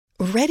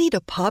Ready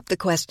to pop the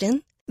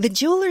question? The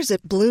jewelers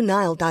at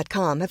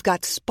BlueNile.com have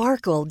got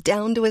sparkle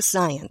down to a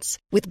science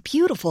with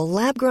beautiful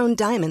lab-grown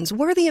diamonds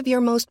worthy of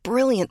your most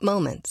brilliant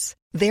moments.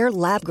 Their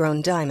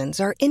lab-grown diamonds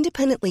are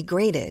independently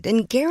graded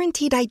and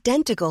guaranteed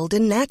identical to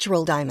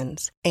natural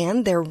diamonds,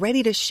 and they're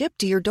ready to ship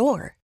to your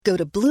door. Go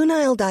to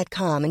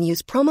BlueNile.com and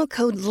use promo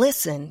code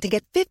LISTEN to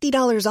get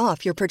 $50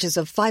 off your purchase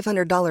of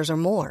 $500 or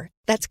more.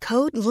 That's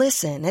code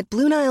LISTEN at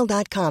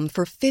BlueNile.com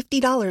for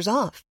 $50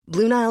 off.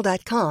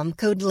 BlueNile.com,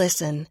 code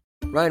LISTEN.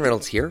 Ryan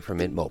Reynolds here from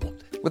Mint Mobile.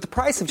 With the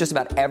price of just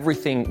about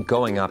everything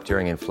going up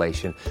during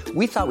inflation,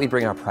 we thought we'd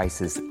bring our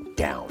prices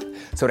down.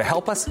 So to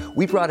help us,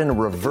 we brought in a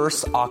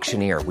reverse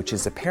auctioneer, which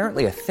is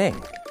apparently a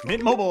thing.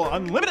 Mint Mobile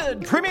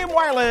Unlimited Premium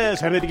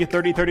Wireless. How to get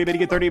 30, 30, bit to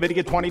get 30, bit to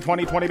get 20,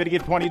 20, 20, bit to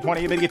get 20,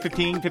 20, bit to get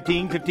 15,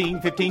 15,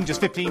 15, 15, just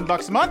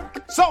 $15 a month?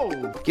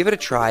 Sold! Give it a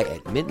try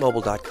at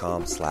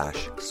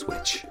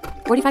mintmobile.com/switch.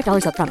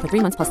 $45 up front for 3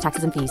 months plus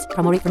taxes and fees.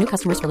 Promo rate for new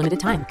customers for limited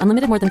time.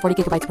 Unlimited more than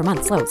 40 gigabytes per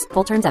month. Slows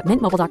full terms at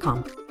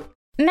mintmobile.com.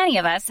 Many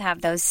of us have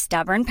those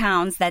stubborn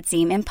pounds that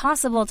seem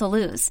impossible to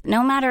lose,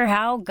 no matter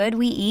how good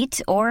we eat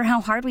or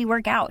how hard we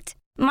work out.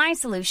 My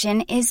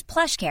solution is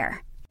PlushCare.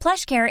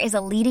 PlushCare is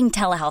a leading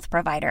telehealth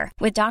provider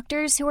with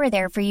doctors who are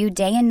there for you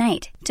day and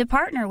night to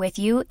partner with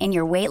you in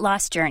your weight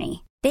loss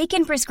journey. They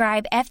can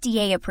prescribe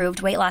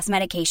FDA-approved weight loss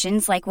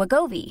medications like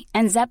Wegovy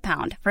and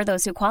Zepbound for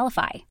those who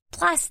qualify.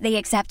 Plus, they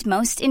accept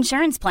most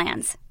insurance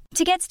plans.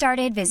 To get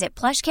started, visit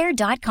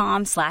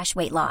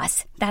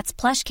plushcare.com/weightloss. That's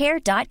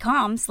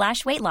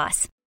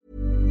plushcare.com/weightloss.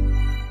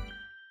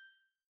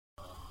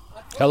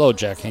 Hello,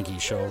 Jack Hinkey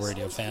Show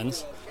radio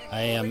fans.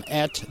 I am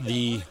at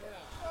the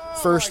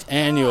first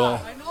annual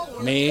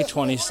May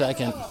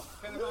 22nd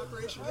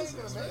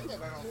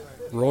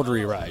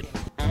Rotary Ride.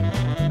 I'm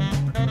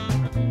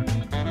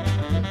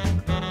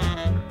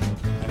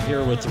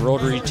here with the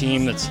Rotary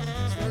team. The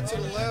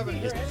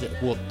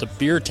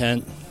beer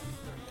tent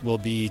will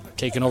be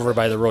taken over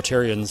by the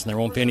Rotarians, and there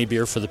won't be any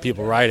beer for the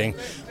people riding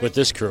with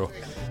this crew.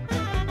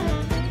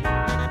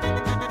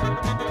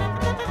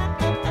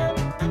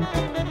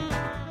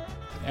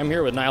 I'm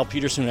here with Niall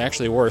Peterson, who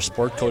actually wore a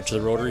sport coat to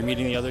the Rotary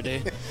meeting the other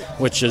day,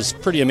 which is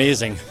pretty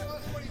amazing.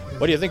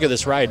 What do you think of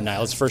this ride,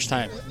 Niall? It's the first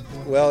time.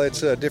 Well,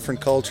 it's a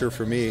different culture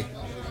for me,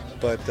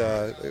 but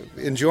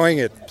enjoying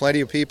it.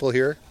 Plenty of people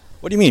here.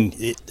 What do you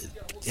mean?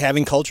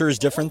 Having culture is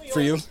different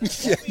for you?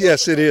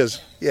 Yes, it is.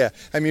 Yeah,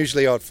 I'm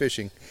usually out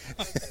fishing.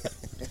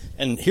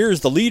 And here's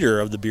the leader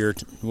of the beer,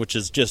 which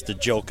is just a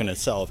joke in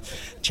itself.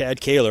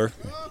 Chad Kaler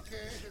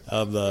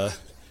of the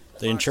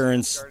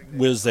insurance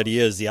whiz that he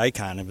is, the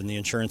icon of in the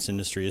insurance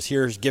industry, is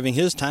here giving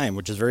his time,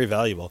 which is very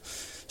valuable.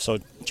 So,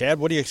 Chad,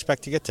 what do you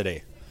expect to get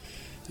today?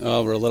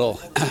 Oh, we're a little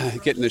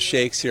getting the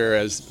shakes here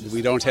as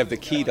we don't have the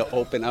key to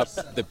open up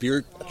the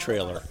beer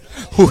trailer.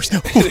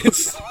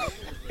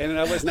 And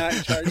I was not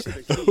in charge of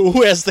the key.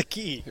 Who has the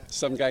key?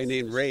 Some guy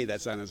named Ray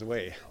that's on his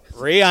way.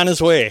 Ray on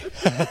his way.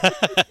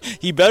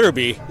 He better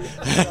be.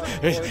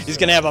 He's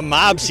going to have a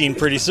mob scene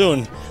pretty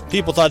soon.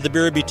 People thought the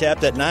beer would be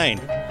tapped at 9.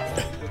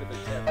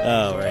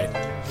 Oh, right.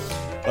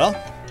 Well,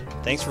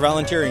 thanks for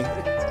volunteering.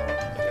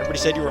 Everybody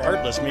said you were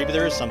heartless. Maybe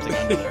there is something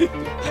under there.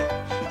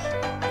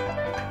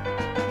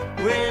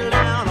 Way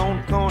down on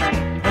the corner,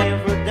 playing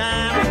for a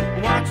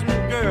dime, watching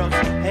the girls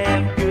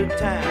have a good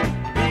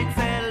time. Big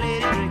fat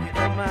lady drinking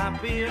up my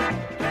beer,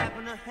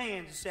 clapping her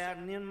hands,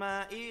 shouting in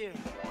my ear.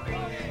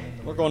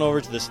 We're going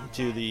over to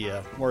the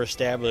more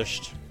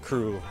established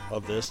crew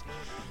of this.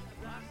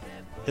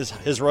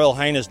 His Royal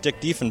Highness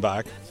Dick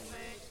Diefenbach,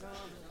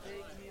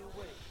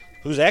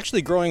 who's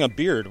actually growing a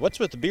beard. What's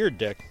with the beard,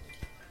 Dick?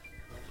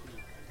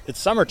 It's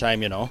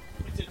summertime, you know.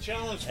 It's a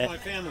challenge for my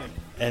family.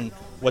 And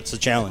what's the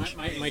challenge?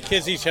 My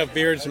kids each have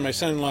beards, and my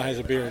son-in-law has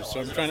a beard. So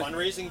I'm trying to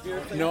fundraising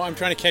beard thing? No, I'm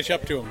trying to catch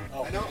up to him.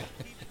 Oh.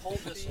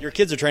 Your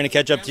kids are trying to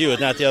catch up to you,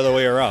 it's not the other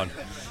way around.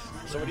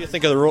 So what do you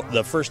think of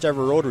the first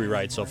ever Rotary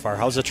ride so far?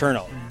 How's the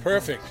turnout?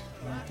 Perfect.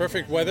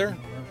 Perfect weather.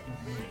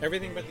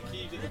 Everything but the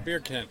key to the beer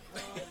tent.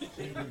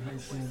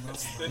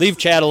 Leave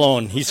Chad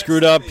alone. He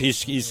screwed up.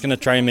 He's going to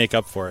try and make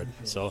up for it.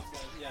 So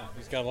yeah,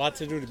 he's got lots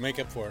to do to make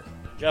up for it.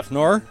 Jeff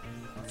Knorr,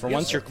 for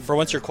once you're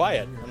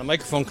quiet. When the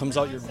microphone comes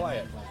out, you're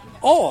quiet.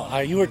 Oh,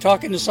 you were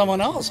talking to someone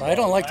else. I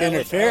don't like to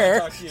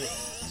interfere.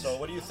 So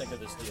what do you think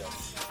of this deal?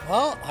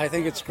 Well, I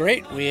think it's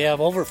great. We have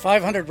over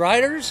 500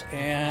 riders,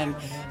 and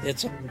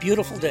it's a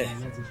beautiful day.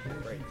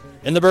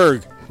 In the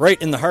Berg,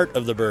 right in the heart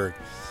of the Berg.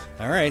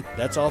 All right,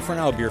 that's all for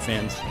now, beer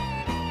fans.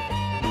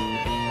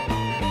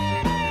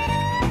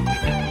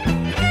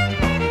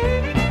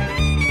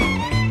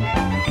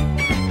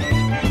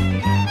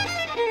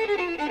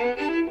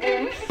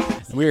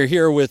 We are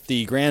here with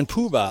the grand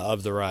poobah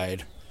of the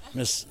ride,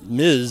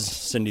 Ms.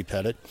 Cindy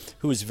Pettit,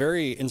 who is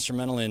very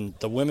instrumental in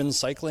the women's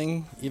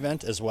cycling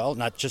event as well,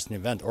 not just an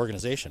event,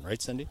 organization,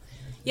 right, Cindy?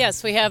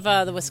 Yes, we have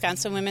the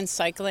Wisconsin Women's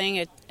Cycling.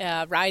 It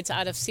rides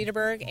out of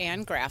Cedarburg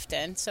and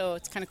Grafton, so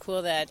it's kind of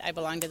cool that I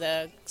belong to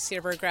the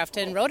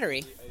Cedarburg-Grafton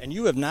Rotary. And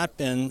you have not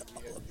been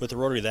with the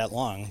Rotary that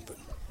long.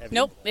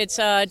 Nope, it's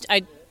I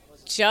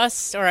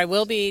I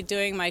will be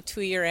doing my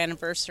 2-year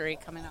anniversary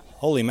coming up.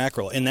 Holy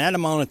mackerel. In that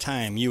amount of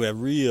time, you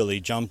have really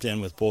jumped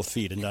in with both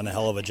feet and done a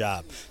hell of a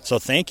job. So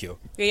thank you.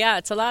 Yeah,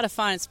 it's a lot of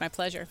fun. It's my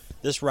pleasure.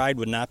 This ride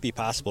would not be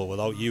possible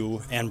without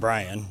you and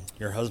Brian,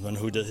 your husband,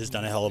 who has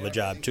done a hell of a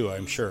job too,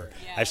 I'm sure.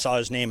 Yeah. I saw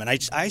his name, and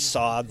I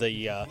saw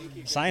the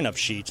sign-up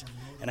sheet,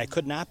 and I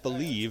could not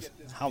believe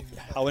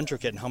how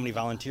intricate and how many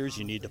volunteers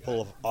you need to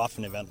pull off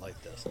an event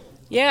like this.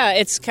 Yeah,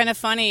 it's kind of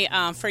funny.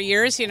 For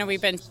years,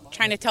 we've been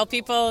trying to tell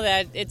people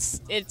that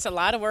it's a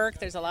lot of work.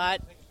 There's a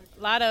lot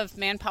of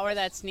manpower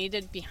that's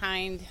needed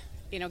behind,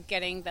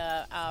 getting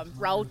the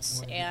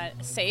routes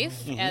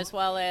safe, as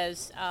well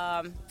as,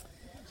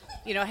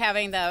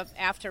 having the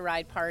after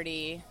ride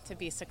party to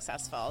be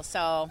successful.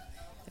 So,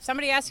 if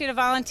somebody asks you to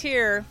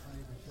volunteer,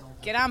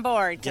 get on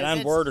board. Get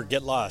on board or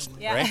get lost,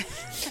 yeah. Right?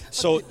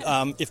 So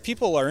if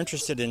people are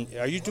interested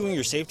are you doing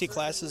your safety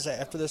classes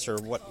after this, or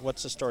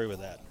what's the story with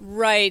that?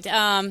 Right.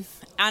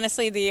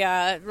 Honestly,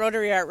 the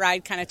Rotary Art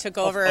Ride kind of took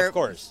over. Of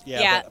course.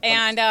 Yeah.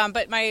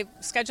 But my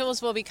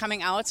schedules will be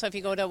coming out, so if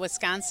you go to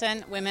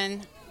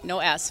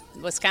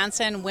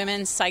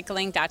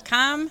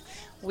WisconsinWomenCycling.com,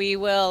 we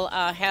will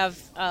have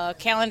a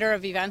calendar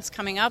of events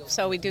coming up.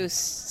 So we do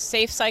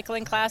safe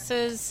cycling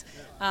classes,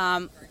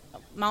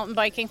 mountain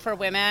biking for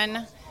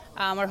women.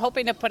 We're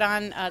hoping to put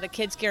on the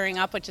Kids Gearing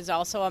Up, which is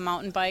also a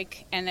mountain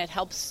bike, and it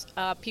helps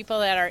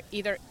people that are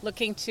either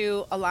looking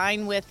to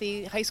align with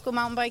the high school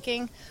mountain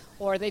biking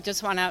or they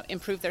just want to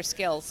improve their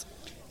skills.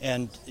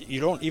 And you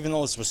don't, even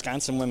though it's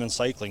Wisconsin Women's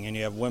Cycling and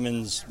you have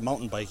women's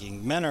mountain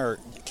biking, men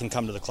can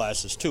come to the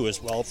classes too as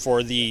well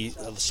for the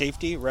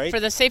safety, right? For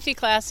the safety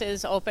class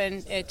is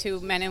open to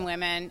men and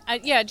women.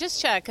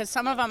 Just check, because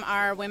some of them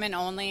are women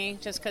only,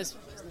 just because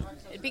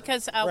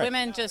right.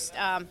 Women just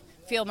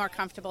feel more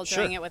comfortable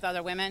doing it with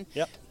other women.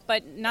 Yep.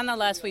 But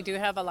nonetheless, we do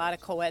have a lot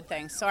of co-ed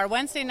things. So our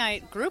Wednesday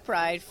night group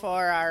ride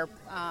for our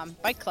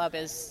bike club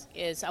is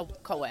a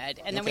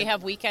co-ed. And then we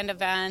have weekend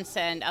events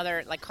and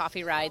other like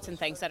coffee rides and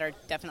things that are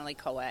definitely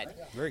co-ed.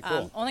 Very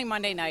cool. Only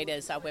Monday night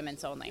is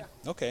women's only.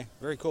 Okay,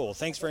 very cool.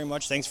 Thanks very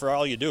much. Thanks for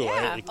all you do.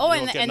 Yeah.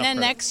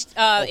 Next,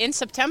 in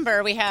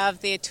September, we have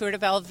the Tour de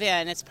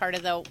Belleville. It's part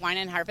of the Wine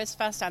and Harvest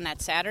Fest on that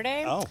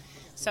Saturday. Oh.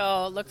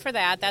 So look for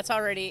that. That's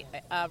already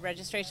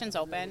registration's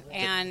open.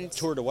 And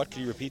Tour to what?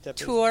 Can you repeat that,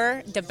 please?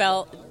 Tour de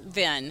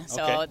Belleville.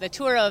 So the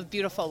tour of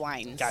beautiful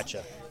wines.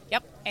 Gotcha.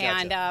 Yep.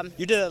 Gotcha. And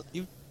you've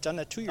done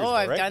that 2 years ago,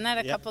 right? I've done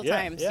that a couple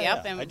times.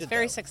 Yeah, and it's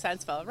very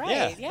successful.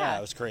 Right. Yeah,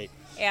 it was great.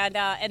 And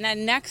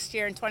then next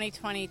year in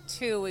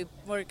 2022,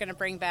 we're going to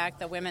bring back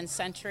the Women's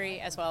Century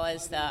as well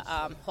as the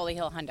Holy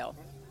Hill Hundo.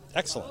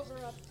 Excellent.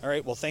 All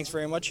right. Well, thanks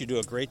very much. You do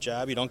a great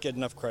job. You don't get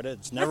enough credit.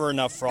 It's never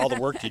enough for all the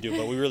work you do,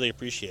 but we really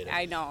appreciate it.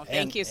 I know.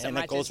 Thank you so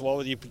much. And it goes well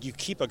with you. You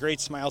keep a great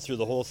smile through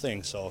the whole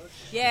thing. So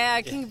yeah,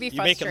 it can be frustrating.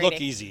 You make it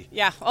look easy.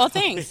 Yeah. Oh,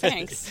 thanks.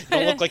 You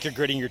don't look like you're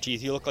gritting your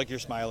teeth. You look like you're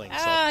smiling.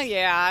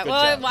 Yeah.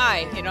 Well, job.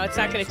 why? It's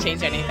not going to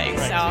change anything.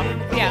 Right.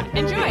 So yeah,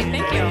 enjoy.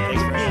 Thank you.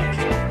 Thanks very much.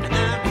 And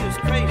I'm just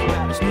crazy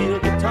about a steel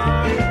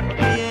guitar,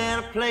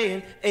 piano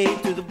playing, A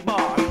to the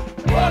bar.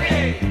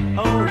 Boogie!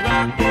 Oh,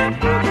 rock that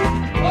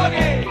boogie.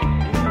 Boogie!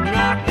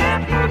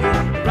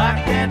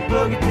 Rock that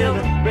boogie till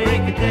the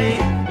break of day.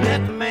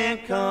 Let the man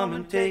come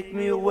and take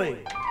me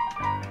away.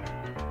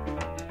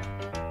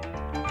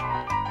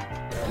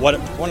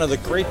 One of the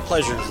great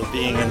pleasures of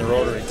being in the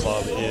Rotary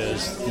Club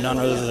is none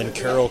other than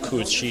Carol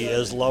Coots. She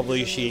is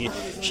lovely. She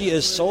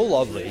is so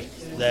lovely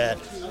that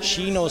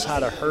she knows how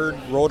to herd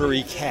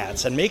Rotary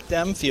cats and make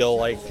them feel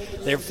like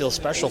they feel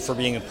special for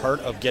being a part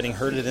of getting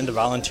herded into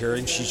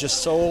volunteering. She's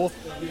just so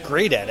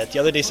great at it. The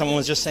other day someone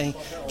was just saying,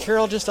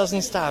 Carol just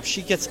doesn't stop.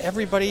 She gets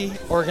everybody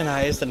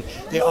organized and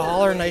they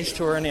all are nice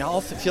to her and they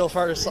all feel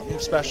part of something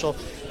special.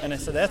 And I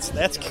said,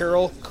 that's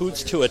Carol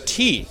Coots to a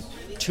T.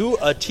 To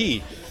a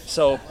T.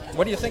 So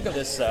what do you think of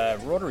this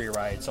Rotary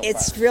ride so far?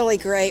 It's really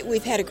great.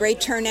 We've had a great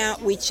turnout.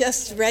 We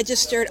just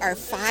registered our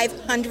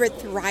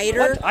 500th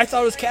rider. What? I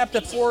thought it was capped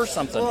at 4 or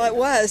something. Well, it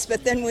was,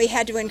 but then we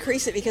had to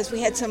increase it because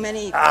we had so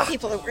many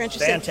people that were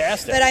interested.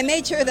 Fantastic. But I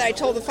made sure that I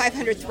told the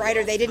 500th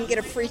rider they didn't get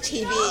a free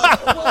TV.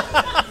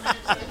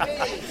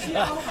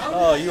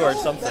 Oh, you are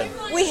something.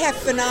 We have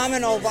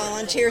phenomenal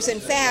volunteers. In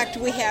fact,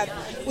 we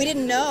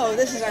didn't know,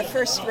 this is our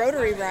first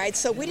Rotary ride,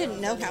 so we didn't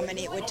know how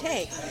many it would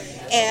take.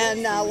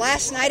 And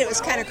last night it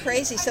was kind of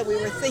crazy, so we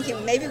were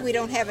thinking maybe we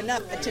don't have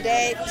enough. But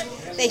today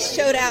they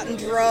showed out in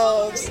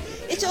droves.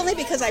 It's only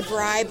because I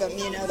bribe them,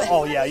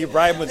 Oh, yeah, you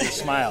bribe them with your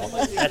smile.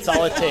 That's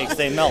all it takes.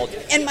 They melt.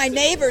 And my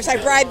neighbors,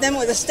 I bribe them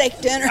with a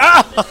steak dinner.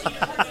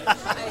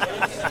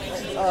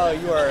 Oh,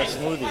 you are a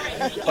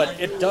smoothie. But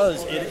it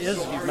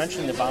is, you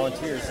mentioned the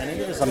volunteers, and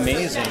it is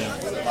amazing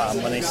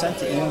when they sent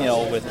the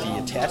email with the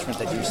attachment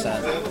that you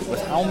sent,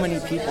 with how many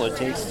people it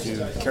takes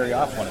to carry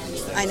off one of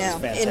these things. I know.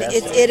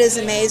 It's it is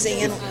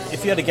amazing.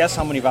 If you had to guess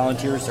how many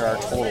volunteers there are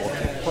total,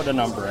 put a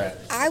number at.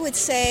 I would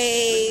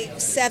say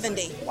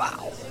 70.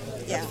 Wow.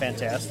 That's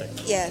fantastic.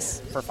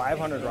 Yes. For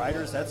 500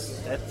 riders,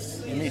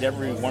 that's you meet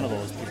every one of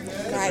those people.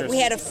 Right. We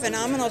had a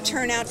phenomenal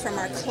turnout from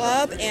our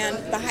club and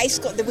the high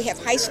school. We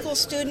have high school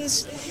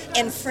students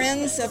and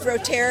friends of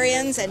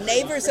Rotarians and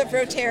neighbors of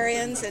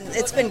Rotarians, and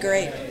it's been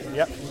great.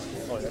 Yep.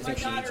 Oh, I think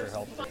she needs your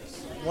help.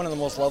 One of the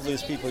most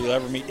loveliest people you'll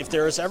ever meet.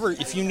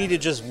 If you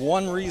needed just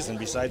one reason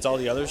besides all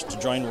the others to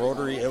join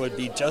Rotary, it would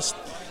be just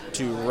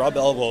to rub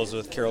elbows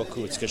with Carol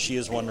Coots, because she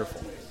is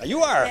wonderful.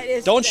 You are.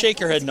 Don't shake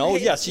your head. No.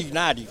 Yes, you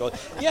nod. You go,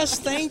 yes,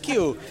 thank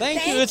you.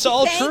 Thank you. It's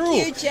all true.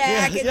 Thank you,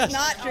 Jack. Yeah, it's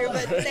not true,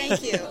 but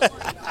thank you.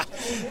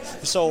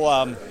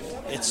 So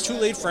it's too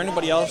late for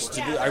anybody else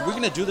to do. Are we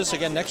going to do this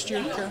again next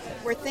year, Carol?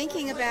 We're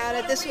thinking about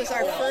it. This was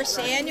our first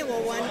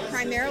annual one,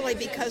 primarily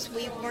because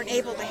we weren't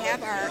able to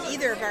have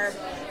either of our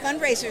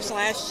fundraisers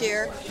last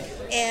year.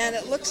 And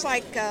it looks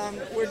like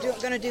we're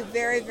going to do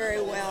very,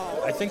 very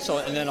well. I think so.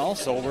 And then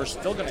also, we're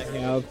still going to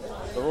have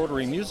the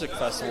Rotary Music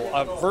Festival,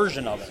 a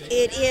version of it.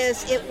 It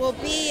is. It will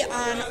be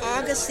on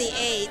August the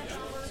 8th,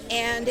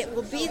 and it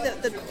will be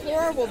the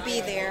corps will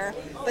be there,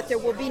 but there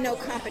will be no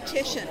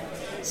competition.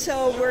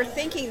 So we're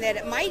thinking that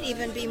it might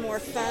even be more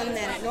fun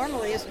than it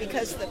normally is,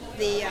 because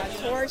the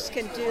corps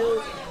can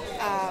do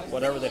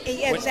whatever they.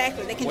 Yeah,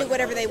 exactly. They can do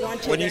whatever they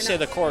want to. When you say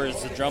the corps,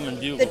 it's the drum and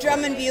bugle. The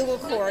drum and bugle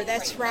corps.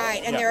 That's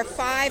right. And there are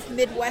 5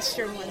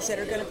 Midwestern ones that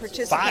are going to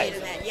participate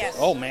in that. Yes.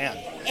 Oh man.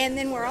 And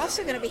then we're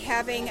also going to be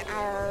having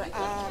our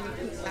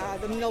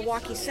the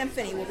Milwaukee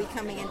Symphony will be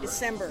coming in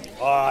December.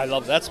 Oh, I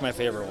love. That's my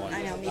favorite one.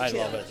 I know. Me too. I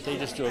love it. They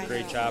just do a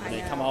great job, and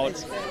they come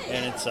out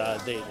and it's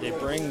they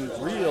bring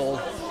real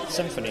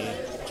symphony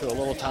to a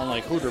little town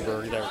like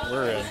Hooterburg that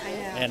we're in,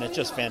 and it's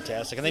just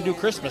fantastic. And they do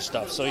Christmas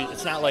stuff, so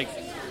it's not like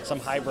some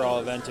highbrow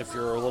event if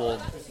you're a little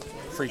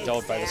freaked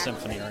out by the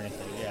symphony or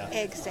anything. Yeah.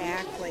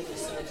 Exactly.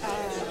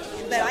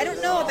 But I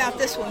don't know about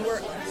this one.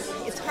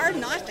 It's hard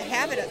not to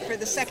have it for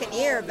the second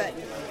year, but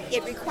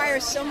it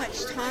requires so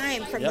much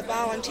time from the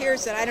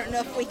volunteers that I don't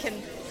know if we can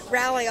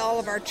rally all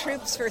of our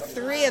troops for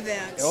 3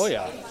 events. Oh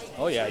yeah,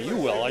 you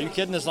will. Are you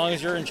kidding? As long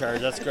as you're in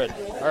charge, that's good.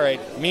 All right,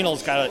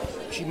 Meenal's got it.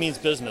 She means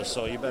business,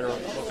 so you better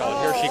look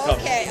out. Here she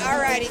comes. Okay, all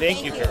righty.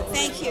 Thank you, Carol.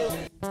 Thank you.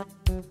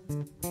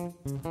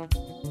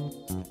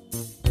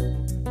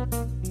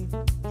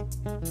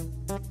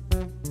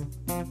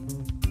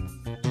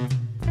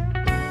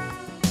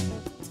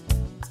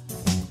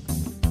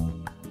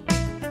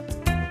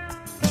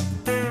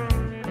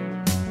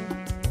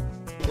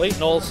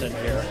 Leighton Olson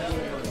here.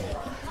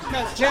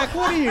 Jack,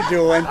 what are you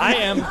doing? I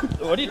am.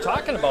 What are you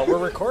talking about? We're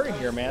recording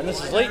here, man. This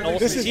is Leighton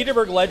Olson,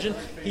 Cedarburg legend.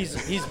 He's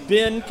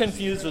been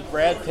confused with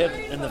Brad Pitt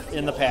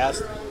in the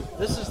past.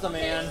 This is the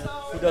man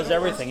who does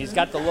everything. He's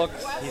got the look.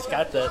 He's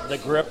got the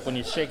grip. When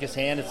you shake his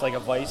hand, it's like a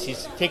vice.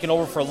 He's taken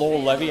over for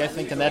Lowell Levy, I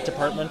think, in that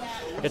department.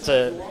 It's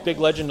a big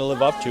legend to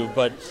live up to,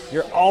 but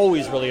you're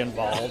always really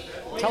involved.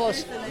 Tell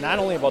us not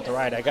only about the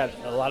ride. I got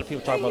a lot of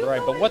people talking about the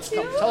ride, but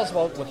tell us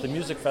about what the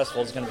music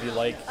festival is going to be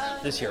like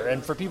this year.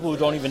 And for people who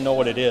don't even know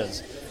what it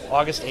is,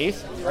 August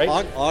 8th, right?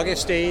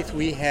 August 8th,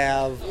 we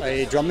have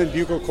a drum and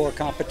bugle corps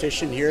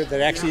competition here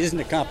that actually isn't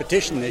a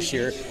competition this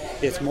year.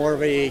 It's more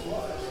of an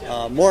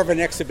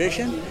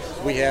exhibition.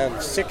 We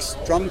have 6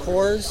 drum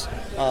corps,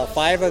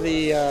 5 of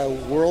the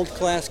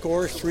world-class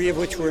corps, 3 of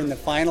which were in the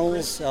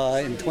finals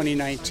in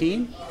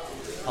 2019.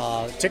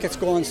 Tickets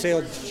go on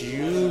sale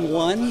June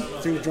 1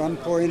 through Drum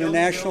Corps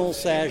International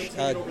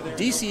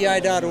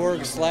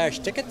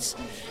DCI.org/tickets.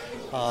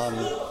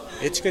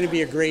 It's going to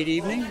be a great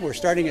evening. We're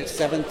starting at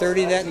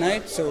 7:30 that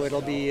night, so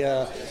it'll be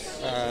the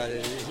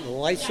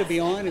lights should be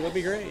on. It'll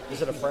be great.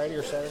 Is it a Friday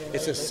or Saturday night?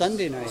 It's a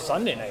Sunday night.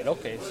 Sunday night,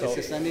 okay. So it's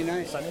a Sunday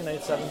night. Sunday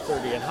night,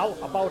 7:30. And how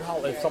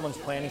if someone's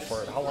planning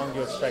for it, how long do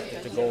you expect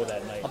it to go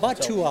that night?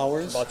 About 2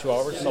 hours. About 2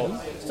 hours. So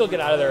still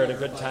get out of there at a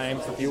good time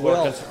for people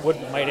who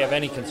might have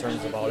any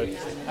concerns about it.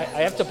 I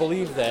have to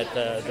believe that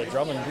the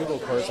drum and bugle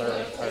corps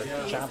are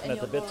chomping at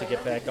the bit to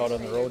get back out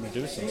on the road and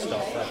do some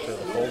stuff after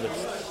the COVID.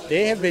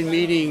 They have been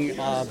meeting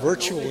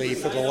virtually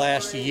for the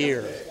last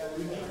year.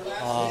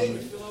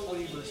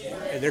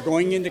 They're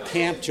going into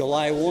camp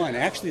July 1.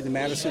 Actually, the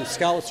Madison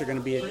Scouts are going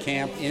to be at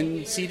camp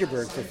in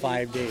Cedarburg for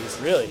 5 days.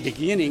 Really?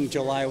 Beginning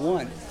July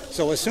 1.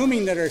 So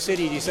assuming that our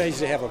city decides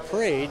to have a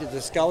parade,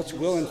 the Scouts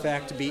will in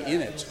fact be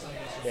in it.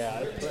 Yeah,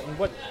 and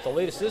what the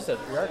latest is that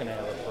we are going to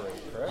have a parade,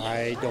 correct?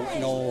 I don't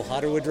know how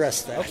to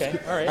address that. Okay,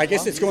 all right. I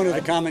guess it's going to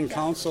the Common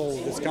Council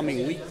this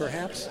coming week,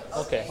 perhaps.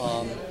 Okay.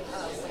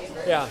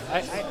 Yeah,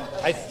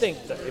 I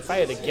think that if I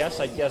had to guess,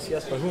 I'd guess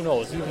yes, but who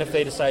knows? Even if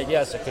they decide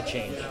yes, it could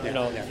change. You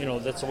know,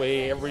 that's the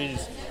way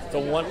everybody's.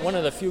 One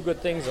of the few good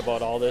things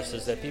about all this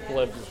is that people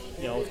have,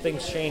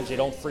 things change. They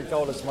don't freak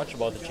out as much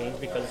about the change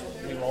because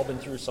we've all been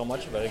through so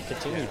much of it and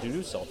continue to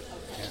do so.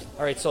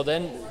 All right, so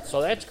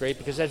that's great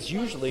because that's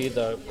usually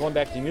going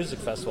back to the music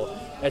festival,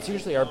 that's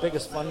usually our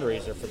biggest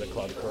fundraiser for the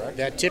club, correct?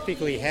 That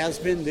typically has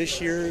been.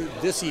 This year,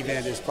 this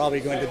event is probably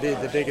going to be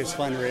the biggest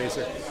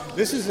fundraiser.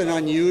 This is an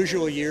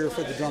unusual year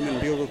for the Drum and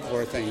Bugle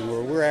Corps thing,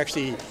 where we're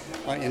actually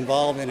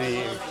involved in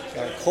a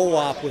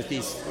co-op with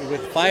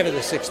 5 of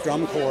the 6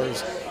 drum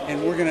corps,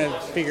 and we're going to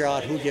figure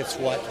out who gets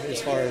what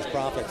as far as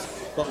profits.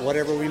 but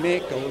whatever we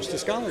make goes to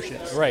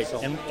scholarships. Right,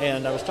 So-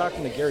 and I was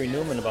talking to Gary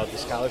Newman about the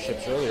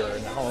scholarships earlier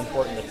and how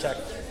important the tech.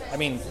 I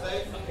mean,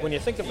 when you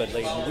think of it,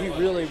 we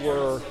really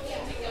were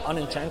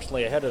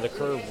unintentionally ahead of the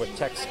curve with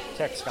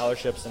tech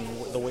scholarships and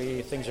the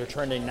way things are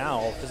trending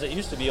now, because it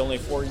used to be only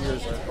 4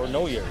 years or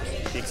no years.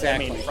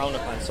 Exactly. I mean, frowned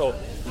upon. So,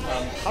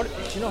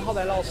 do you know how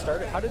that all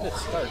started? How did it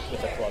start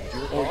with the club? Do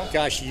you recall? Oh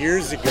gosh,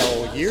 years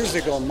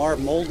ago, Marv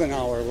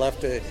Moldenauer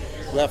left a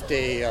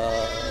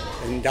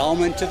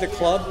endowment to the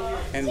club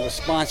and was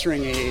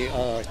sponsoring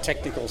a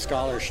technical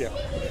scholarship.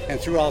 And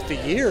throughout the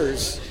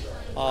years,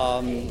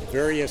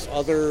 various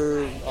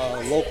other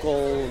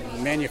local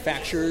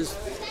manufacturers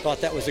thought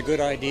that was a good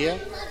idea.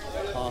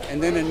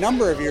 And then a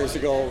number of years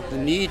ago, the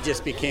need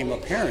just became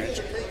apparent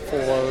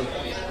for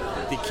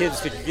the kids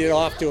to get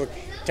off to a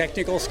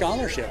technical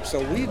scholarship. So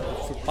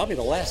for probably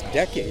the last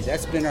decade,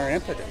 that's been our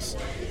impetus.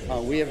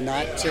 We have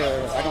not,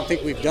 I don't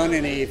think we've done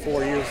any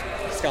 4-year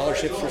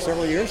scholarships for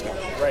several years now.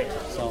 Right.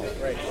 So.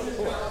 Right.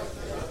 Cool.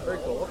 Very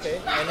cool.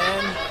 Okay. And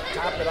then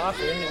top it off,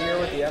 the end of the year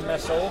with the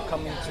MSO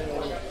coming to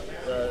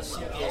the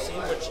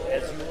CPAC, which,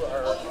 as you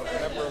are a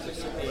member of the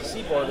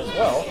CPAC board as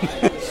well,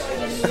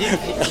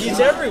 he's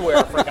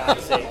everywhere, for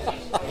God's sake.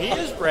 He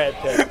is Brad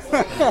Pitt.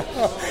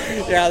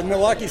 Yeah, the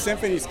Milwaukee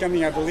Symphony is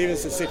coming, I believe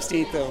it's the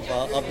 16th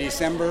of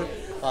December.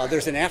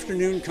 There's an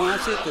afternoon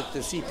concert that the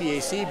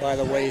CPAC, by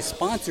the way,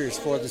 sponsors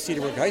for the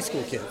Cedarburg High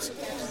School kids.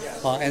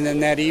 And then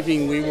that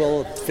evening we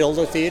will fill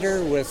the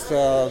theater with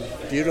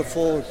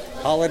beautiful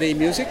holiday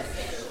music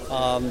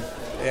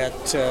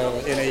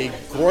in a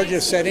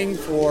gorgeous setting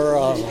for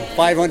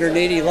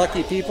 580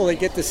 lucky people that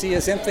get to see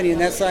a symphony in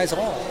that size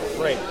hall.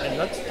 Right, and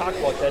let's talk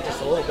about that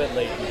just a little bit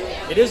later.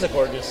 It is a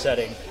gorgeous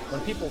setting.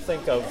 When people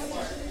think of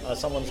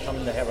someone's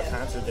coming to have a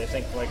concert, they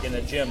think like in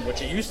a gym,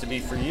 which it used to be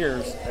for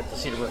years at the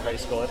Cedarburg High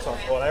School. That's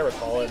what I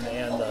recall,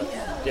 and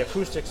the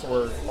acoustics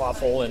were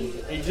awful, and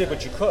you did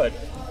what you could.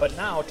 But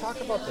now,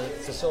 talk about the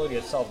facility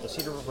itself, the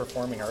Cedarburg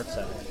Performing Arts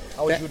Center.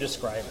 How would you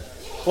describe it?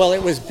 Well,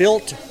 it was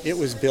built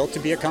to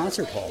be a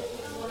concert hall.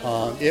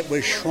 It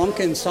was shrunk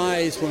in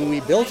size when we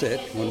built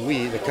it,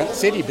 the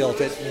city built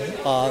it,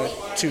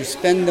 to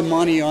spend the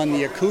money on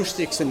the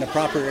acoustics and the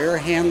proper air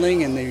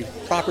handling and the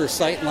proper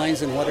sight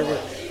lines and whatever.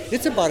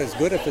 It's about as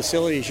good a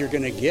facility as you're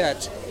going to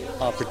get,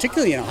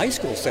 particularly in a high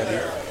school setting,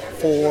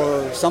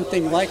 for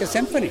something like a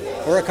symphony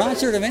or a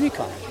concert of any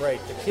kind.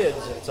 Right, the kids,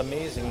 it's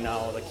amazing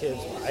now. The kids,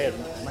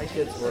 my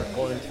kids were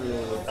going through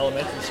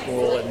elementary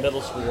school and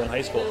middle school and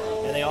high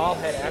school, and they all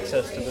had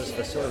access to this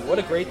facility. What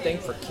a great thing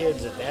for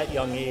kids at that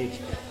young age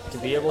to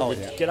be able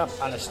to get up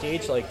on a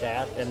stage like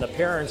that, and the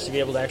parents to be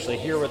able to actually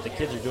hear what the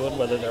kids are doing,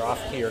 whether they're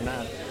off key or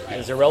not,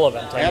 is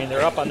irrelevant. I mean,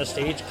 they're up on the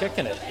stage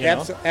kicking it. You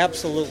know?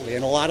 Absolutely,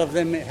 and a lot of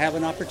them have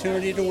an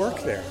opportunity to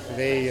work there.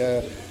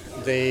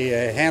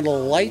 They handle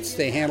lights,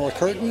 they handle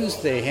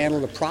curtains, they handle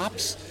the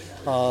props,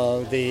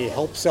 they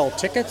help sell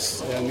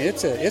tickets. I mean,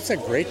 it's a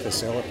great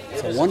facility.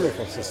 It's a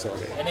wonderful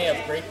facility. And they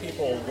have great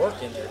people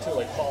working there too.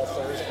 Like Paul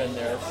Thur's been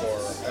there for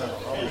I don't know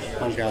how many years.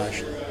 Oh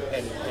gosh.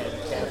 And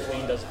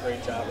Kathleen does a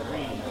great job of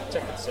reading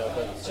ticket sales.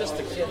 But it's just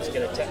the kids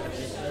get a ticket.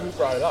 You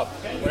brought it up.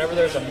 Whenever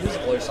there's a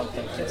musical or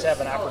something, kids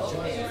have an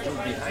opportunity to do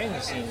behind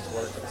the scenes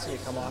work and see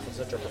it come off in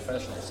such a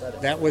professional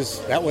setting. That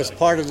was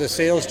part of the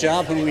sales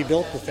job when we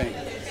built the thing.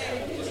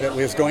 It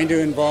was going to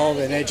involve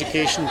an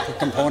education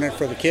component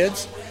for the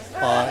kids.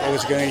 It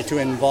was going to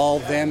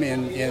involve them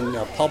in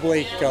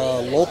public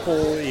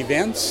local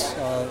events.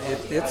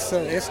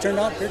 It's turned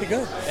out pretty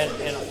good. And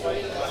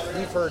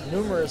we've heard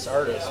numerous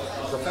artists,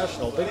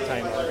 professional,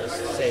 big-time artists,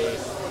 say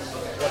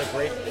what a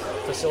great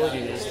facility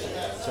it is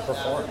to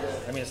perform.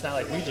 I mean, it's not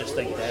like we just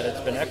think that.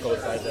 It's been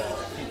echoed by the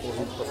people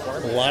who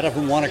perform. A lot of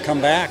them want to come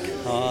back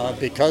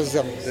because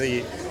of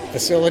the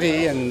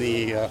facility and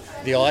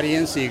the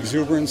audience, the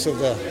exuberance of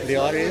the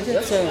audience.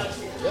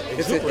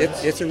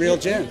 It's a real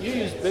gem. You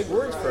use big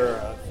words for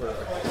a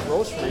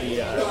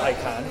grocery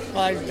icon.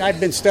 I've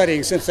been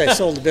studying since I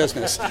sold the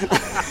business.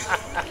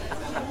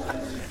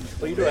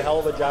 Well, you do a hell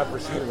of a job for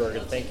Cedarburg,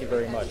 and thank you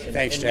very much.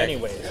 Thanks, in Jack. many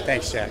ways.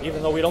 Thanks, Jack.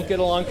 Even though we don't get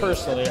along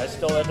personally, that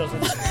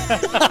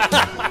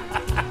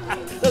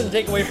doesn't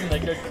take away from the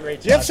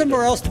great job. Do you have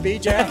somewhere else to be,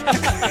 Jack?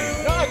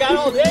 No, I got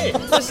all day.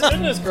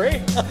 Isn't this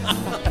great?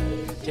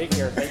 Take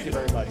care. Thank you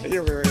very much.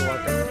 You're very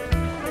welcome.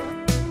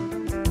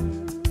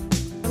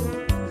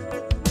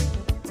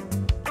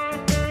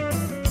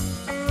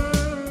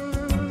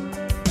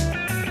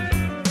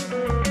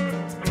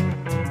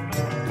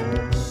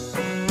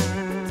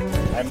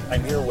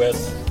 I'm here with,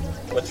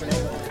 what's your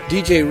name?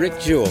 DJ Rick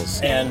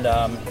Jules. And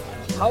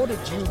how did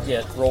you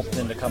get roped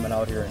into coming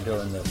out here and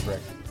doing this,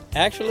 Rick?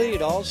 Actually,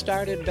 it all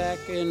started back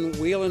in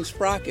Wheel and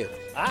Sprocket.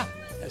 I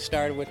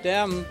started with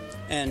them,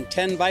 and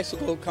 10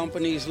 bicycle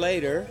companies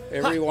later,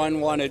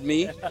 everyone wanted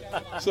me.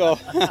 So,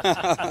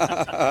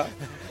 go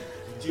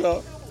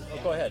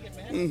ahead.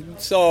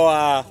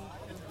 So,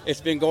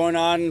 it's been going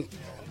on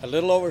a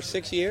little over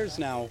 6 years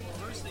now.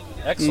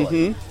 Excellent.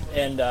 Mm-hmm.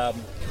 And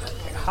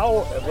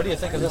what do you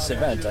think of this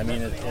event? I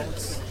mean,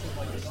 it's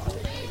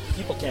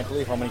people can't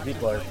believe how many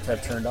people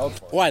have turned out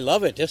for it. Oh, I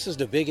love it. This is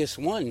the biggest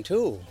one,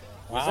 too.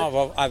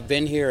 Wow, I've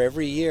been here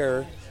every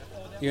year,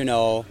 you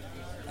know,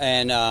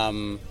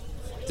 and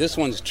this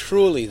one's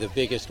truly the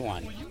biggest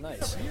one.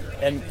 Nice.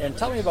 And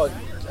tell me about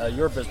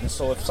your business.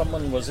 So if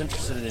someone was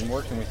interested in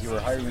working with you or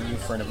hiring you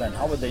for an event,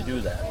 how would they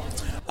do that?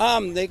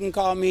 They can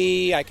call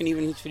me. I can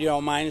even, if you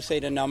don't mind,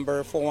 say the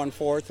number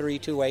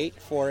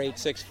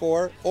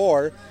 414-328-4864,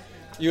 or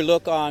you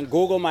look on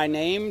Google my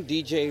name,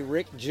 DJ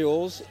Rick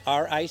Jules,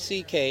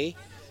 RickJules,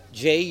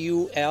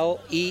 Jules,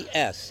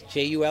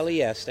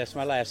 that's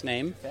my last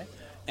name. Okay.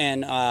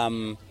 And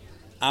I'm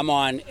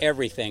on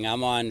everything.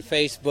 I'm on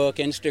Facebook,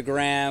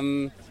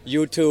 Instagram,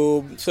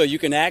 YouTube, so you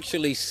can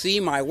actually see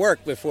my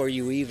work before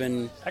you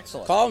even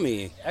call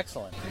me.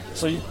 Excellent.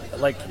 So,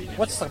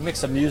 what's the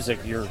mix of music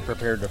you're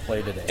prepared to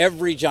play today?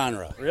 Every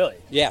genre. Really?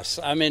 Yes.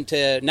 I'm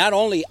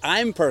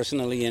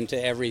personally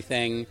into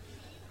everything.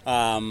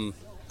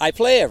 I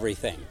play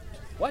everything.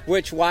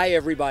 What? Why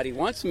everybody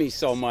wants me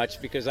so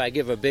much, because I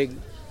give a big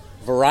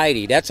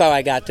variety. That's how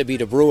I got to be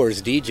the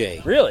Brewers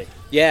DJ. Really?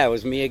 Yeah, it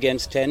was me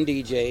against 10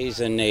 DJs,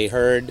 and they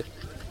heard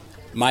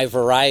my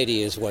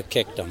variety is what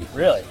kicked them.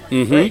 Really?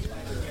 Mm-hmm. Great.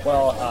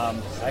 Well, I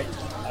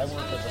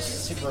work with the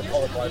Secret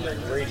Public Library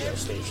radio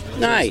station,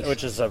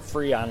 which is a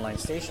free online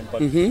station.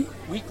 But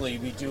weekly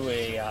we do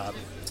a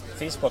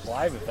Facebook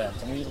Live event,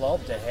 and we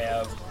love to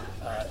have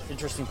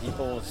interesting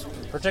people,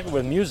 particularly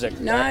with music.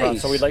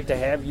 Nice. So we'd like to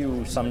have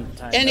you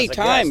sometime.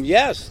 Anytime,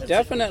 yes,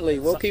 definitely.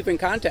 We'll keep in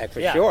contact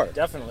for sure. Yeah,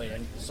 definitely.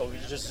 And so we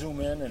just zoom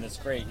in, and it's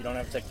great. You don't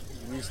have to.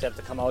 We used to have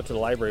to come out to the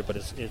library, but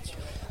it's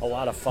a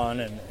lot of fun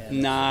and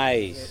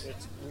nice.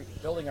 It's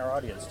building our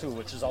audience too,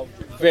 which is all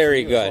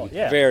very good. Well.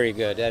 Yeah. Very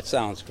good. That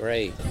sounds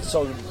great.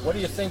 So, what do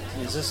you think?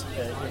 Is this?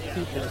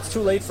 It's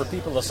too late for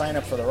people to sign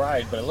up for the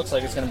ride, but it looks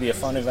like it's going to be a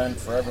fun event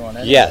for everyone.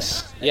 Anyway.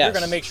 Yes. And you're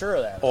going to make sure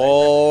of that. Right?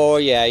 Oh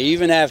yeah.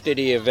 Even after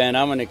the event,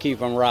 I'm going to keep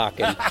them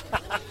rocking.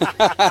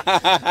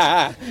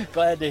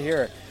 Glad to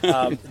hear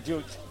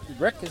it.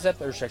 Rick, is that,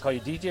 or should I call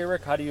you DJ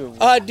Rick? How do you?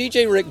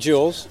 DJ Rick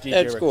Jules. DJ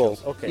That's Rick cool.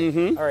 Jules.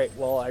 Okay. All right.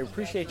 Well, I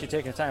appreciate you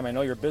taking the time. I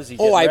know you're busy.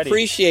 I ready.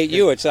 appreciate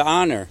you. It's an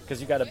honor.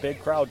 Because you got a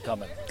big crowd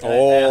coming.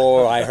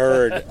 I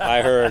heard.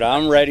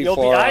 I'm ready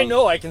for it. I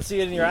know. I can see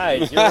it in your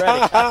eyes. You're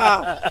ready.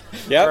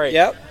 Yep. All right.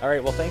 Yep. All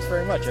right. Well, thanks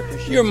very much. I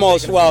appreciate it. You're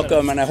most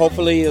welcome, and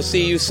hopefully you'll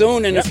see you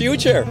soon in the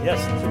future.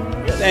 Yes.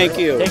 Thank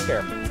you. Take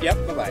care.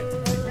 Yep. Bye-bye.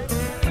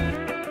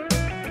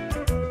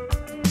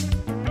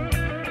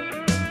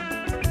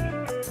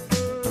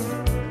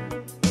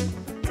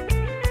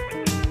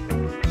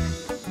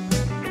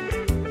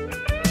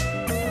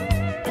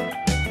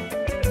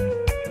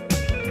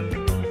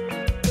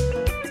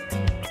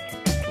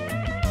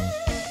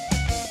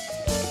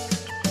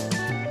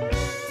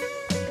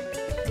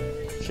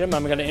 Jim,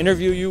 I'm going to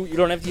interview you. You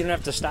don't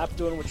have to stop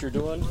doing what you're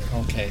doing.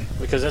 Okay.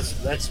 Because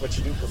that's what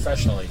you do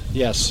professionally.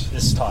 Yes.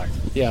 This talk.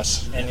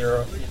 Yes. And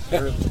you're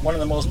one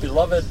of the most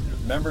beloved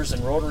members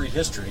in Rotary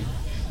history,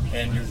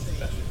 and you've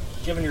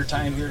given your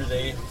time here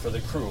today for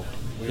the crew.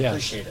 We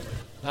appreciate it.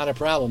 Not a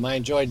problem. I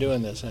enjoy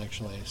doing this,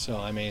 actually. So,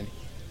 and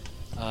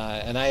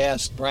I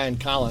asked Brian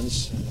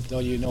Collins, though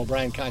you know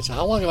Brian Collins,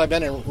 how long have I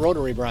been in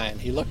Rotary, Brian?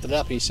 He looked it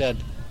up. He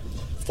said,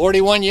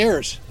 41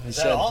 years. Is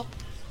that all?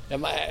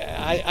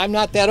 I'm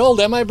not that old,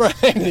 am I, Brian?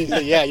 He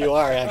said, yeah, you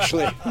are,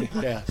 actually.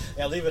 Yeah.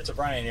 Yeah, leave it to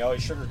Brian. He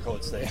always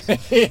sugarcoats things.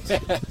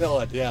 I know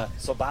it, yeah.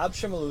 So Bob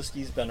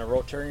Chmielewski's been a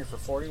Rotarian for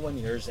 41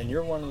 years, and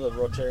you're one of the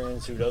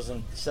Rotarians who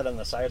doesn't sit on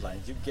the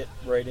sidelines. You get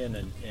right in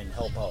and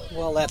help out.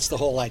 Well, that's the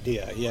whole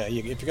idea. Yeah,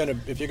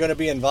 if you're gonna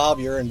be involved,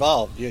 you're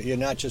involved. You're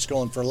not just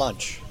going for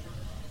lunch.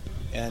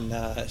 And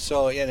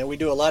so we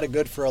do a lot of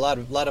good for a lot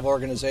of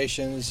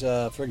organizations.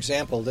 For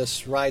example,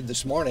 this ride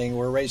this morning,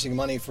 we're raising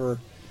money for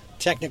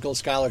technical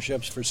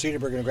scholarships for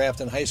Cedarburg and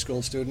Grafton high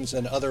school students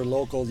and other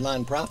local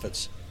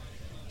nonprofits.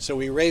 So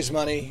we raise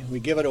money, we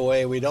give it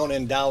away. We don't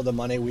endow the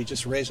money. We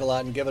just raise a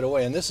lot and give it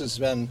away. And this has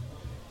been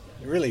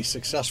a really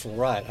successful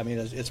ride. I mean,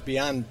 it's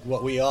beyond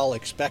what we all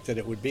expected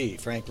it would be,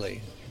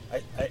 frankly. I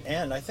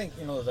think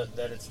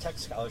that it's tech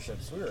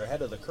scholarships. We were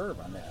ahead of the curve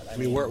on that.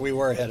 We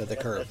were ahead of the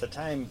curve. At the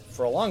time,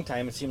 for a long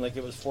time, it seemed like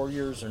it was 4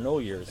 years or no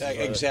years.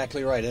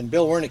 Exactly right. And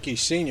Bill Wernicke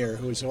Sr.,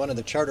 who's one of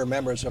the charter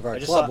members of our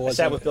club, I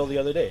sat with Bill the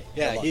other day.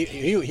 Yeah,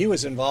 he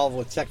was involved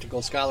with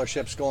technical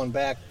scholarships going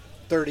back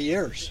 30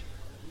 years.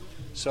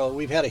 So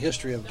we've had a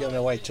history of giving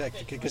away tech,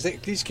 because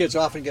these kids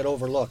often get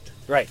overlooked.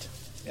 Right.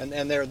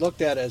 And they're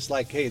looked at as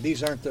like, hey,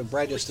 these aren't the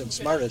brightest and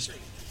smartest.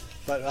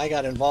 But I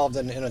got involved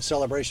in a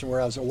celebration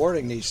where I was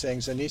awarding these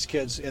things, and these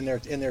kids in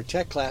their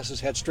tech classes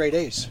had straight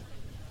A's.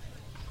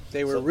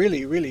 They were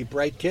really, really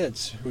bright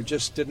kids who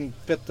just didn't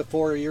fit the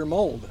 4-year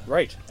mold.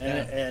 Right.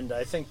 And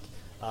I think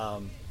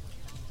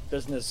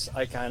business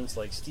icons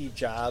like Steve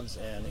Jobs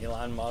and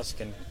Elon Musk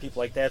and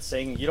people like that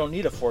saying you don't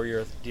need a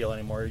 4-year deal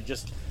anymore.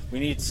 We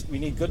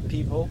need good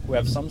people who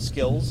have some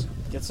skills,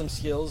 get some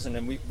skills, and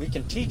then we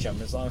can teach them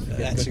as long as we get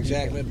That's good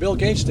exactly. people. Bill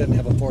Gates didn't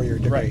have a 4-year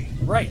degree.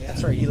 Right. Yeah.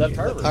 That's right. He left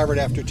Harvard. Harvard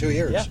after 2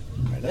 years. Yeah.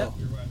 I know.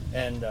 Yeah.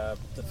 And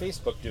the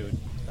Facebook dude,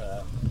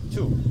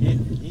 too.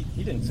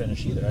 He didn't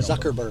finish either.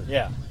 Zuckerberg.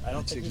 Yeah, I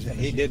don't think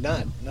he did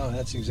not. No,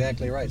 that's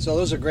exactly right. So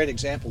those are great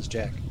examples,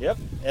 Jack. Yep,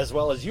 as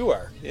well as you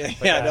are. Yeah,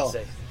 I know.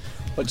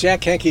 Well,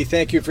 Jack Henke,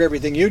 thank you for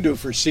everything you do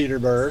for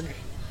Cedarburg.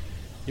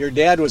 Your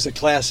dad was a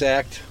class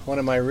act, one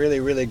of my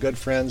really, really good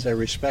friends. I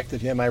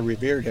respected him. I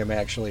revered him,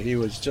 actually. He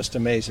was just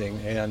amazing.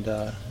 And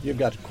you've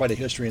got quite a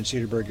history in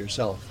Cedarburg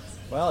yourself.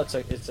 Well, it's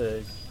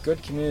a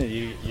good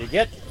community. You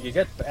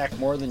get back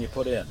more than you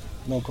put in.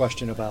 No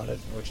question about it.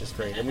 Which is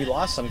great. And we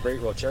lost some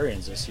great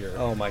Rotarians this year.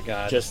 Oh, my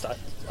God. Just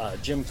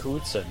Jim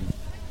Coots and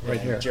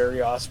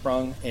Jerry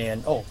Osprung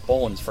and,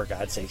 Bones, for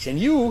God's sakes. And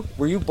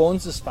were you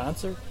Bones'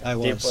 sponsor? I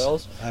was. Dave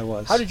Boyles? I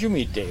was. How did you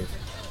meet Dave?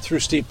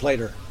 Through Steve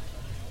Plater.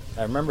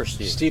 I remember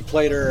Steve. Steve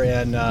Plater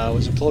and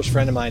was a close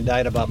friend of mine,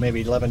 died about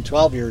maybe 11,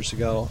 12 years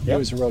ago. Yep. He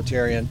was a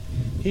Rotarian.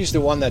 He's the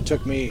one that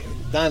took me,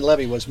 Don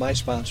Levy was my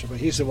sponsor, but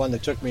he's the one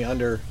that took me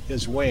under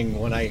his wing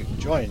when I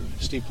joined.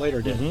 Steve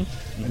Plater did.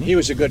 Mm-hmm. And he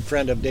was a good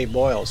friend of Dave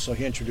Boyles, so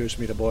he introduced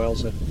me to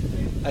Boyles.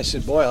 And I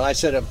said, Boyle,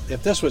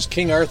 if this was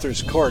King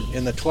Arthur's court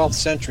in the 12th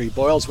century,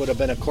 Boyles would have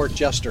been a court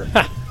jester.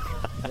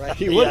 Right?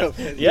 He would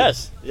have.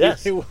 Yes.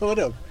 He would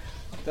have.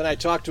 Then I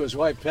talked to his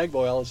wife, Peg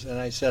Boyles, and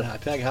I said, "Hi,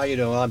 Peg, how you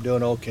doing?" "Well, I'm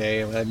doing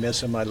okay. I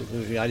miss him. I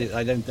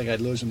didn't think I'd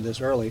lose him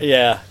this early."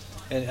 Yeah.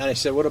 And I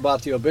said, "What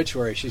about the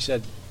obituary?" She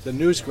said, "The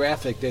News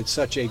Graphic did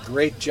such a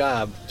great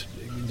job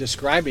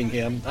describing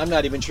him. I'm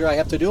not even sure I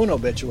have to do an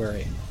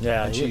obituary."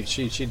 Yeah. And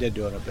she did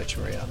do an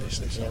obituary,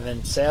 obviously. So. And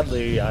then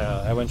sadly,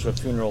 I went to a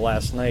funeral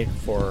last night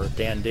for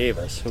Dan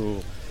Davis,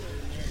 who.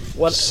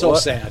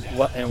 Sad.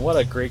 What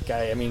a great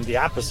guy. I mean, the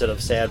opposite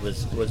of sad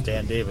was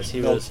Dan Davis. He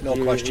was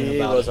question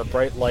about it. He was a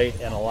bright light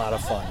and a lot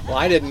of fun. Well,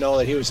 I didn't know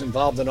that he was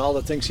involved in all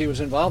the things he was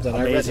involved in.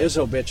 Amazing. I read his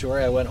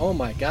obituary. I went, oh,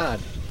 my God.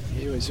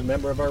 He was a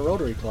member of our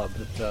Rotary Club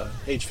at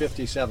age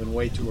 57,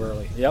 way too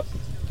early. Yep.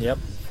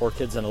 4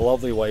 kids and a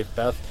lovely wife,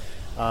 Beth.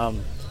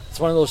 It's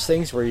one of those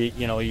things where it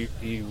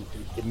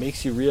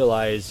makes you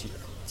realize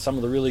some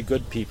of the really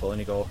good people,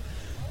 and you go.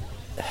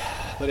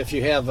 But if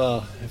you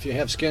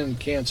have skin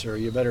cancer,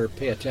 you better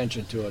pay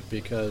attention to it,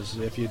 because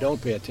if you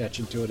don't pay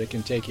attention to it, it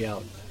can take you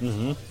out.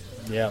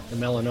 Mm-hmm. Yeah. The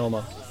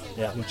melanoma.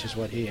 Yeah. Which is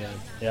what he had.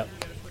 Yep.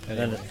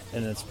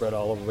 And it spread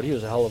all over. But he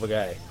was a hell of a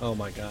guy. Oh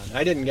my God!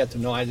 I didn't get to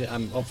know.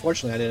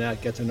 Unfortunately, I did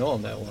not get to know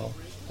him that well.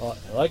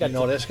 You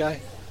know this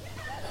guy?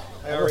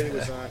 I already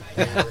was on.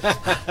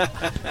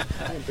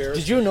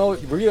 Did you know?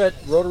 Were you at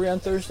Rotary on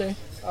Thursday?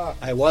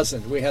 I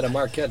wasn't. We had a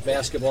Marquette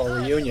basketball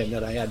reunion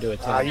that I had to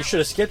attend. You should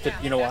have skipped it.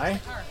 You know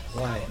why?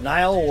 Why?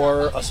 Niall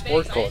wore a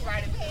sport coat.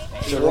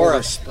 He wore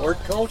a sport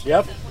coat?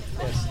 Yep.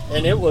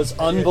 And it was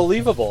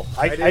unbelievable.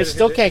 I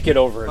still can't get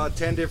over it. About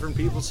 10 different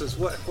people says,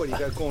 what you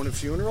got going to a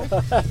funeral?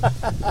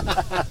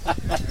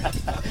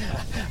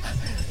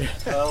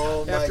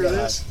 Oh, my After God.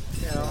 this?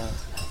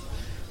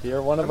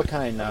 You're one of a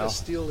kind now. I'm gonna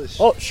steal this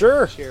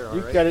sure. chair, all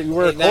You've right? got it. You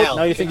wear a coat.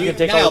 Now you think you can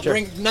take out a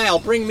chair. Niall,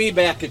 bring me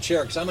back a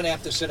chair, because I'm going to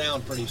have to sit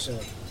down pretty soon.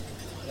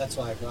 That's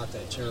why I brought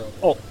that chair over.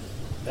 Oh,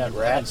 that I've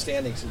rat. been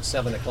standing since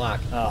 7 o'clock.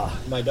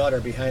 My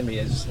daughter behind me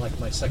is like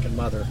my second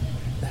mother.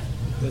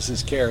 This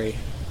is Carrie.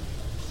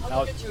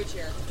 I'll get you a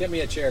chair. Get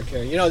me a chair,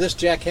 Carrie. You know, this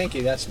Jack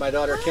Henke, that's my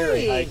daughter,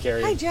 Carrie. Hi,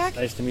 Carrie. Hi, Jack.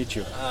 Nice to meet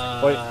you. You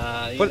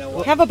know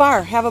what? Have a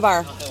bar. Have a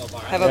bar.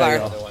 Have a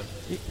bar.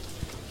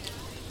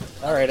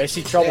 All right, I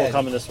see trouble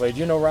coming this way. Do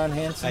you know Ron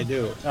Hansen? I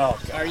do. Oh,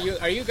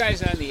 Are you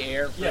guys on the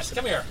air? yes.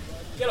 Come here.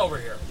 Get over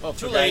here. Oh,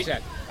 Too late.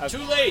 Too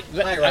late.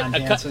 Hi, Ron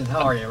Hansen.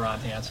 How are you, Ron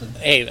Hansen?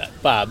 Hey,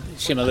 Bob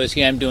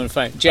Shimaluski, I'm doing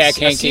fine. Jack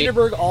Henke.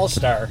 Cedarburg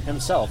All-Star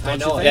himself. I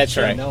know. That's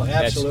right. No,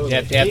 absolutely.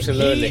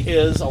 Absolutely. He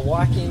is a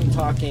walking,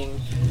 talking,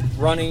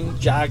 running,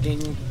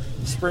 jogging,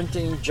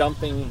 sprinting,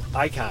 jumping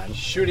icon.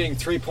 Shooting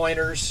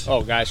three-pointers.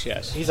 Oh, gosh,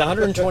 yes. He's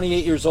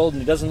 128 years old,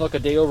 and he doesn't look a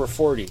day over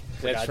 40.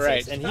 That's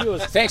right. And he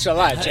was. Thanks a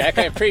lot, Jack.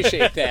 I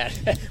appreciate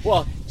that.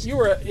 Well, you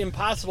were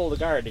impossible to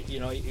guard.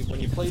 You know, when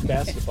you played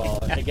basketball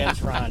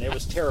against Ron, it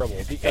was terrible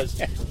because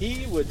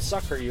he would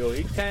sucker you.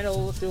 He'd kind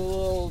of do a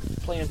little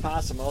playing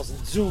possum, and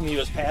zoom, he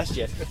was past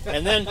you.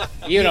 And then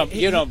you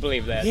don't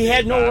believe that. He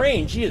had no Bob.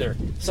 range either.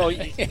 So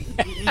you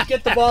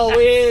get the ball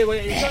away.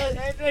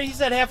 He's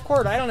at half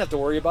court. I don't have to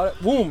worry about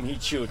it. Boom,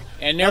 he'd shoot.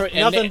 And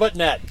nothing but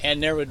net.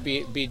 And there would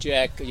be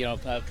Jack,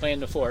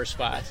 playing the 4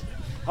 spot.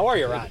 How are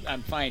you, Ron?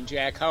 I'm fine,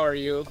 Jack. How are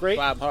you? Great.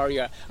 Bob, how are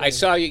you? I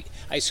saw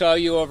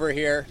you over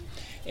here,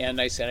 and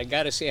I said, I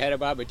got to say hi to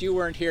Bob, but you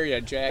weren't here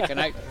yet, Jack. And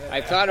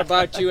I thought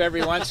about you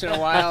every once in a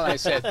while. And I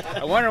said,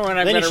 I wonder when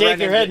I'm going to run into... Then you shake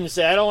your head and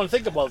say, I don't want to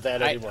think about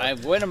that anymore.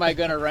 When am I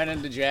going to run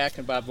into Jack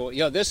and Bob?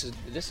 Well, this is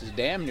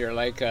damn near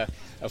like a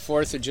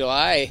 4th of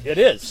July. It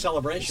is.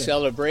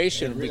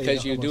 Celebration. Really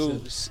because you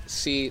do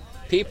see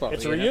people.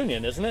 It's a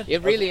reunion, isn't it?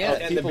 It really is.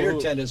 And the beer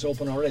tent is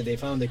open already. They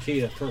found the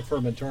key to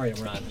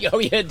fermentorium, Ron. Oh,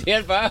 you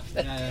did, Bob?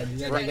 They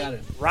got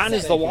it. Ron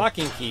is the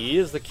walking key. He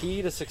is the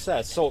key to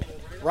success. So,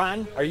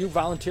 Ron, are you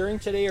volunteering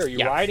today? Are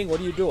you riding? What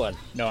are you doing?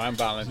 No, I'm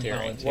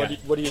volunteering. What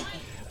do you?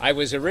 I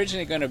was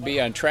originally going to be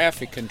on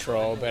traffic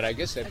control, but I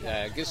guess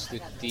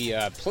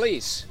the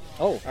police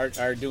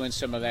are doing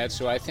some of that.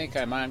 So I think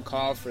I'm on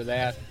call for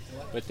that.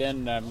 But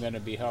then I'm going to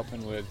be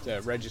helping with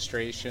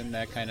registration,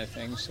 that kind of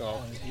thing.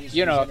 So,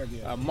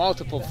 a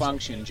multiple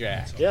function,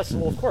 Jack. Yes,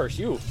 well, of course,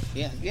 you.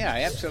 Yeah,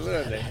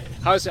 absolutely.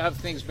 How have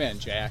things been,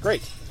 Jack?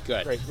 Great.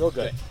 Good. Great, real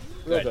good.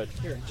 Real good.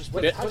 Here, just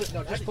put it.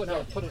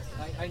 Put it.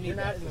 I need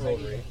that in the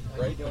Rotary,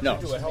 right? No.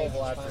 You do a hell of a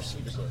lot for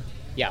Cedarburg.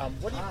 Yeah.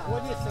 What do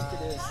you think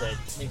it is that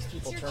makes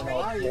people turn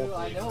out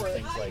locally for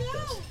things like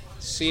this?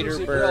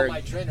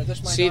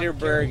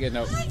 Cedarburg, in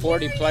the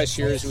 40-plus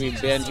years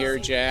we've been here,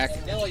 Jack,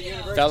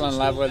 fell in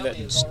love with it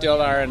and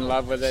still are in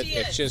love with it.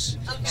 It's just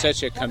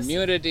such a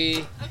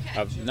community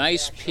of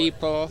nice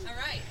people,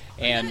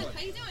 and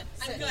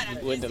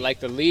with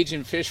the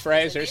Legion fish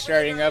fries are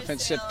starting up in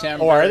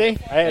September. Oh, are they?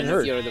 I hadn't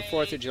heard. The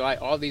 4th of July,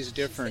 all these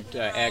different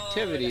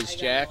activities,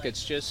 Jack.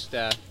 It's just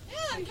a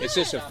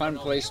fun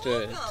place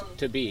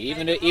to be,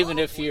 even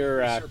if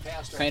you're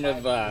kind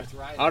of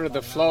out of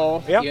the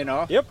flow.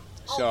 Yep.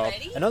 So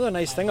another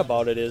nice thing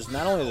about it is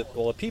not only the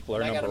people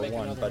are number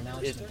one, but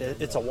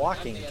it's a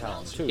walking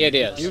town too. It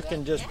is. You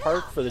can just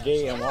park for the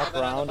day and walk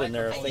around, and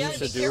there are things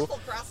to do.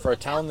 For a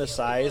town this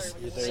size,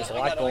 there's a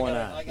lot going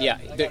on. Yeah,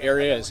 there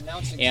is.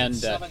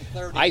 And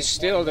I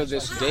still, to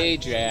this day,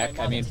 Jack,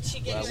 I mean,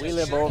 we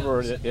live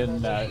over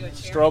in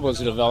Strobel's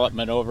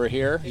development over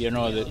here, the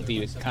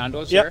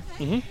condos here.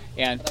 Mm-hmm.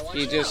 And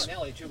you just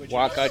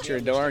walk out your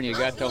door and you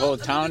got the whole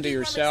town to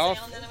yourself,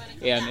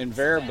 and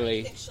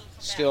invariably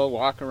still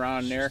walk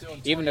around there.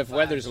 Even if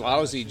weather's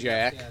lousy,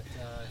 Jack,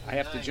 I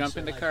have to jump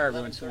in the car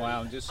every once in a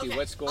while and just see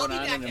what's going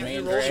on in the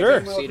main drag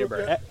in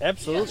Cedarburg.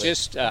 Absolutely.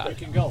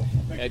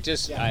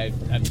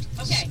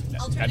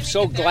 I'm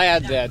so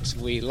glad that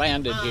we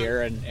landed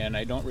here, and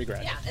I don't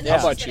regret it. How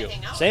about you?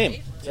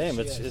 Same.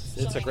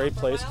 It's a great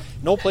place.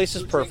 No place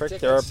is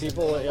perfect. There are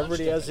people.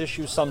 Everybody has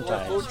issues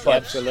sometimes. But,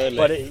 absolutely.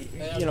 But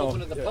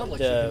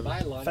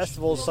the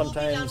festivals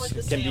sometimes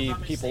can be,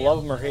 people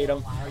love them or hate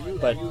them.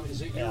 But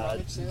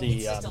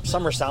the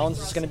Summer Sounds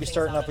is going to be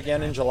starting up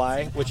again in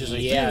July, which is a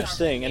huge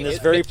thing. And this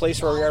very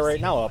place where we are right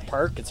now, a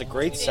park. It's a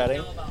great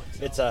setting.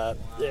 It's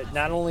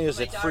not only is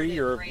it free,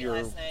 you're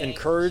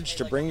encouraged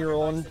to bring your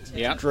own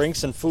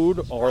drinks and food,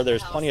 or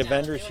there's plenty of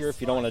vendors here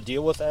if you don't want to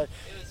deal with that.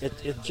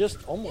 It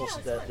just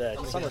almost that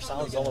Summer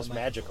Sounds is almost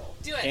magical.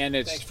 And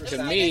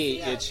to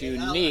me, it's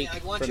unique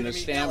from the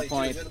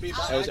standpoint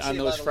on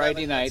those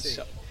Friday nights.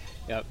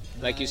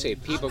 Like you say,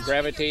 people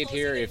gravitate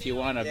here. If you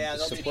want to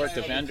support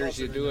the vendors,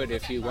 you do it.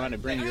 If you want to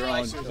bring your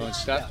own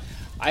stuff.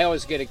 I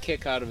always get a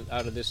kick out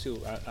of this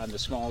too on the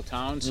small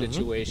town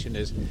situation.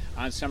 Is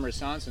on Summer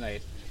Sounds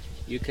night,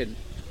 you can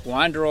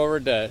wander over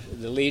to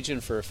the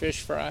Legion for a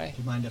fish fry.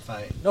 Do you mind if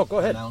I No, go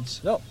ahead.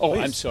 announce? No. Oh,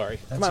 please. I'm sorry.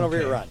 Come on over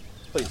here, Ron.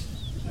 Please.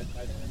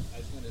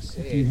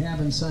 If you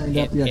haven't signed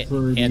up yet for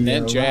the and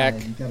then Jack,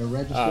 ride, you got to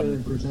register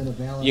and present a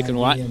valid you can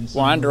ID and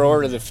wander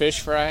over to the fish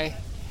fry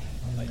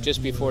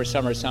just before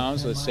Summer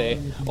Sounds, let's say.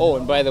 Oh,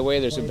 and by the way,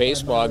 there's a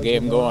baseball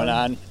game going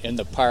on in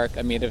the park.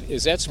 I mean,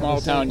 is that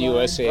Small Town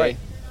USA?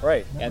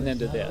 Right. And then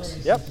to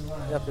this. Yep,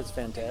 it's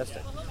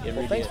fantastic.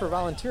 Well, thanks for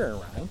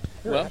volunteering,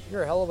 Ron.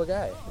 You're a hell of a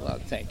guy. Well,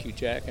 thank you,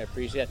 Jack. I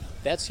appreciate it.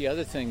 That's the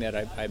other thing that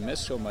I miss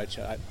so much.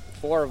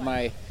 4 of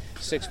my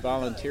 6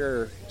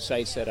 volunteer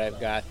sites that I've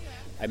got,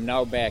 I'm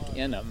now back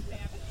in them.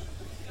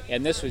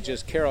 And this was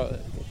just Carol.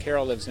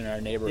 Carol lives in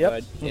our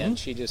neighborhood, and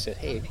she just said,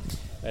 "Hey,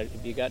 have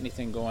you got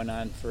anything going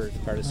on for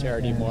part of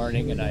Saturday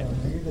morning?"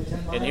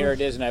 And here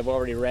it is, and I've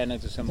already ran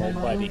into some old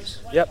buddies.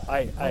 Yep,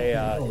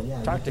 I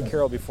talked to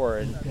Carol before,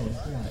 and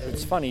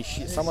it's funny.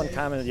 Someone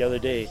commented the other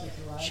day,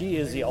 she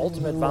is the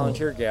ultimate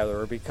volunteer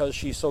gatherer because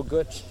she's so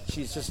good.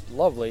 She's just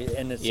lovely,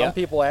 and some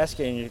people ask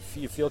you, and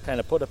you feel kind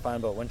of put upon,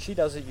 but when she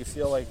does it, you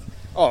feel like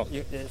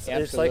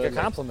it's like a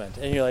compliment,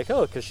 and you're like,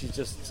 because she's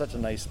just such a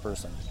nice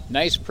person.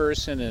 Nice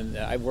person, and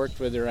I've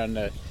worked with her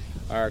on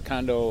our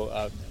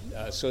condo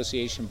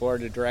association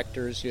board of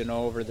directors,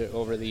 over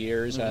the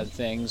years on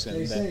things,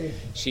 and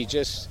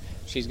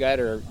she's got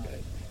her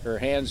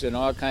hands in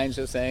all kinds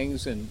of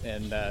things,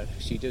 and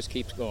she just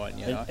keeps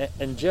going,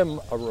 And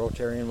Jim, a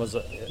Rotarian, was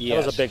a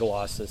big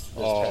loss this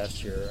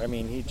past year. I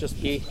mean,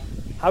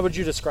 how would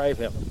you describe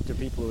him to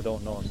people who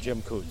don't know him?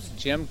 Jim Coots.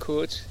 Jim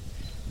Coots,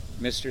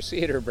 Mr.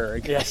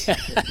 Cedarburg. Yes.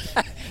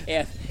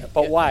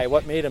 But why?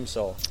 What made him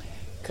so?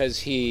 Because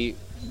he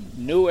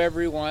knew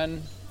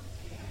everyone.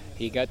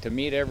 He got to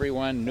meet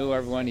everyone, knew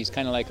everyone. He's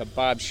kind of like a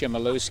Bob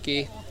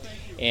Shimalewski,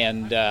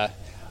 and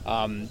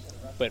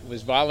but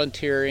was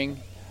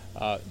volunteering.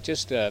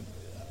 Just a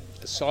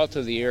salt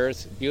of the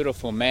earth,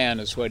 beautiful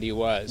man is what he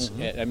was.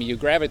 I mean, you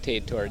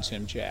gravitate towards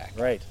him, Jack.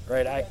 Right.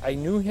 I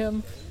knew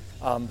him,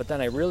 but then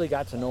I really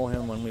got to know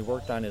him when we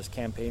worked on his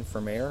campaign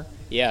for mayor.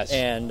 Yes.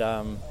 And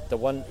it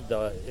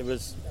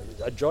was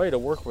a joy to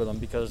work with him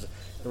because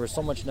there was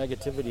so much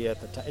negativity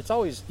at the time. It's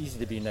always easy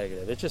to be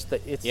negative. It's just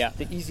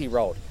the easy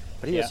route.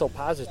 But he was so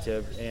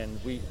positive, and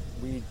we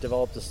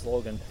developed the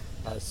slogan,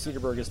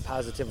 Cedarburg is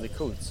positively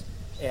Coots.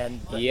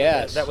 And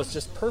that was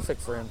just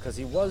perfect for him because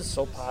he was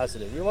so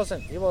positive. He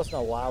wasn't a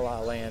la-la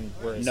land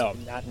where it's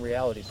not in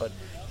reality, but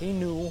he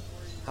knew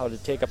how to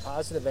take a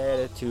positive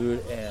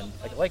attitude and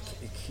like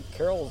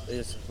Carol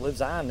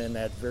lives on in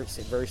that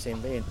very same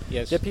vein.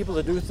 Yes. Get people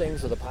to do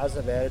things with a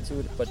positive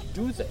attitude, but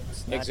do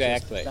things.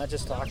 Not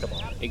just talk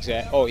about it.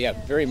 Exactly. Oh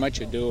yeah, very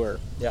much a doer.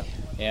 Yeah.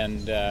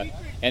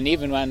 And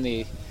even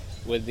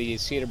with the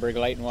Cedarburg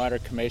Light and Water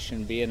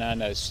Commission being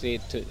on a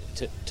state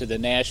to the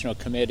national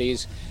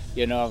committees,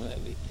 get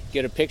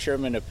a picture of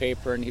him in the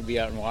paper and he'd be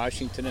out in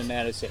Washington and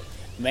that and say,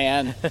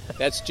 man,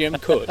 that's Jim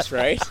Coates,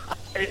 right?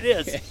 It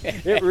is.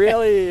 It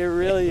really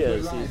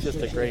is. He's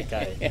just a great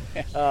guy.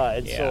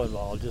 And so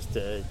involved. It's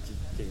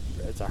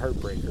a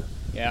heartbreaker.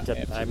 Yeah,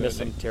 absolutely. I miss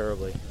him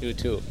terribly. You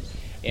too.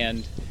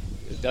 And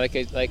like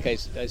I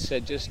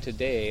said just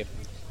today,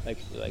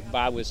 like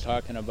Bob was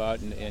talking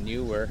about and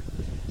you were,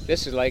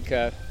 this is like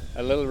a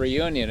little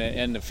reunion.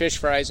 And the fish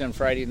fries on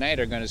Friday night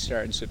are going to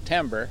start in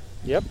September.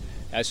 Yep.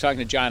 I was talking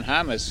to John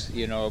Hamas,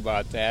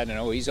 about that,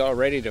 and he's all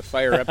ready to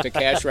fire up the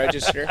cash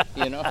register,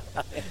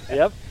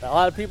 Yep. A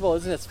lot of people,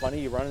 isn't it funny?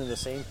 You run into the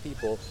same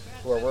people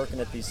who are working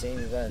at these same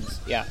events.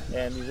 Yeah.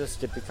 And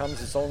it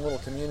becomes its own little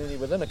community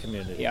within a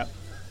community. Yep.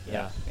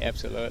 Yeah,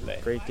 absolutely.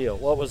 Great deal.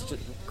 Well, it was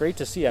great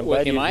to see. I'm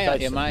glad am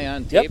I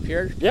on tape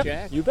here, Yep.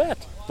 Jack? You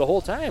bet. The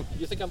whole time.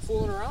 You think I'm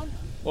fooling around?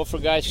 Well, for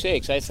God's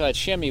sakes, I thought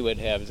Shimmy would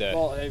have the...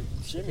 Well,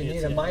 Shimmy, you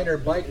need a minor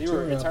bike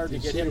it's hard to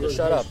get him to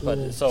shut up, but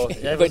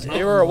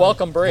you were a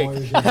welcome break.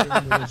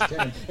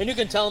 And you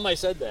can tell him I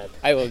said that.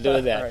 I will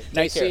do that. Right,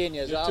 nice seeing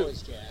you as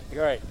always, Jack. All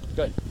right,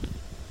 good.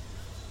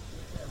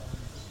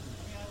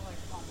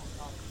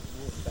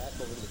 Move back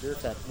over to the beer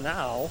tent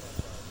now,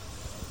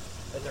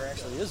 and there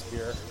actually is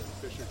beer.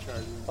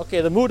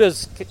 Okay, the mood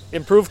has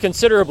improved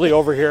considerably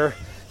over here.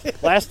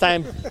 Last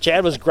time,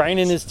 Chad was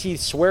grinding his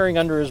teeth, swearing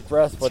under his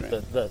breath, but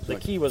the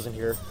key wasn't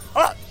here.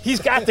 Oh, he's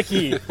got the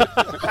key.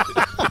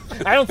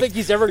 I don't think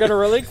he's ever going to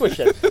relinquish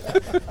it.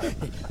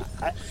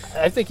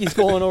 I think he's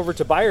going over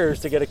to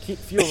Byers to get a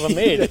few of them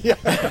made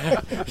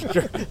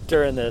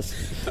during this.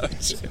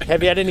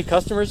 Have you had any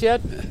customers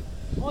yet?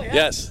 Oh, yeah.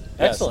 Yes.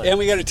 Excellent. And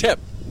we got a tip.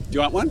 Do you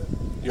want one?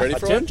 You ready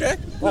for one, Jack?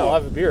 No, I'll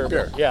have a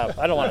beer. Yeah,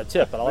 I don't want a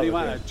tip, but I'll What do have you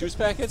a want, beer. juice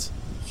packets?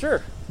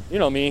 Sure. You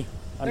know me.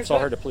 I'm so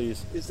hard to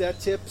please. Is that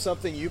tip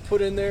something you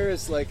put in there?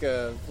 Is like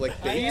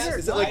bait?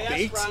 Is it like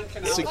bait?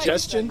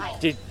 Suggestion?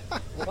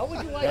 What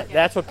would you like?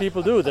 That's what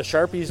people do. The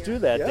Sharpies do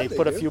that. Yeah, they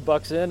put a few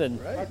bucks in and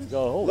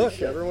go, holy Look,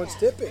 shit. everyone's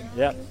tipping.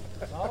 Yeah.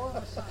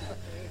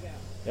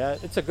 Yeah,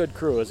 it's a good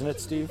crew, isn't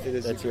it, Steve? It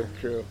is a good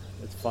crew.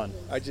 It's fun.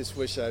 I just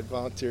wish I'd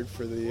volunteered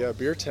for the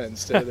beer tent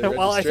instead of the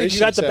well, I think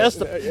you registration got the best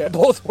tent. of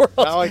both worlds.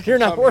 Now I can You're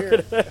not come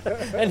working,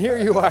 here. and here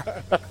you are.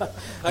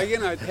 I'm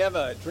going to have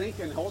a drink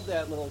and hold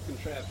that little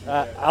contraption.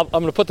 I'm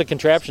going to put the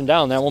contraption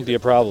down. That won't be a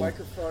problem.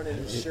 Microphone and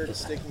his shirt is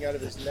sticking out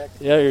of his neck.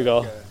 There you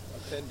go.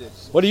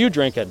 What are you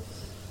drinking?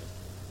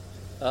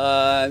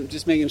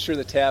 Just making sure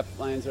the tap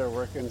lines are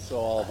working, so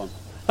all of them.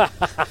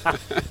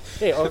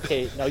 Hey,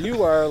 okay. Now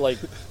you are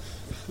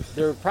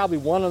they're probably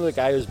one of the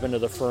guy who's been to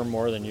the firm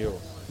more than you.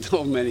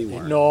 No, many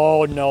more.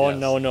 No.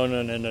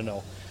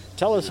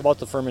 Tell us about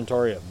the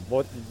fermentorium.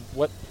 What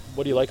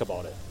do you like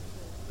about it?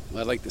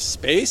 I like the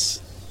space.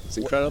 It's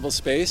incredible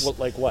space.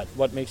 Like what?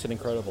 What makes it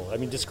incredible? I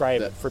mean,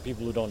 describe it for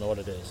people who don't know what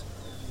it is.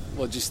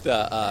 Well, just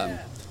the.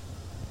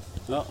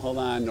 Well, hold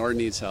on. Nord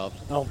needs help.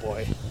 Oh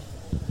boy.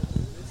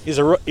 He's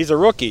a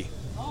rookie.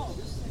 I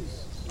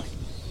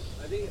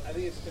think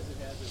it's because it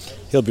has it.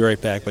 He'll be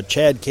right back. But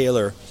Chad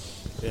Kaler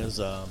is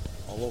a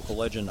local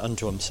legend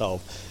unto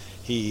himself.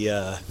 He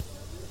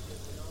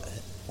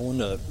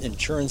owned an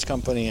insurance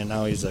company, and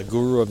now he's a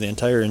guru of the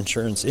entire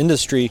insurance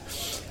industry,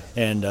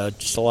 and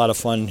just a lot of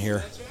fun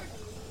here.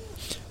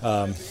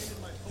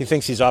 He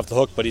thinks he's off the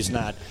hook, but he's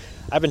not.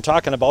 I've been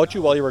talking about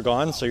you while you were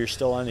gone, so you're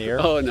still on the air.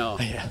 Oh, no.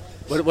 Yeah.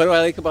 What do I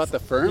like about the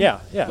firm? Yeah.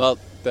 Well,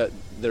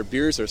 their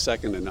beers are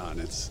second to none.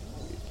 It's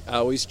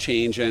always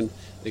changing.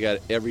 They got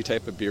every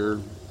type of beer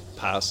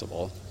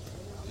possible,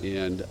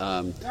 and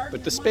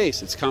but the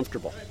space, it's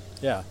comfortable.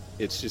 Yeah.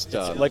 It's just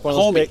it's like one of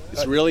those homey. big,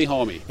 it's really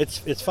homey.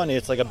 It's funny.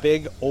 It's like a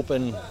big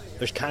open.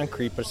 There's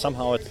concrete, but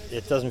somehow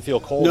it doesn't feel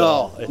cold at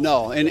all.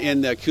 No,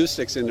 and the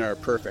acoustics in there are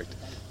perfect.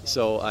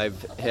 So I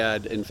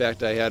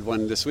had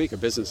one this week, a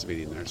business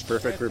meeting there. It's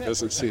perfect for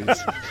business meetings.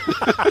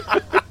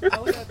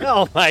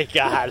 Oh my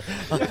God!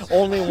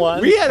 Only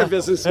one. We had a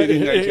business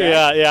meeting there,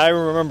 Jack. Yeah, I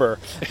remember.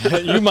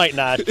 You might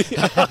not.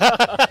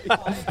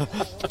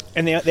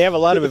 And they have a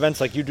lot of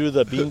events, like you do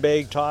the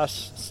beanbag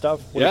toss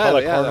stuff.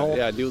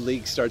 Yeah. New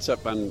league starts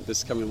up on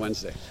this coming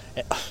Wednesday.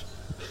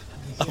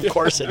 Of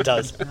course it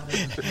does.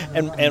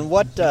 And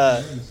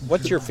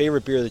what's your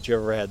favorite beer that you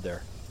ever had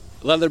there?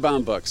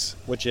 Leatherbound Books,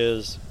 which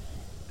is.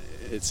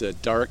 It's a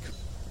dark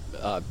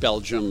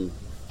Belgium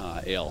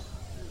ale.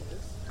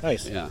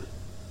 Nice. Yeah.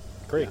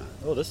 Great. Yeah.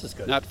 Oh, this is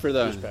good. Not for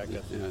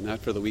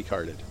the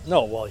weak-hearted.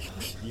 No, well,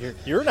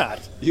 you're not.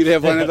 You'd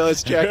have one of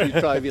those, Jack.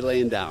 You'd probably be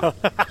laying down.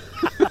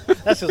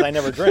 That's because I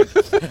never drink.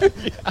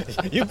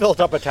 You built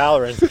up a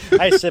tolerance.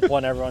 I sip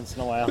one every once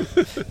in a while.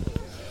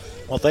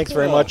 Well, thanks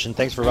very much, and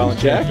thanks for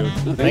volunteering,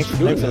 dude. No, thanks for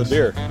the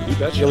beer. You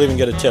betcha. You'll even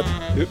get a tip.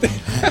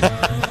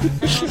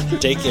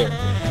 Take care.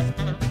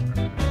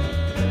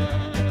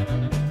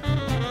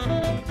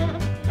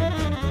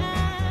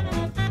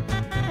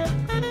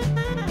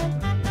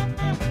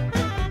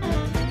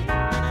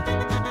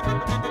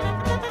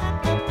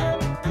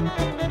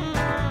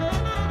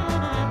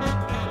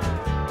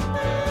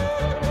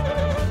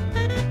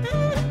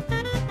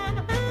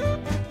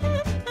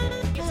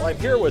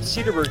 here with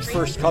Cedarburg's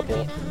first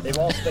couple. They've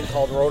also been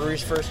called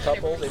Rotary's first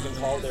couple. They've been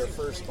called their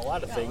first a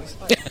lot of things.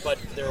 But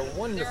they're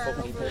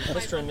wonderful people.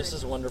 Mr. and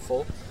Mrs.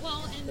 Wonderful.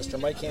 Mr.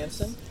 Mike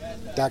Hansen.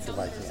 Dr.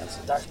 Mike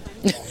Hansen.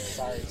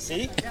 Sorry.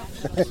 See?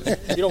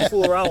 You don't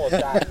fool around with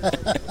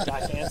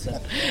Doc Hansen.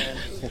 And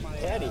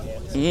Patty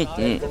Hansen.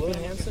 Patty Galloon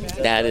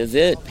Hansen? That is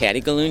it.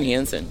 Patty Galloon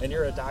Hansen. And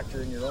you're a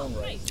doctor in your own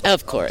right.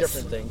 Of course.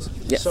 Different things.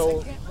 Yes. So,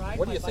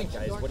 what do you think,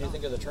 guys? What do you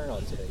think of the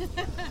turnout today?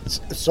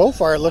 So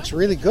far, it looks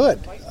really good.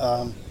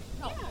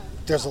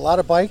 There's a lot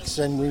of bikes,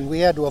 and we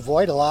had to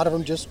avoid a lot of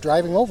them just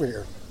driving over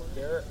here.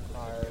 There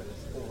are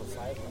over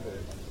 500.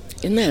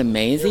 Isn't that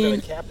amazing? They were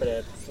going to cap it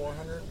at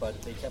 400, but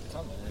they kept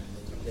coming.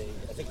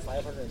 I think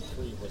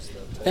 503 was the...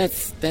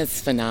 That's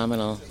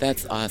phenomenal.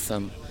 That's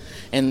awesome.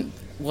 And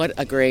what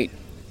a great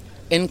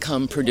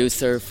income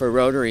producer for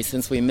Rotary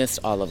since we missed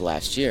all of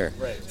last year.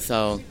 Right.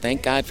 So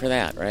thank God for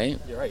that, right?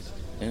 You're right.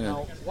 Yeah.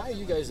 Now, why are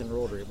you guys in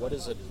Rotary? What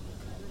is it?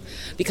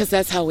 Because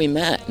that's how we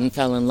met and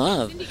fell in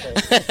love.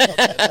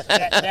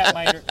 that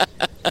minor.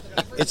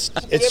 It's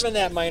given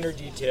that minor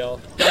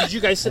detail. Now, did you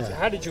guys sit?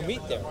 How did you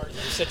meet there? Did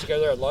you sit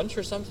together at lunch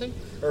or something,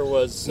 or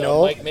was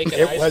Mike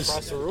making eyes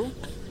across the room?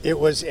 It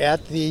was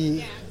at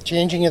the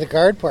changing of the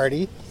guard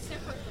party,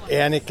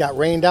 and it got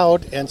rained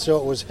out, and so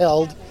it was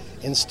held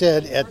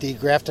instead at the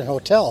Grafton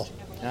Hotel.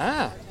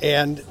 Ah.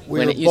 And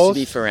when it used to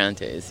be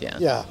Ferrante's, yeah.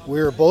 Yeah,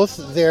 we were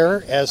both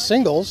there as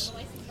singles.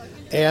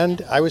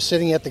 And I was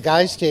sitting at the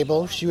guys'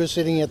 table. She was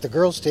sitting at the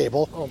girls'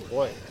 table. Oh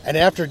boy! And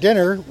after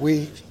dinner,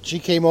 she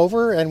came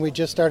over and we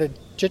just started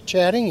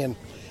chit-chatting. And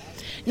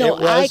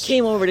I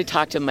came over to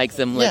talk to Mike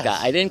Zimlica. Yes.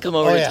 I didn't come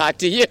over to talk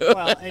to you.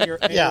 Well,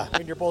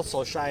 and you're both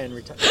so shy and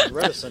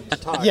reticent to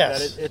talk.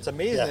 Yes. That it's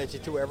amazing that you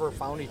two ever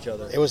found each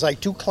other. It was like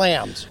two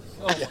clams.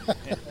 Oh.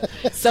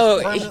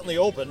 So permanently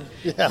open.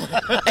 Yeah.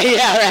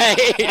 Yeah,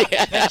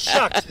 right. And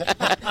shucked.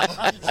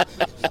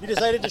 You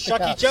decided to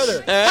shuck each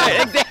other.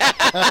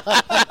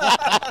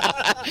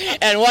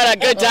 And what a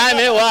good time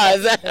it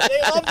was. They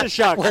love to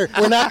shuck.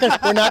 We're not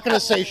going to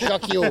say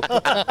shuck you.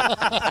 Well,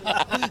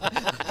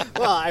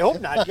 I hope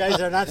not. You guys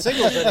are not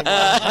singles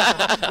anymore.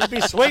 You'll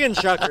be swinging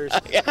shuckers.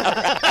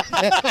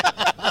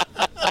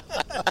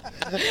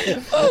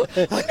 Oh,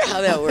 I wonder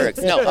how that works.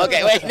 No,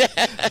 okay, wait.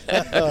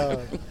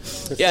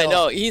 Yeah,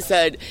 no. He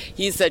said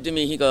to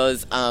me, he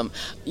goes, "I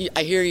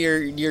hear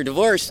you're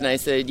divorced," and I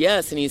said,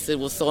 "Yes," and he said,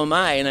 "Well, so am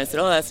I," and I said,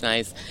 "Oh, that's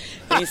nice,"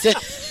 and he said.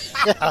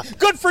 Yeah.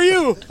 Good for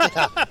you.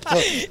 Yeah.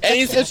 And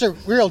he said, it's a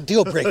real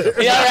deal breaker.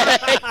 Yeah,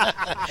 right.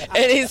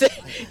 And he said,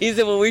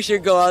 well, we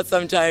should go out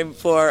sometime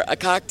for a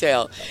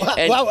cocktail.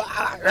 And,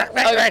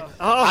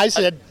 I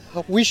said,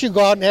 we should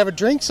go out and have a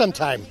drink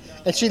sometime.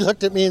 And she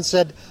looked at me and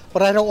said,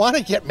 but I don't want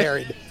to get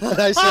married. And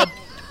I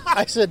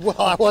said, well,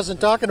 I wasn't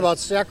talking about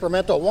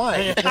Sacramento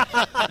wine.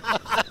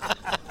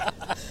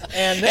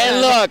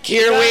 And look,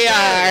 here we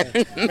are.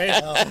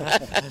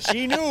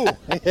 She knew.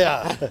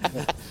 Yeah.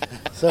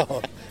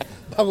 So,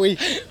 but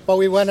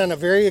we went on a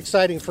very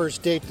exciting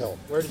first date, though.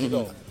 Where did you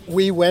go?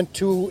 We went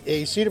to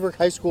a Cedarburg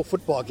High School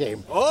football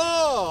game.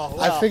 Oh! Wow.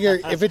 I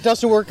figure if it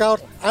doesn't work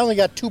out, I only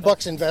got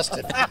 $2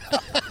 invested.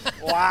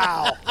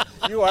 Wow.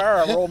 You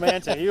are a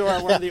romantic. You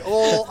are one of the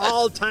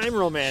all-time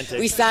romantics.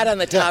 We sat on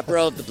the top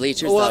row of the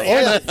bleachers.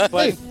 Well,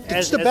 but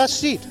it's the best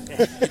seat.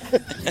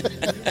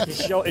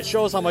 It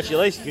shows how much he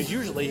likes you, because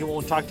usually he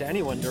won't talk to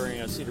anyone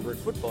during a Cedarburg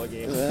football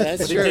game.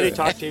 That's true. Did he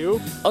talk to you?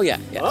 Oh, yeah.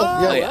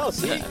 Oh, well,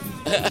 see.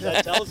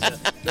 That tells you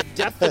the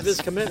depth of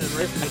his commitment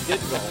right from the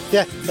get-go.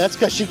 Yeah, that's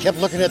because she kept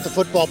looking at the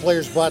football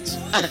players' butts. Say,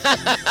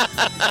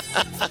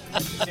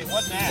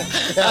 what now?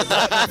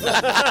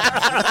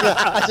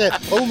 I said,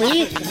 oh,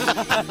 me?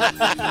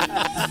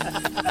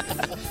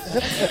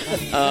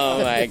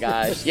 Oh, my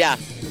gosh. Yeah.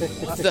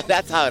 So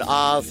that's how it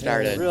all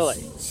started.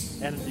 Really?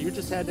 And you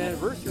just had an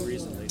anniversary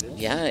recently, didn't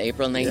you? Yeah,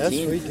 April 19th.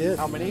 Yes, we did.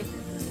 How many?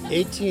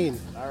 18.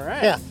 All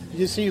right. Yeah.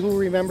 You see who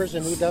remembers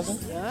and who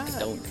doesn't? Yeah. I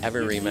don't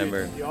ever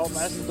remember. You all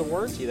lasted the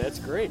warranty. That's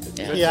great.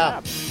 Yeah. Good Yeah.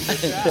 job. Good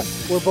job.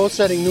 We're both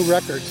setting new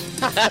records.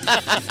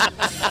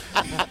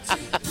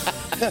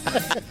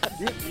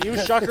 You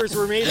shuckers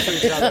were made for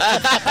each other.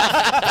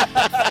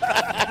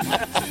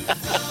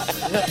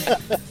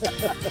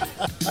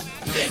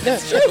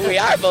 That's true. We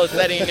are both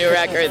setting new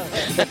records.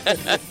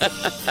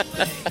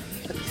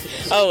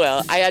 Oh,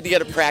 well, I had to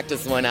get a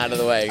practice one out of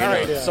the way. All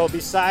right, so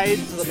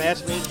besides the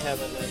match made in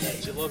heaven and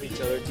that you love each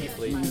other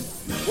deeply,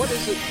 what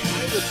is it,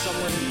 why would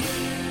someone be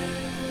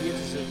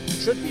interested,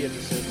 should be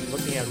interested in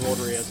looking at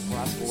Rotary as a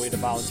possible way to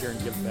volunteer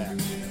and give back?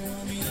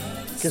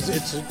 Because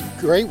it's a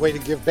great way to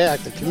give back.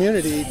 The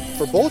community,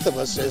 for both of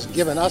us, has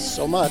given us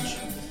so much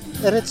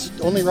that it's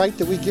only right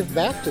that we give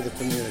back to the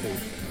community.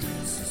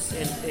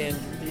 And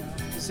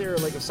is there,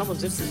 like, if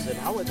someone's interested,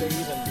 how would they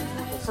even,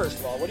 well, first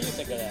of all, what do you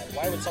think of that?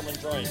 Why would someone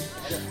join?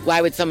 Why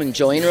would someone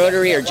join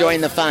Rotary or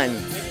join the fun?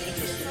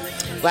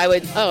 Why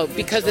would,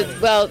 because it's,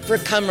 well, for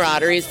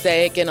camaraderie's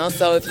sake, and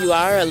also if you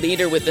are a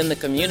leader within the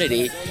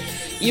community,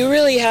 you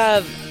really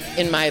have,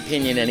 in my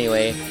opinion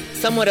anyway,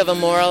 somewhat of a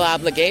moral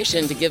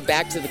obligation to give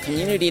back to the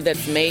community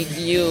that's made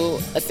you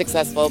a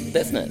successful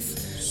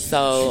business.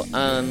 So,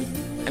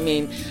 I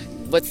mean,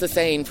 what's the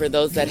saying? For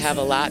those that have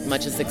a lot,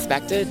 much is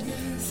expected.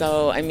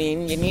 So, I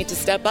mean, you need to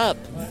step up.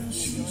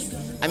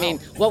 I mean,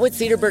 what would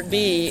Cedarburg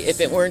be if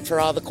it weren't for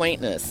all the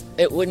quaintness?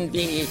 It wouldn't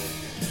be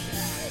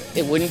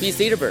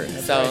Cedarburg.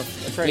 That's so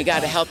right. we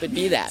got to help it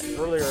be that.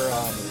 Earlier,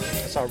 I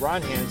saw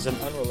Ron Hansen,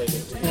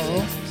 unrelated to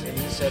these, and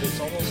he said it's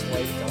almost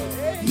like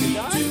 4th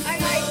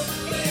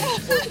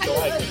of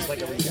July. It's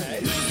like a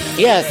reunion.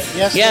 Yes.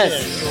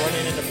 Yes. You're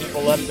running into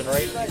people left and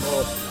right,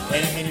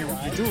 and you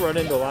do run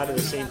into a lot of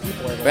the same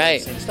people and Right.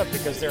 the same stuff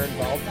because they're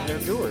involved and they're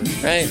doers.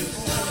 Right.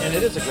 And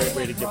it is a great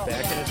way to give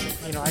back. And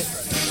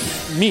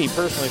it's, me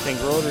personally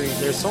think Rotary,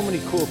 there's so many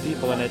cool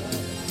people in it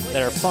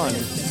that are fun.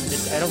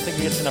 I don't think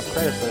it gets enough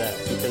credit for that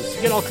because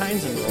you get all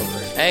kinds in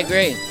Rotary. I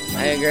agree.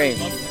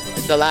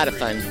 It's a lot of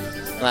fun.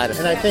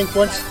 And I think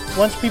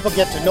once people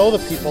get to know the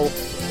people,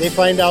 they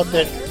find out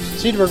that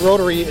Cedarburg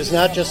Rotary is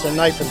not just a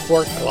knife and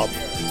fork club.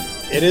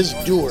 It is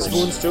doers.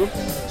 Spoons too?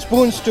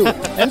 Spoons too.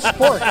 And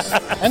sports.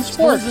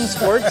 Spoons and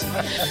sports.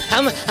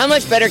 How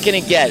much better can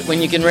it get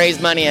when you can raise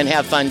money and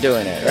have fun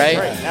doing it, right?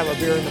 Right. Have a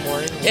beer in the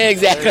morning.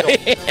 Exactly.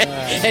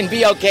 And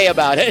be okay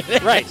about it.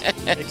 Right.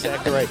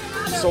 Exactly right.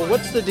 So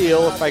what's the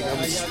deal if I'm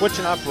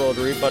switching off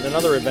Rotary, but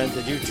another event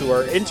that you two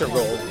are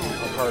integral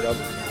a part of?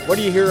 What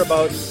do you hear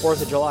about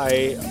 4th of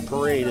July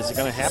parade? Is it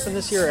going to happen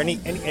this year? And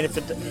if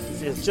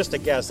it's just a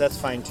guess, that's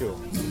fine too.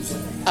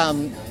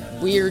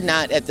 We're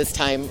not at this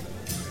time.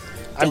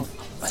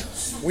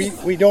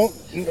 We don't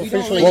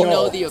officially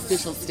know the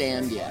official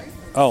stand yet.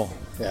 Oh,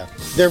 yeah.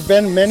 There have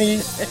been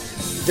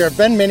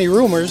many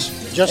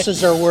rumors, just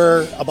as there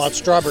were about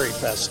Strawberry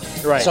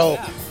Fest. Right. So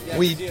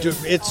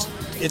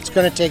it's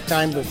going to take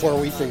time before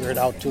we figure it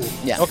out too.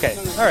 Yeah. Okay.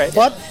 All right.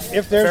 But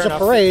if there's a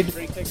parade,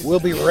 we'll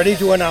be ready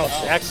to announce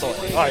it. Excellent.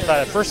 Oh, I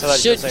thought you were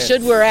saying.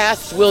 Should we're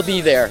asked, we'll be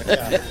there.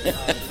 Yeah.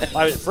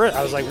 I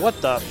was like, what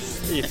the?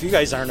 If you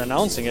guys aren't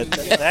announcing it,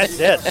 that's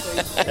it.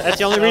 That's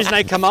the only reason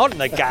I come out in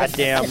the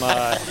goddamn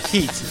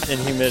heat and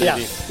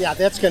humidity. Yeah,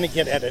 that's going to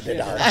get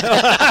edited out.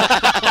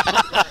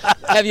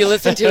 Have you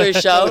listened to his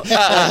show?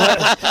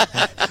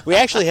 We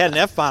actually had an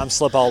F-bomb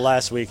slip out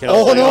last week. And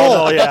Oh,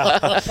 no. Oh,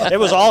 yeah. It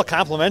was all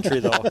complimentary,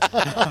 though.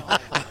 I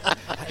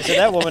said,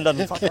 that woman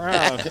doesn't fuck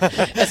around.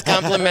 As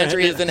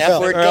complimentary as an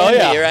F-word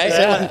can be, right?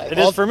 Yeah, it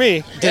is for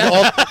me.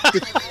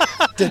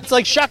 It's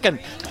like shucking.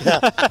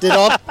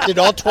 Did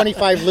all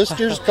 25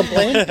 listeners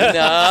complain? No.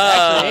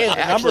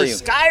 The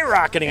number's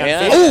skyrocketing on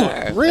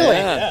Facebook. Oh, really?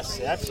 Yeah.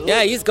 Yes, absolutely.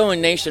 Yeah, he's going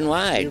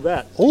nationwide. You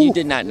bet. You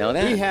did not know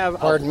that? We have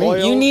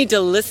You need to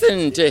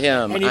listen to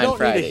him And you on don't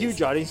Fridays. need a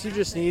huge audience. You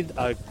just need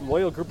a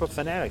loyal group of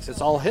fanatics.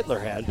 It's all Hitler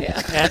had.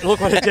 Yeah. And look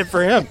what it did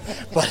for him.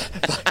 But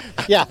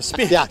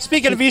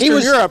speaking of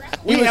Eastern Europe,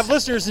 we have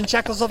listeners in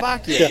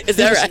Czechoslovakia. Is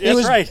that right? He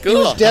was, right. He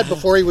was dead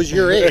before he was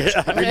your age.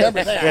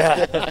 Remember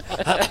that.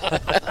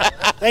 Yeah.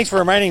 Thanks for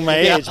reminding my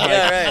age, Mike.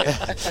 Yeah,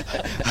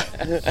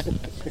 right.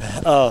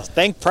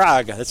 Thank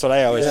Prague. That's what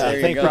I always There say.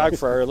 you Thank go. Prague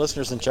for our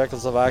listeners in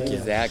Czechoslovakia.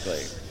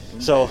 Exactly.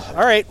 So, all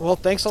right. Well,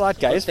 thanks a lot,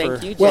 guys, Well, for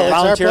thank you, Well, it's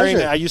our volunteering.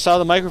 pleasure. You saw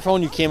the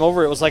microphone. You came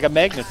over. It was like a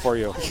magnet for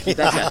you.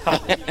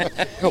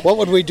 What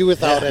would we do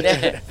without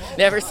it?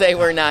 Never say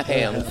we're not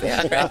hams.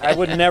 Yeah, right. I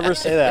would never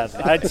say that.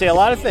 I'd say a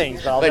lot of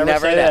things, but I'll But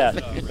never say never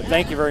that. But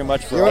thank you very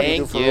much for all you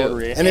do Thank for you.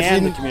 Rotary And if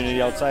you- the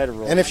community outside of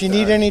Rotary. And if you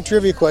need any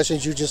trivia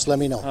questions, you just let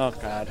me know. Oh,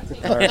 God.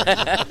 All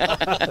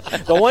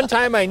right. The one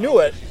time I knew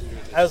it,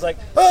 I was like,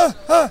 I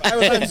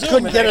was on Zoom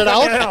Couldn't and get I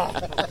it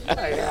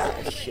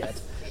couldn't out?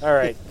 Shit. All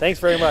right. Thanks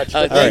very much.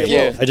 Oh, thank you.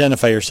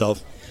 Identify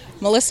yourself.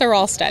 Melissa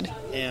Ralstead.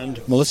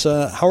 And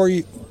Melissa, how are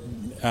you?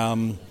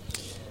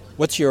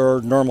 What's your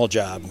normal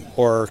job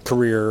or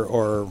career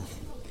or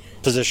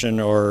position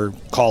or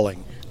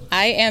calling?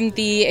 I am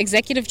the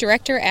executive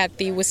director at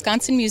the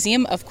Wisconsin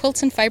Museum of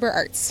Quilts and Fiber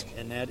Arts.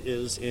 And that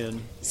is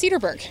in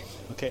Cedarburg.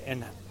 Okay.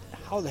 And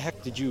how the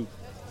heck did you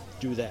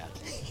do that?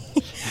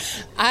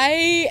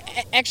 I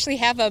actually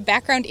have a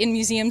background in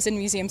museums and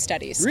museum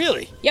studies.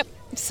 Really? Yep.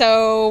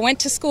 So went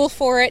to school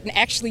for it and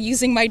actually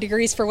using my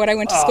degrees for what I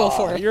went to school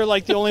for. You're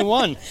like the only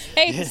one.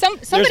 Hey,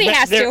 somebody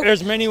has to.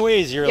 There's many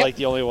ways you're Yep. like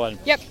the only one.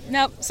 Yep.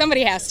 No,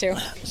 somebody has to.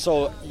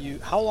 So,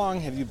 how long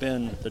have you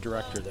been the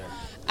director there?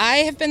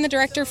 I have been the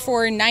director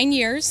for 9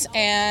 years,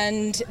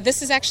 and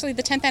this is actually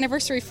the 10th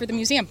anniversary for the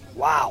museum.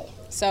 Wow.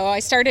 So I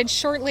started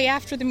shortly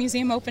after the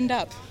museum opened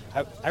up.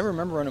 I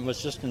remember when it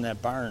was just in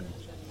that barn.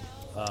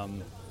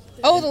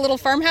 Oh, the little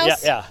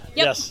farmhouse? Yeah. Yep.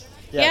 Yes.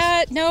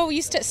 Yeah, no, we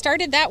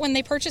started that when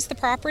they purchased the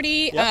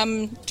property,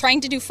 Yep.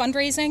 trying to do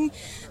fundraising.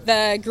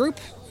 The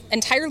group,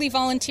 entirely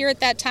volunteer at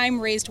that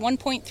time, raised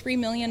 $1.3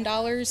 million,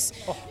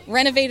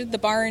 renovated the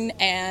barn,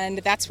 and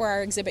that's where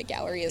our exhibit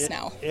gallery is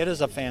now. It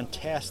is a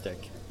fantastic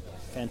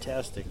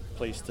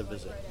place to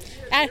visit.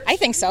 I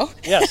think so.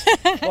 Yes.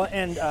 Well,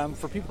 and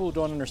for people who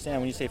don't understand,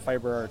 when you say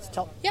fiber arts,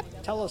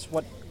 tell us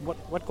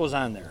what goes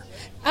on there.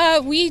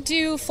 We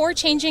do 4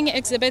 changing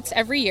exhibits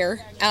every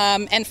year,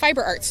 and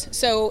fiber arts.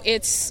 So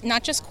it's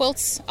not just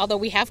quilts, although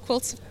we have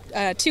quilts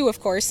too, of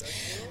course.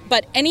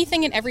 But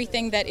anything and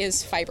everything that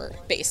is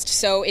fiber-based.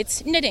 So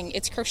it's knitting,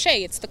 it's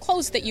crochet, it's the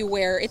clothes that you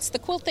wear, it's the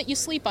quilt that you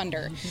sleep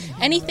under.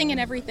 Anything and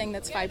everything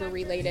that's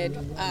fiber-related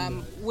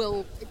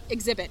will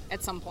exhibit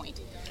at some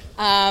point.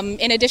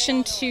 In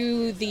addition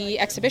to the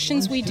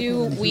exhibitions we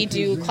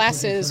do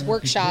classes,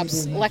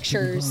 workshops,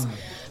 lectures,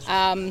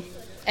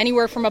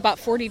 anywhere from about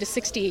 40 to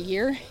 60 a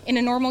year in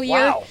a normal year.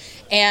 Wow.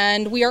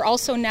 And we are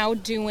also now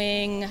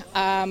doing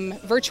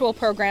virtual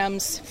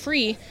programs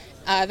free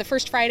the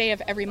first Friday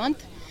of every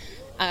month.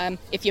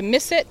 If you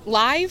miss it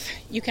live,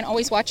 you can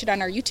always watch it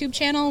on our YouTube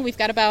channel. We've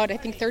got about, I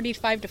think,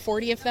 35 to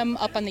 40 of them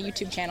up on the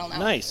YouTube channel now.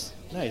 Nice,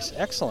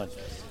 excellent.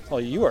 Well,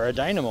 you are a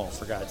dynamo,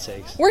 for God's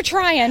sakes. We're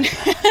trying.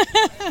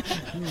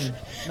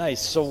 Nice.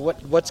 So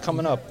what's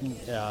coming up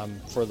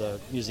for the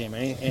museum?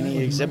 Any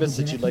exhibits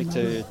that you'd like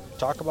to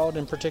talk about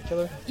in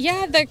particular?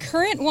 Yeah, the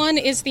current one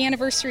is the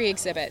anniversary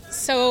exhibit.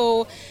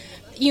 So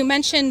you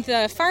mentioned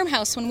the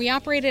farmhouse. When we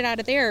operated out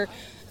of there,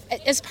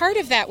 as part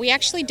of that, we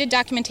actually did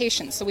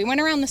documentation. So we went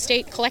around the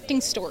state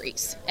collecting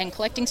stories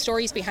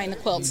behind the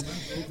quilts.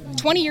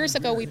 20 years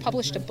ago, we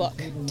published a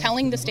book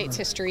telling the state's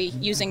history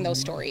using those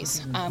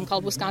stories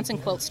called Wisconsin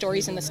Quilt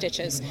Stories and the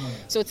Stitches.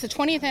 So it's the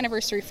 20th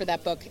anniversary for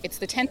that book. It's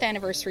the 10th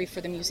anniversary for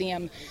the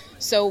museum.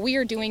 So we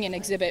are doing an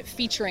exhibit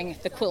featuring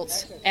the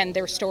quilts and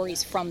their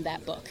stories from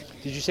that book.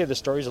 Did you say the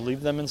stories will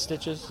leave them in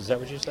stitches? Is that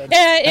what you said?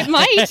 It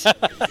might.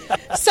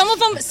 Some of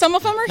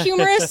them are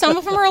humorous. Some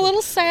of them are a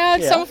little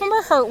sad. Yeah. Some of them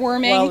are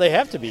heartwarming. Well, they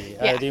have to be.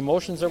 Yeah. The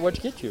emotions are what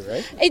get you,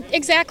 right?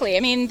 Exactly. I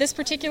mean, this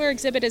particular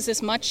exhibit is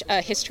as much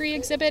a history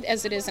exhibit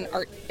as it is an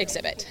art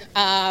exhibit.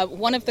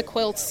 One of the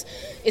quilts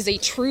is a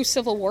true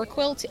Civil War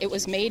quilt. It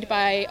was made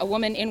by a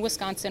woman in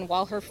Wisconsin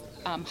while her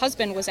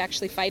husband was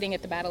actually fighting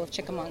at the Battle of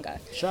Chickamauga.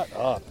 Shut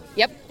up.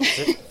 Yep. Is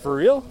it for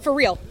real? For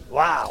real.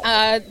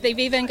 Wow. They've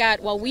even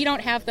got, well, we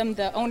don't have them.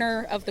 The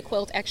owner of the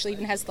quilt actually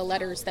even has the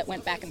letters that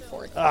went back and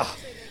forth.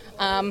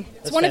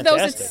 It's one of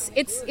those.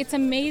 It's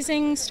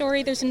amazing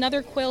story. There's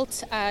another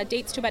quilt,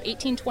 dates to about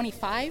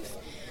 1825,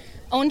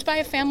 owned by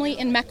a family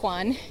in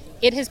Mequon.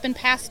 It has been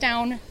passed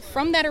down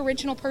from that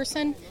original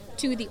person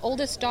to the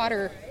oldest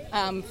daughter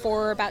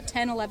for about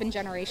 10, 11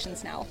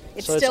 generations now.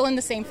 It's still in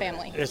the same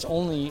family. It's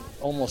only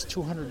almost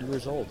 200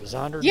 years old. It's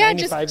 195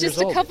 years old. years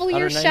just a couple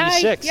years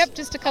shy. Yep,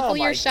 just a couple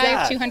years shy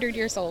God. of 200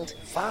 years old.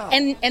 Wow.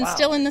 And Wow.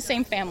 still in the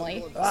same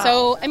family. Wow.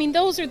 So, I mean,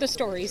 those are the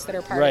stories that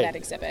are part Right. of that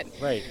exhibit.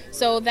 Right.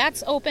 So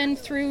that's open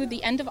through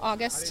the end of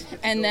August.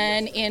 And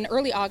then in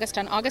early August,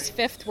 on August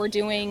 5th, we're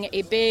doing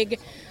a big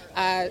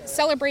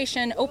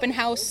celebration, open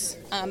house,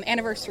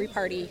 anniversary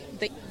party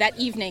that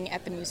evening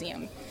at the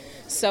museum.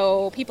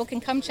 So people can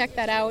come check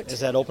that out.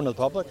 Is that open to the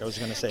public? I was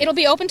going to say. It'll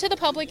be open to the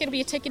public. It'll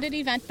be a ticketed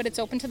event, but it's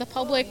open to the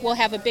public. We'll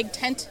have a big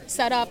tent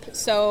set up,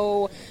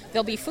 so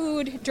there'll be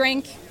food,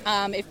 drink.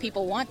 If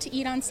people want to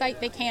eat on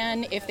site, they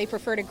can. If they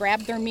prefer to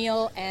grab their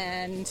meal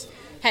and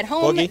head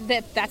home,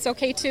 that's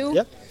okay too.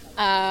 Yep.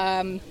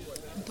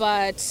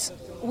 But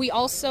we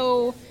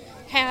also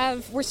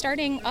we're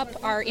starting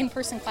up our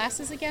in-person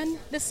classes again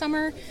this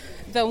summer.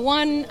 The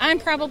one I'm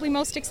probably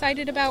most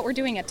excited about, we're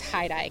doing a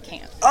tie-dye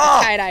camp, a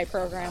tie-dye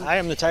program. I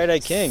am the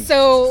tie-dye king.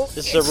 So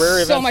this is a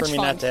rare event much for me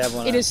fun. not to have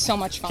one. It is so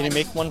much fun. Can you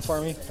make one for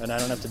me, and I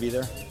don't have to be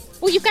there?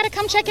 Well, you've got to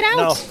come check it out.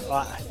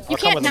 No, you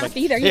can't not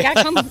be there. You got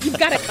to come. You've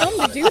got to come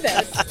to do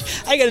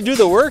this. I got to do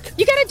the work.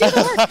 You got to do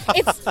the work.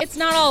 It's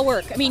not all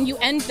work. I mean, you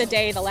end the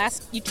day.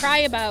 You try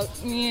about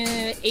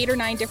 8 or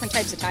 9 different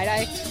types of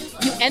tie-dye.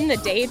 You end the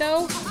day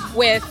though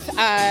with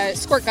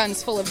squirt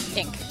guns full of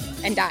ink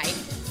and dye.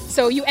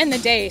 So you end the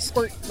day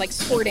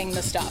squirting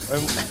the stuff.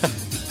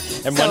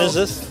 And when is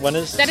this?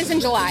 That is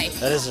in July.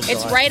 That is in July.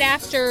 It's right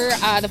after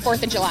the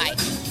 4th of July.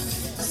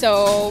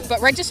 So,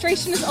 but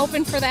registration is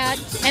open for that,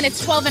 and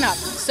it's 12 and up.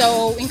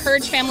 So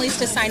encourage families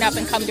to sign up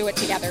and come do it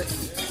together.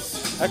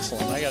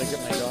 Excellent. I got to get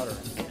my daughter.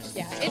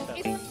 Yeah,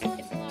 it's a lot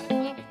of fun.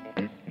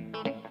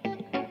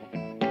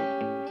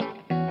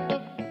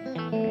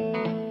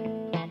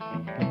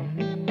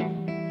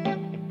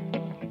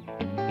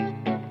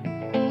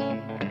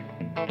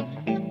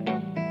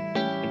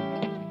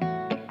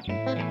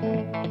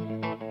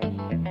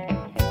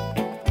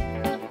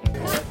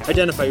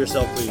 Identify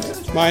yourself,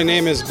 please. My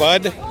name is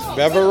Bud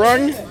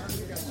Beverung.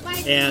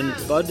 And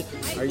Bud,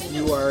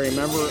 you are a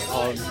member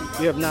of,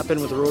 you have not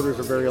been with the Rotary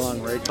for very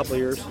long, right? A couple of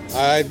years?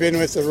 I've been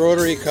with the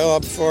Rotary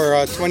Club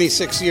for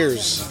 26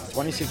 years.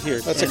 26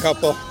 years. That's a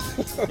couple.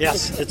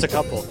 Yes, it's a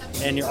couple.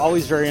 And you're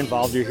always very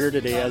involved. You're here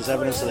today as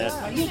evidence of that.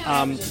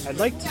 I'd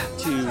like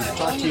to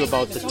talk to you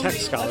about the tech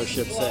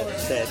scholarships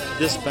that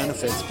this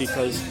benefits,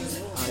 because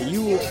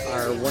you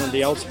are one of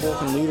the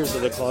outspoken leaders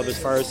of the club as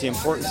far as the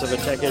importance of a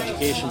tech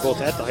education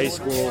both at the high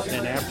school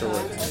and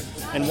afterwards.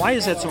 And why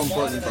is that so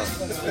important,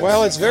 Bud?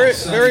 Well, it's very,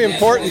 very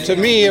important to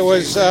me. It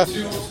was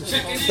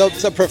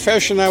the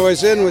profession I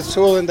was in with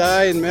tool and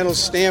die and metal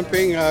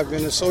stamping. I've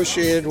been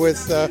associated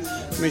with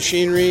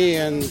machinery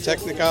and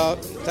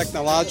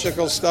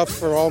technological stuff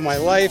for all my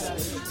life.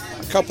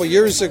 couple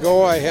years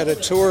ago, I had a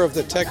tour of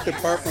the tech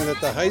department at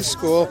the high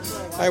school.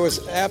 I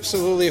was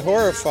absolutely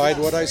horrified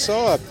what I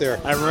saw up there.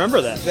 I remember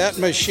that. That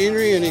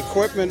machinery and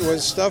equipment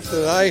was stuff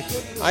that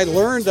I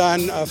learned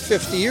on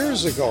 50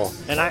 years ago.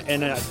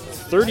 And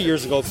 30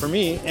 years ago for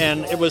me,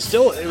 and it was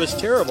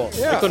terrible.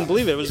 Yeah. I couldn't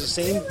believe it. It was the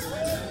same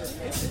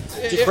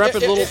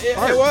decrepit little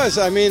part. It was.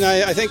 I mean,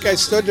 I think I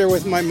stood there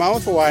with my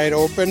mouth wide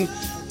open,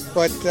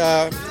 but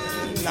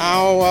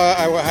now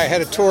I had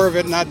a tour of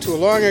it not too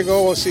long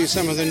ago. We'll see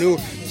some of the new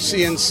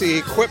CNC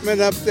equipment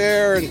up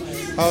there and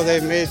how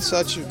they've made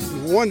such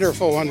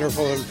wonderful,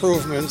 wonderful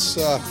improvements.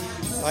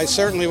 I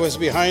certainly was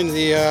behind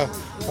the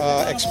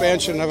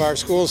expansion of our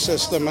school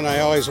system, and I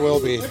always will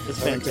be. It's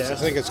fantastic. I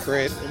think it's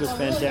great. It was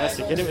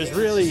fantastic, and it was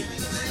really.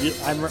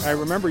 I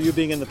remember you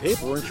being in the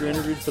paper. Weren't you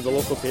interviewed for the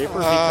local paper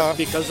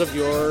because of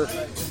your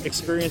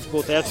experience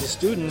both as a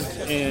student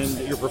and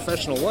your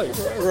professional life?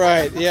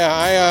 Right.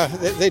 Yeah.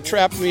 They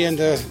trapped me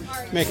into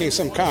making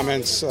some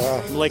comments,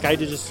 like I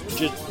did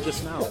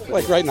just now.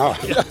 Like right now.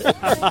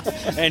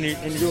 and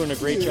you're doing a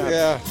great job.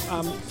 Yeah.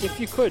 If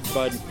you could,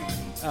 Bud,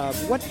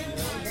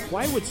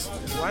 Why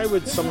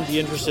would someone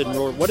be interested in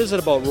Rotary? What is it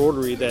about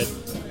Rotary that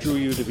drew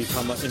you to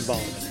become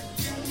involved?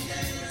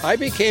 I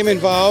became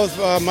involved.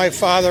 My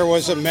father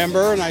was a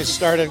member, and I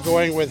started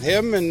going with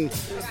him, and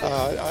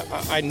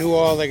I knew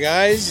all the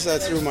guys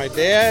through my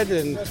dad,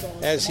 and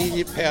as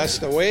he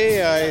passed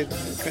away, I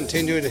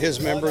continued his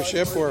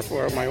membership or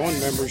for my own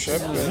membership.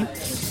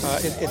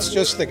 Mm-hmm. It's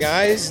just the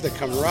guys, the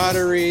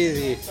camaraderie,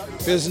 the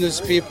business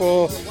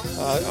people,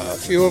 a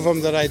few of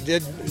them that I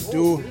did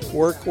do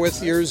work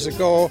with years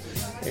ago,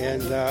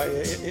 and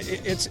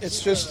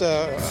it's just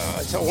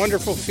it's a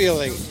wonderful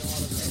feeling.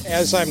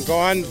 As I'm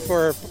gone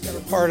for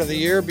part of the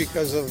year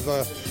because of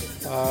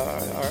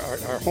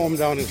our home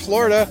down in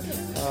Florida,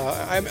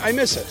 I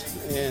miss it.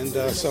 And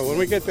so when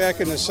we get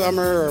back in the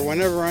summer or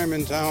whenever I'm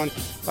in town,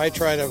 I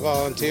try to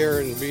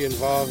volunteer and be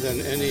involved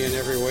in any and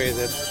every way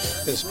that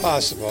is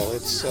possible.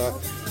 It's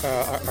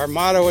our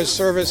motto is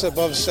service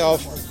above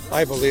self.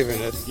 I believe in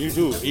it. You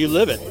do. You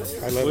live it.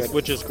 I live it.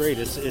 Which is great.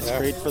 It's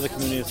great for the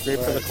community. It's great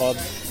for the club.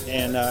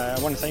 And I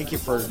want to thank you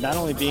for not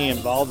only being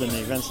involved in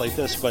events like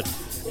this, but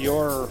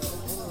your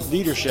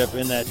leadership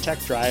in that tech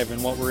drive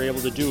and what we're able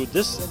to do.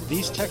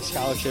 These tech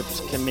scholarships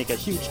can make a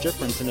huge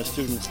difference in a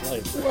student's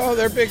life. Well,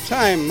 they're big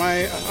time.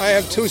 I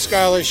have 2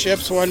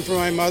 scholarships, one for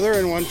my mother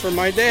and one for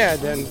my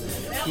dad. And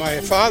my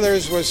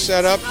father's was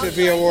set up to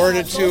be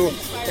awarded to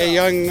a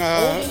young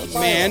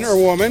man or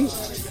woman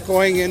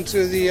going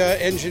into the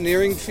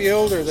engineering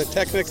field or the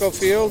technical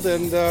field,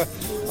 and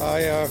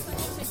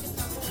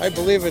I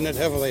believe in it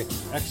heavily.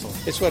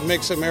 Excellent. It's what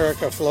makes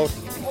America float.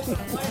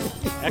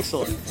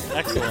 Excellent.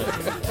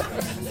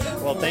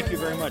 Well, thank you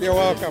very much. You're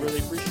welcome. Really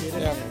appreciate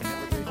it. Yeah.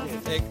 Have a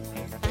great day.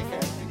 Take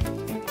care.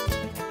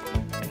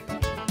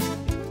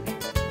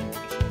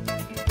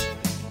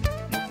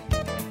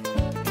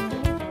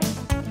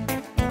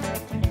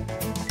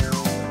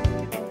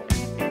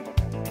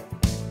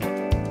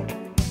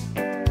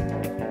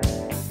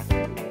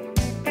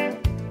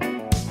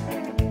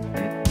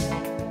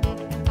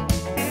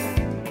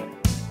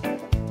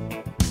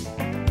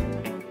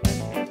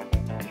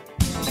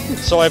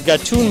 So I've got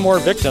 2 more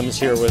victims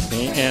here with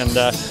me, and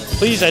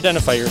please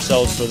identify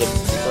yourselves for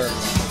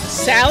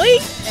Sally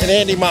and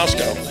Andy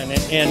Moscow.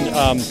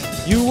 And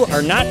you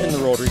are not in the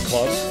Rotary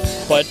Club,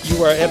 but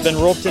you have been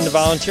roped into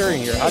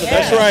volunteering here. How did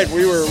that That's right.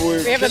 We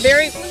have a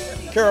very.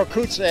 Carol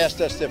Coots asked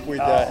us if we'd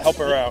help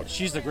her out.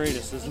 She's the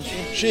greatest, isn't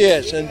she? She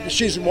is, and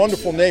she's a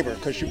wonderful neighbor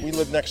because we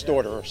live next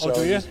door to her. So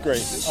do you? It's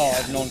great. Oh,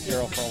 I've known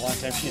Carol for a long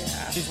time.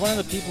 She's one of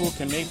the people who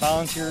can make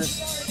volunteers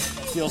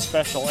feel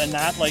special and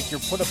not like you're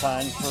put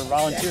upon for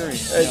volunteering.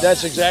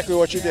 That's exactly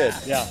what she did.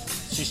 Yeah,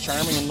 she's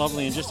charming and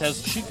lovely, and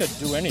she could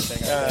do anything.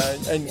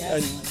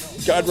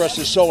 And God rest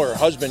his soul, her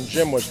husband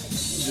Jim was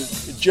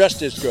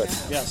just as good.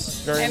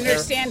 Yes, I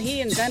understand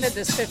he invented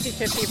this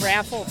 50-50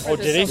 raffle for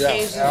this did he?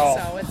 occasion,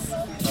 so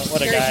it's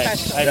what a very guy.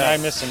 special. I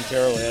miss him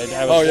terribly.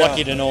 I was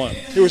lucky to know him.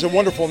 He was a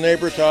wonderful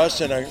neighbor to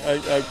us and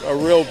a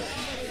real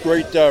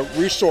great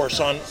resource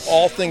on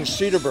all things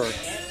Cedarburg.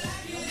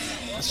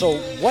 So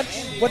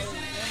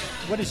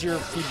what is your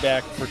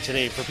feedback for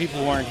today, for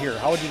people who aren't here?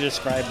 How would you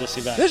describe this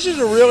event? This is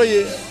a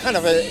really kind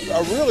of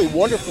a really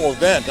wonderful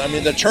event. I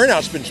mean, the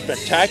turnout's been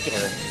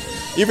spectacular.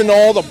 Even though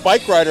all the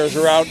bike riders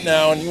are out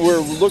now and we're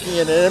looking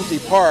at an empty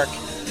park,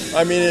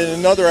 I mean, in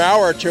another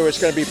hour or two,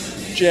 it's going to be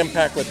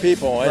jam-packed with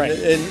people. And,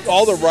 and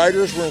all the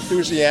riders were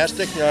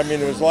enthusiastic. I mean,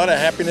 there was a lot of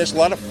happiness, a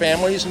lot of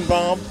families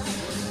involved.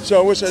 So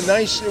it was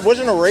it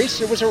wasn't a race,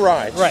 it was a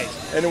ride. Right.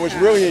 And it was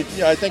really,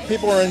 I think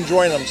people are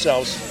enjoying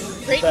themselves.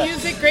 Great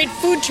music, great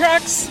food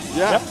trucks.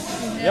 Yeah. Yep.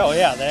 Yeah, oh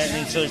yeah.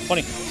 So it's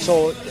funny.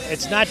 So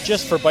it's not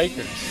just for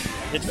bikers.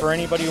 It's for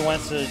anybody who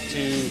wants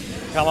to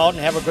come out and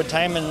have a good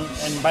time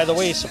and by the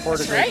way, support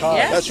a great cause.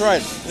 That's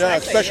right. Yeah,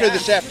 especially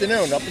this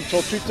afternoon up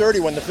until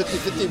 2:30 when the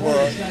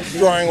 50-50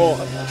 drawing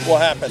will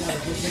happen.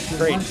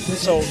 Great.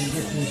 So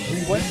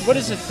what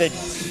is it that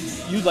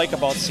you like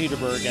about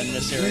Cedarburg and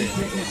this area,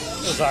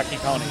 Ozaukee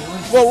County?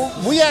 Well,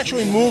 we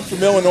actually moved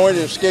from Illinois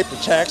to escape the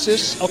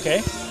taxes.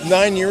 Okay.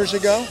 9 years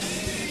ago,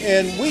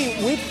 and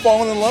we've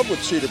fallen in love with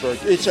Cedarburg.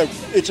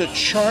 It's a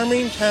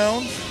charming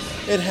town.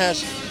 It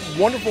has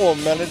wonderful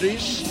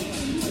amenities,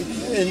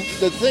 and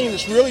the thing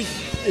that's really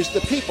is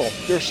the people.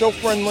 They're so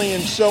friendly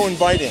and so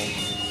inviting,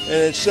 and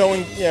it's so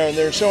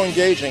they're so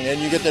engaging, and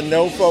you get to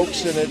know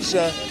folks, and it's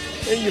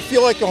you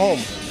feel like a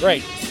home.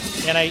 Right.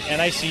 And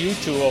I see you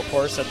too, of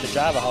course, at the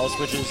Java House,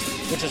 which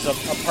is a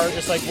part.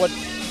 It's like what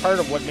part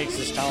of what makes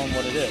this town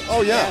what it is.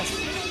 Oh yeah.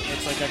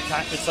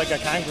 It's like a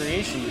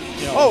congregation.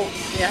 Oh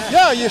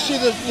yeah. You see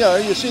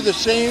the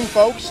same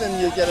folks,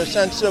 and you get a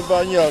sense of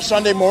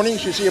Sunday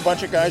mornings. You see a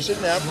bunch of guys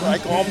sitting out. I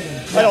call them.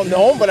 I don't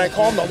know them, but I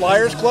call them the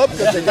Liars Club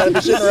because they got to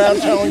be sitting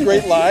around telling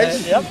great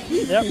lies. Yep.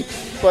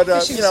 But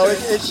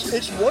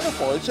it's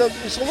wonderful.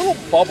 It's a little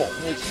bubble.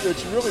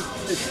 It's really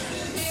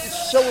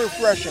so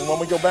refreshing when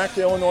we go back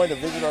to Illinois to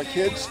visit our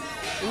kids.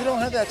 We don't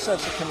have that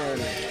sense of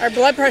community. Our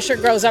blood pressure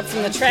goes up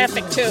from the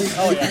traffic too.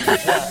 Oh yeah.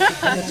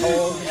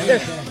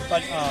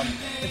 But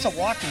it's a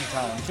walking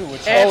town too.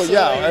 Which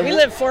Absolutely. We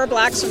live 4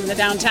 blocks from the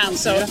downtown,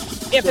 so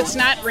if it's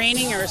not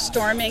raining or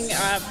storming,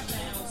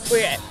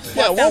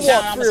 we'll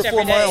walk 3 or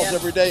 4 miles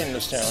every day in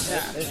this town.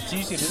 Yeah. It's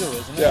easy to do,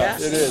 isn't it? Yeah,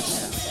 it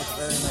is. That's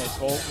very nice.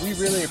 Well, we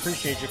really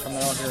appreciate you coming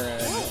out here,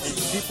 and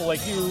people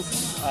like you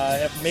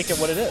make it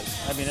what it is.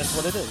 I mean, it's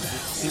what it is.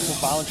 It's people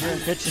volunteering,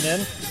 pitching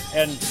in,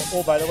 and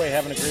by the way,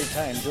 having a great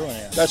time doing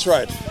it. That's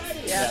right.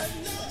 Yeah.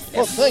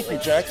 Well, thank you,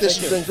 Jack. This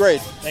has been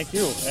great. Thank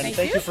you, and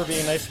thank you for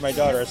being nice to my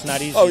daughter. It's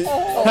not easy.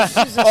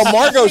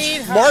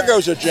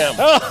 Margot's a gem.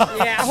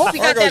 Yeah, I hope you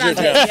got that on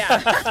tape.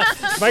 Yeah.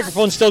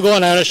 Microphone's still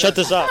going on. Shut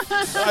this off.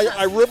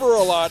 I rib her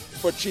a lot,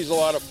 but she's a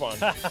lot of fun.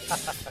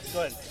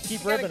 Good.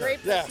 Keep ribbing her.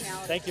 Yeah.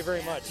 Thanks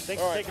very much.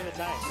 Thanks for taking the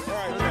time. All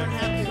right.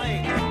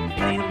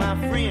 My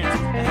friends,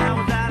 how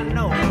was I to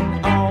know?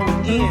 All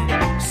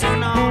again,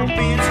 sitting on the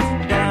bench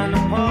down the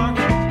park,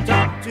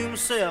 talking to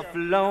myself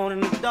alone in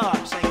the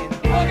dark, singing,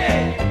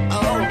 "Boogie,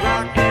 oh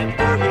rock that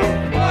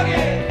boogie,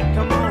 boogie,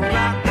 come on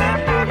rock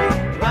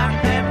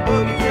that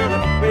boogie till the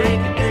break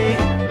of day.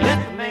 Let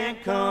the man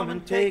come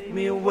and take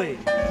me away.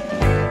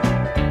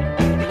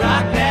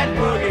 Rock that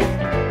boogie."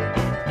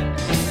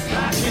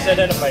 Please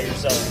identify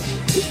yourself.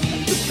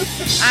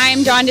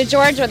 I'm Dawn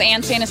DeGeorge with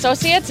Anstey &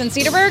 Associates in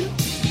Cedarburg.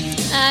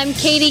 I'm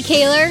Katie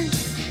Kaler.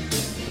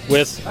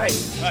 With Chad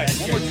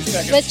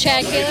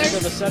Kaler.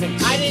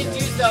 I didn't do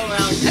so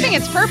well. I think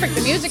it's perfect.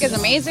 The music is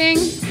amazing.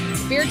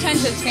 Beer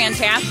tent is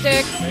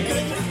fantastic.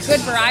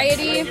 Good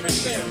variety.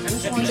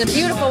 It's a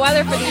beautiful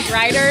weather for these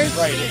riders.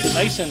 Right. It's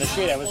nice in the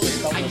shade. I was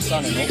just out in the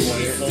sun, and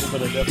hopefully there's a little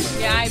bit of difference.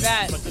 Yeah, I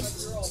bet.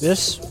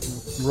 This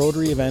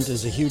Rotary event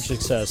is a huge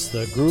success.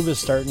 The groove is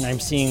starting. I'm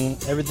seeing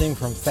everything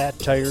from fat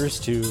tires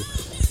to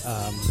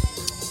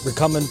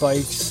recumbent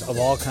bikes of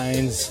all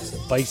kinds,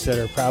 bikes that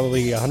are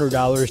probably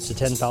 $100 to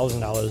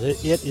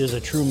 $10,000. It is a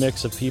true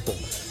mix of people.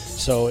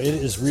 So it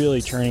is really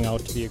turning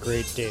out to be a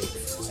great day.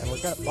 And we're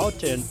about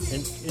to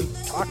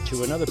talk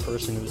to another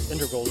person who's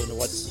integral into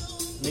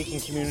what's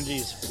making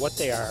communities what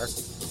they are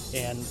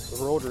and the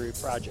Rotary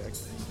Project.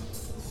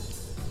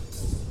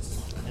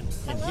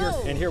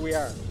 And here we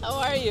are. How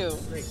are you?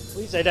 Great.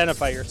 Please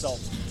identify yourself.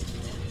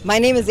 My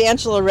name is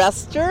Angela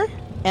Rester,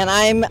 and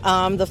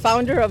I'm the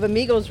founder of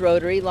Amigos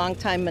Rotary,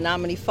 longtime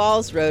Menominee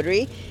Falls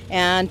Rotary,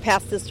 and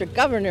past district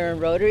governor in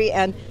Rotary,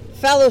 and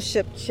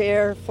fellowship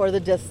chair for the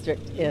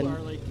district in. You are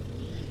like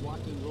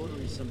walking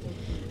Rotary symbol.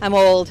 I'm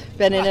old,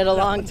 been in it a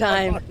long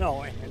time.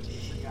 No,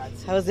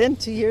 I was in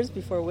 2 years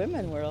before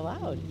women were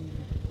allowed.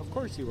 Of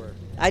course you were.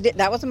 I did.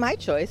 That wasn't my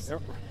choice.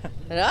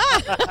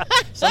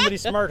 Somebody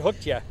smart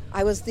hooked you.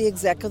 I was the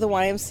exec of the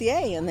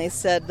YMCA, and they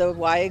said the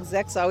Y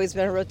exec's always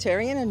been a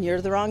Rotarian, and you're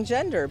the wrong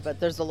gender.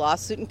 But there's a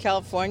lawsuit in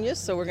California,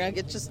 so we're going to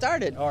get you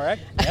started. All right,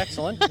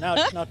 excellent.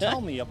 Now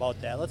tell me about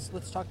that.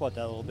 Let's talk about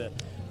that a little bit.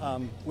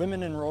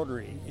 Women in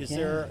Rotary. Is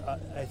there?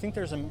 I think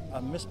there's a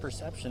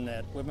misperception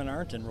that women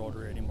aren't in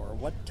Rotary anymore.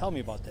 Tell me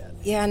about that.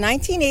 Yeah,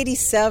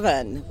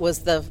 1987 was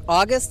the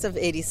August of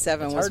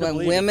 '87 was when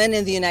women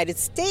in the United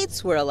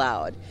States were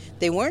allowed.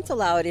 They weren't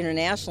allowed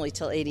internationally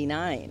till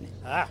 '89.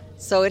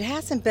 So it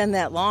hasn't been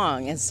that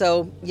long, and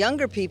so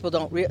younger people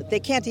they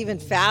can't even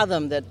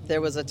fathom that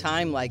there was a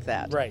time like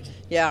that. Right.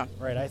 Yeah.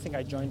 Right. I think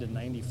I joined in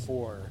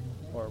 '94,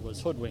 or was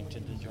hoodwinked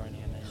into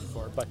joining in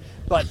 '94.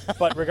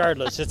 But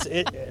regardless,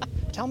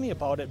 tell me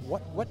about it.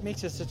 What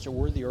makes it such a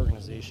worthy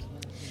organization?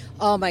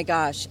 Oh my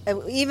gosh.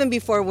 Even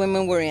before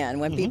women were in,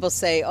 when people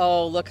say,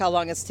 oh, look how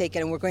long it's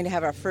taken, and we're going to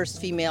have our first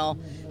female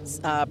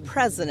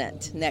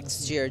president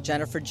next year,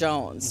 Jennifer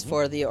Jones,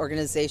 for the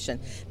organization.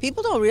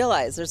 People don't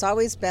realize there's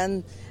always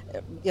been,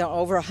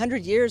 over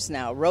 100 years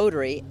now,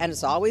 Rotary, and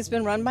it's always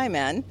been run by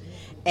men.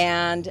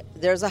 And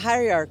there's a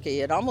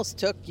hierarchy. It almost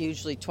took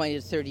usually 20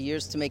 to 30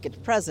 years to make it to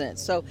president.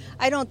 So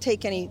I don't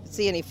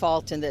see any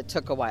fault in that it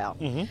took a while.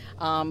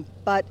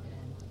 But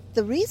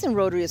the reason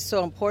Rotary is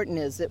so important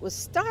is it was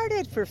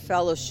started for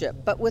fellowship,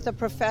 but with a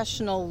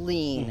professional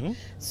lean,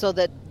 so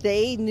that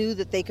they knew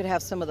that they could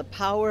have some of the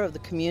power of the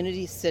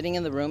community sitting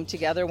in the room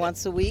together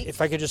once a week.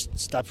 If I could just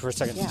stop for a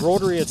second. Yeah.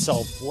 Rotary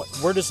itself,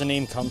 where does the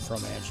name come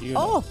from, Angie? You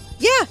know.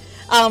 Yeah.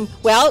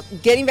 Well,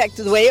 getting back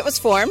to the way it was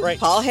formed,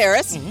 Paul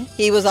Harris,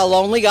 he was a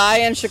lonely guy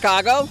in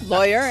Chicago,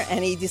 lawyer,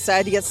 and he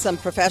decided to get some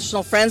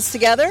professional friends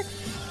together,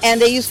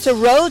 and they used to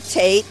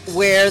rotate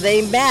where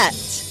they met.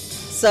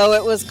 So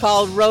it was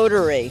called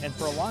Rotary. And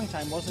for a long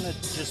time, wasn't it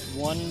just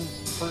one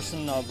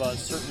person of a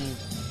certain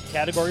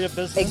category of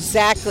business?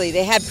 Exactly.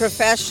 They had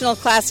professional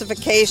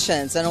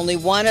classifications and only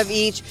one of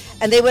each,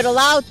 and they would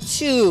allow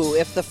two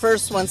if the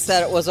first one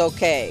said it was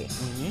okay.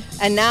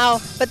 And now,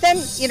 but then,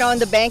 you know, in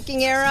the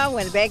banking era,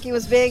 when banking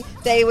was big,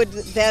 they would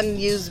then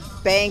use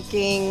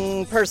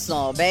banking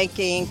personal,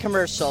 banking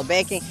commercial,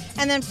 banking.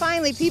 And then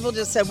finally people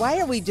just said, why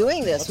are we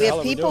doing this? We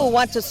have people who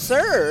want to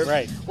serve.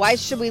 Right. Why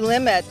should we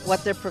limit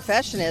what their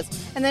profession is?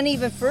 And then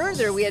even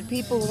further, we had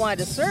people who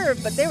wanted to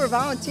serve, but they were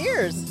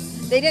volunteers.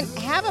 They didn't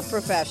have a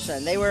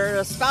profession. They were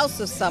a spouse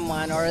of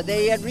someone, or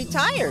they had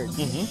retired.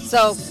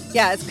 So,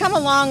 yeah, it's come a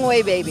long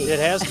way, baby. It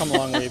has come a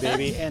long way,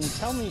 baby. And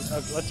tell me,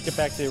 let's get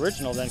back to the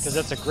original then, because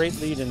that's a great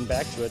lead-in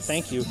back to it.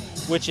 Thank you.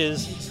 Which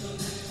is,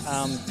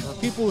 for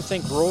people who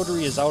think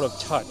Rotary is out of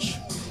touch,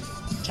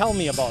 tell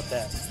me about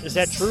that. Is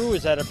that true?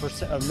 Is that a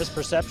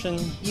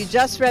misperception? You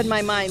just read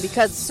my mind,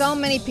 because so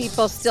many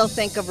people still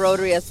think of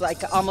Rotary as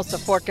like almost a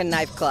fork and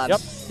knife club.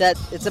 Yep. That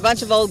it's a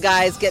bunch of old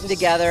guys getting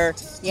together,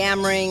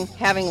 yammering,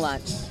 having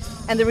lunch.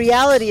 And the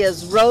reality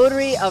is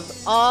Rotary, of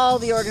all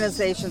the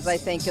organizations I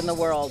think in the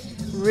world,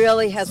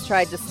 really has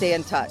tried to stay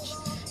in touch.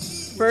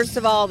 First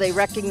of all, they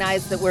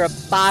recognize that we're a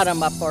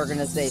bottom-up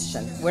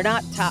organization. We're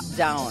not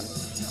top-down.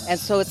 And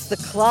so it's the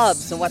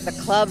clubs and what the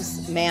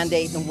clubs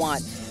mandate and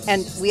want.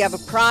 And we have a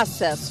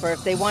process for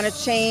if they want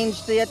to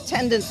change the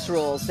attendance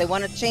rules, they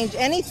want to change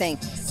anything,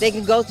 they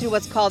can go through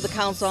what's called the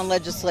Council on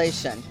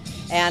Legislation.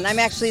 And I'm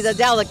actually the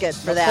delegate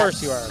for that. Of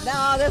course you are.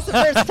 No, that's the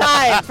first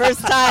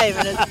time,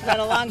 and it's been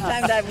a long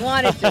time that I've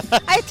wanted to.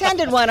 I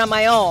attended one on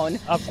my own.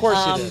 Of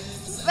course you did.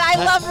 I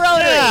love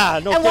Rotary. Yeah,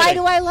 no and why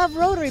kidding. do I love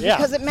Rotary? Yeah.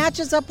 Because it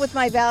matches up with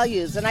my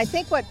values. And I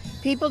think what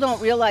people don't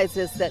realize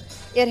is that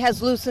it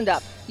has loosened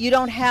up. You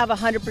don't have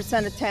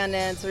 100%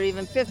 attendance or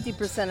even 50%,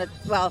 50%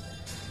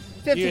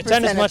 You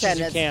attend as much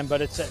attendance. as you can,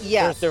 but it's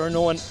Yes. there are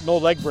no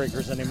leg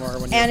breakers anymore.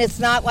 And it's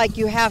not like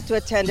you have to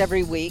attend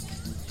every week.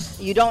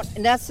 You don't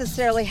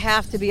necessarily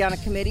have to be on a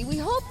committee. We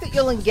hope that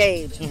you'll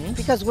engage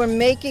because we're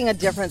making a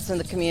difference in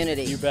the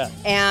community. You bet.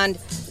 And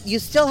you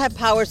still have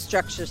power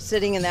structure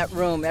sitting in that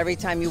room every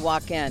time you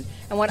walk in.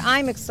 And what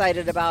I'm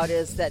excited about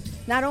is that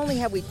not only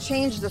have we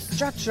changed the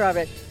structure of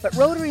it, but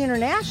Rotary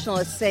International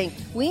is saying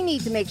we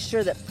need to make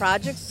sure that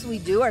projects we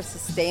do are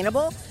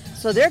sustainable.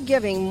 So they're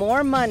giving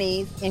more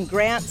money in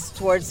grants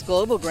towards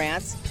global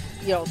grants,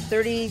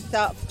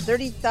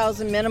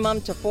 30,000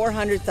 minimum to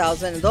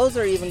 400,000, and those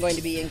are even going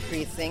to be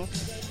increasing.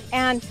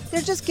 And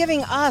they're just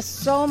giving us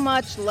so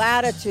much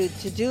latitude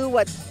to do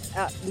what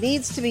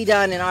needs to be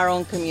done in our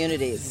own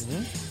communities.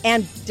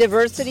 And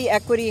diversity,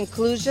 equity,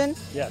 inclusion.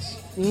 Yes.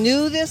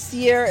 New this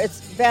year,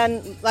 it's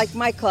been like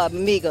my club,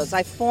 Amigos.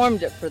 I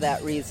formed it for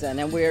that reason,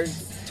 and we're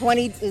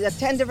 10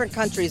 different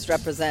countries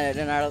represented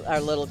in our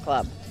little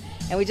club.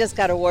 And we just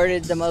got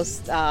awarded the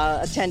most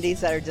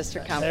attendees at our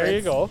district conference. There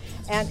you go.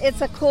 And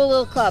it's a cool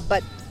little club,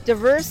 but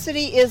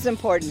diversity is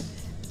important.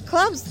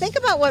 Clubs, think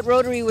about what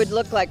Rotary would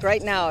look like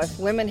right now if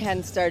women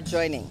hadn't started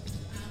joining,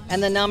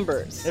 and the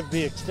numbers. It'd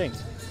be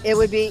extinct. It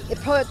would be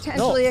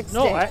potentially extinct.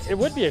 No, it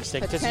would be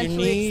extinct because you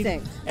Potentially need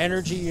extinct.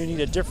 energy, you need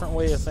a different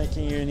way of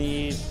thinking, you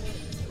need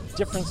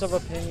difference of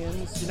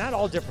opinions. Not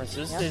all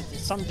differences. Yep.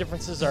 Some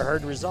differences are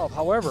hard to resolve.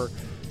 However,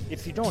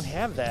 if you don't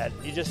have that,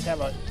 you just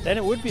have then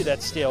it would be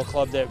that stale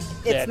club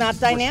It's not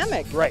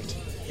dynamic. Right,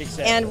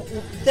 exactly. And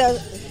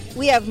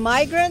we have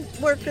migrant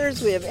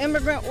workers, we have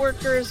immigrant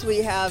workers, we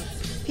have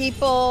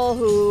people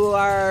who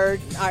are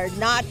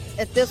not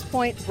at this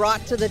point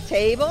brought to the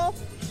table,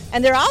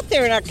 and they're out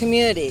there in our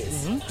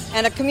communities.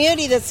 And a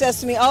community that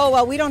says to me, oh,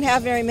 well, we don't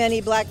have very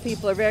many black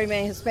people or very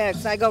many Hispanics.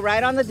 And I go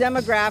right on the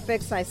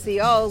demographics, and I see,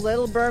 oh,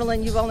 Little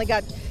Berlin, you've only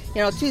got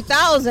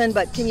 2,000,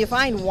 but can you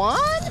find one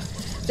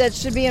that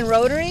should be in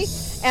Rotary?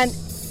 And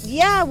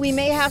yeah, we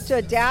may have to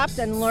adapt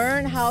and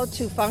learn how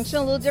to function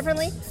a little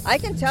differently. I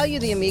can tell you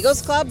the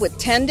Amigos Club with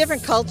 10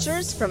 different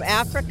cultures from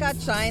Africa,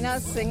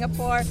 China,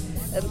 Singapore,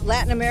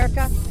 Latin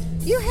America,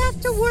 you have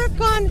to work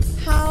on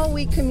how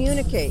we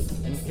communicate.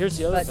 And here's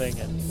the other thing,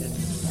 and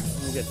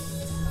you get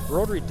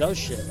Rotary does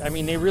shit. I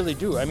mean, they really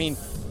do. I mean,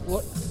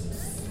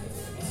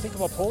 think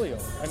about polio.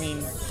 I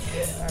mean,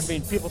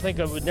 people think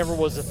it never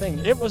was a thing.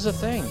 It was a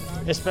thing,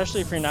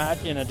 especially if you're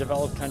not in a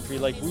developed country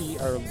like we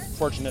are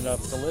fortunate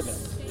enough to live in.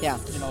 Yeah.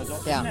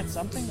 Isn't that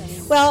something? I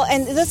mean, well,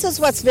 and this is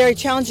what's very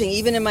challenging,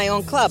 even in my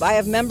own club. I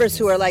have members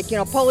who are like,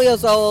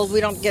 polio's old,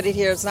 we don't get it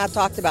here, it's not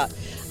talked about.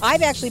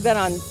 I've actually been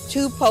on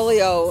 2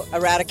 polio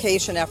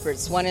eradication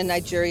efforts, one in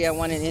Nigeria,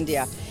 one in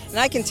India. And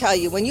I can tell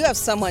you, when you have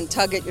someone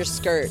tug at your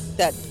skirt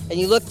and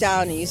you look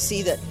down and you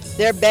see that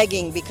They're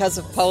begging because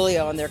of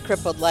polio and their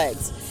crippled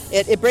legs.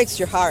 It breaks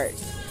your heart.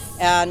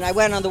 And I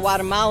went on the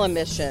Guatemala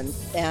mission,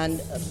 and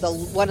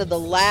one of the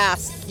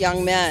last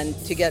young men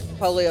to get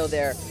polio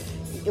there,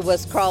 it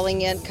was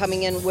coming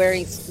in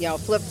wearing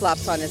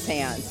flip-flops on his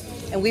hands.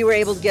 And we were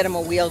able to get him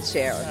a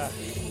wheelchair.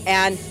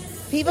 And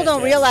people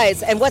don't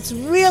realize, and what's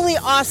really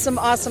awesome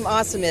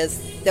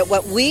is that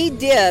what we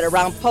did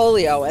around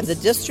polio and the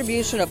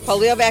distribution of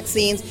polio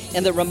vaccines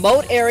in the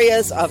remote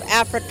areas of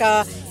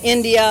Africa,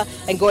 India,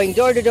 and going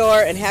door to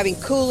door and having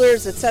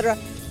coolers, etc.,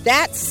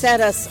 that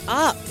set us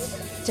up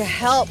to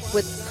help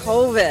with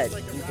COVID.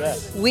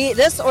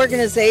 This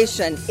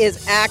organization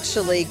is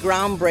actually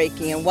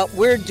groundbreaking in what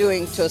we're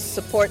doing to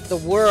support the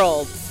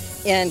world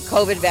in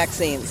COVID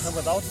vaccines. And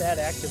without that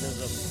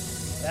activism,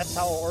 that's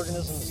how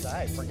organisms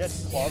die. Forget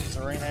clubs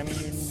or anything. I mean,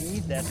 you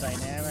need that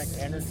dynamic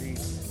energy.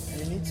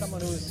 You need someone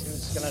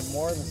who's going to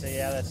more than say,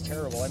 yeah, that's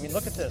terrible. I mean,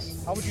 look at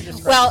this. How would you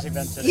describe this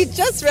event today? You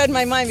just read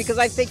my mind, because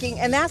I'm thinking,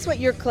 and that's what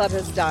your club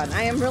has done.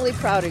 I am really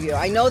proud of you.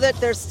 I know that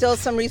there's still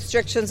some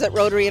restrictions at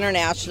Rotary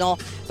International,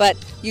 but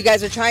you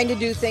guys are trying to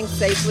do things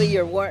safely.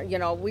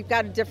 We've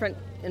got a different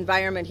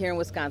environment here in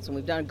Wisconsin.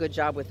 We've done a good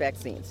job with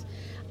vaccines.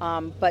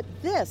 But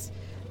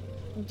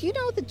do you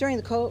know that during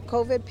the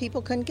COVID,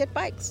 people couldn't get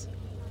bikes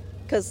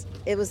because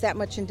it was that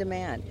much in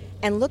demand?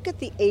 And look at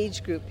the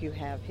age group you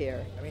have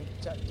here. I mean,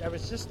 I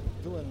was just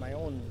doing my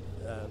own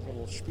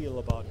little spiel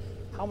about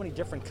how many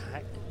different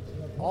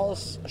all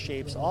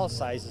shapes, all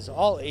sizes,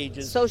 all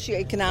ages.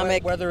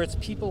 Socioeconomic. Whether it's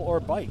people or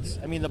bikes.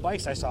 I mean, the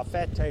bikes, I saw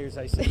fat tires.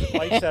 I see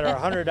bikes that are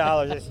 $100.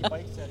 I see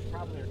bikes that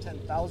probably are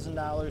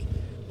 $10,000.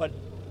 But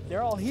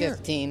they're all here.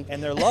 15.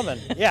 And they're loving.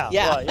 Yeah.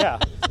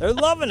 They're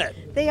loving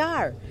it. They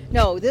are.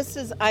 No,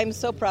 I'm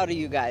so proud of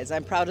you guys.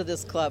 I'm proud of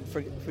this club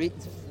for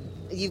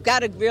you've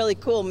got a really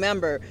cool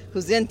member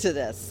who's into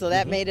this, so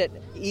that made it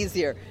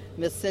easier,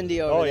 Miss Cindy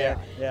over there.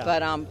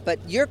 Yeah. But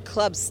your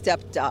club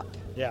stepped up,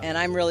 and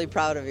I'm really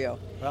proud of you.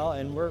 Well,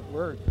 and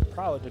we're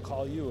proud to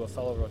call you a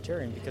fellow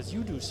Rotarian because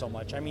you do so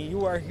much. I mean,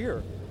 you are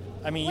here.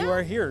 You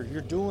are here.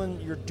 You're doing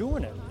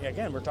it.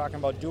 Again, we're talking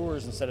about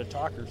doers instead of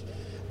talkers.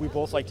 We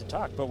both like to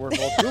talk, but we're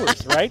both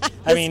doers, right?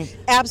 I mean,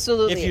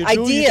 absolutely. If you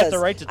do, you get the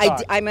right to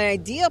talk. I'm an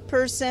idea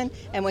person,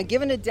 and when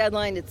given a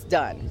deadline, it's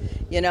done.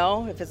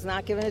 If it's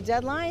not given a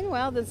deadline,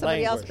 well, then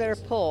somebody else better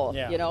pull.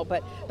 Yeah.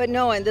 But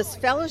no, in this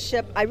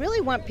fellowship, I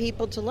really want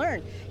people to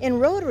learn. In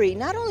Rotary,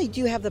 not only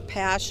do you have the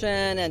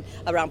passion and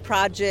around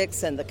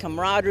projects and the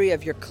camaraderie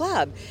of your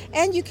club,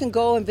 and you can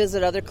go and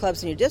visit other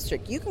clubs in your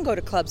district. You can go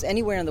to clubs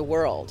anywhere in the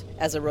world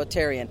as a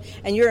Rotarian,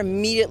 and you're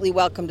immediately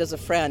welcomed as a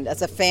friend,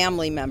 as a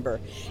family member.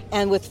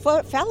 And with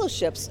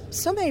fellowships,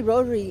 so many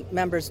Rotary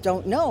members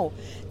don't know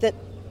that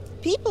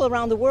people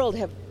around the world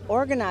have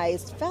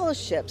organized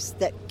fellowships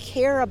that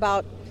care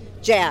about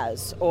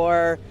jazz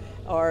or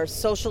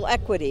social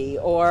equity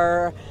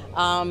or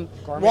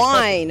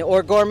wine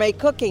or gourmet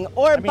cooking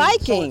or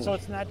biking. So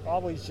it's not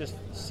always just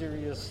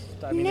serious.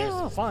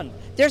 There's fun.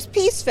 There's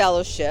peace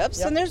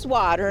fellowships and there's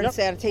water and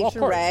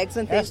sanitation rags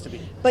and things. Has to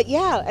be. But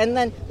and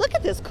then look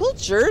at this cool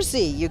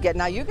jersey you get.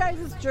 Now, you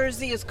guys'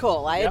 jersey is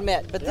cool, I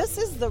admit. But this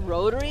is the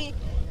Rotary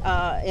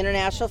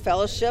International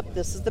Fellowship.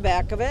 This is the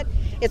back of it.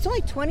 It's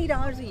only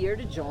 $20 a year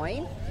to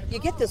join. You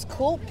get this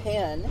cool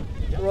pin,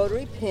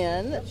 Rotary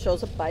pin, that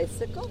shows a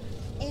bicycle,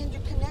 and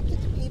you're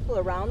connected to people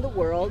around the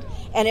world.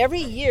 And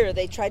every year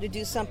they try to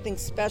do something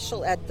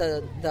special at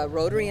the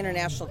Rotary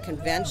International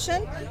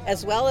Convention,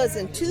 as well as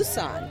in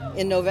Tucson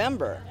in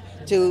November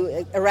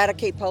to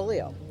eradicate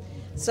polio.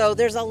 So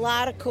there's a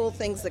lot of cool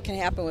things that can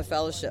happen with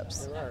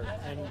fellowships. There are.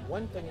 And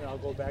one thing that I'll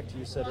go back to,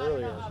 you said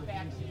earlier,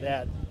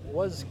 that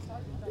was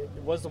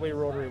the way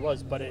Rotary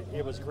was, but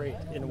it was great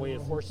in a way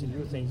it forced you to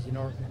do things you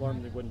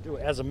normally wouldn't do.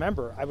 As a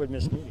member, I would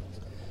miss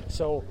meetings.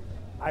 So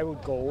I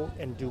would go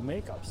and do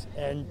makeups.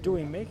 And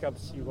doing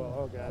makeups, you go,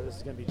 oh God, this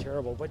is going to be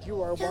terrible. But you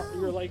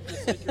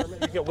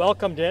get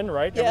welcomed in,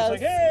 right? Yes.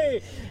 Everyone's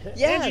like,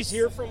 hey, Angie's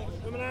here from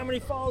Menominee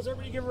Falls.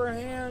 Everybody give her a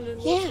hand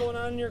and what's going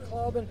on in your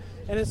club. And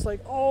it's like,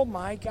 oh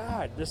my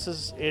God,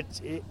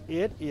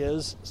 it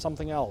is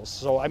something else.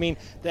 So, I mean,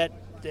 that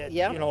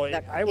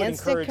I would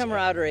encourage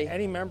camaraderie.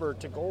 Any member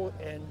to go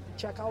and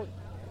check out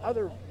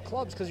other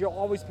clubs because you'll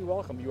always be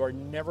welcome. You are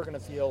never going to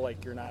feel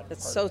like you're not.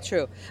 That's so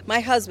true.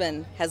 My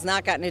husband has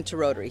not gotten into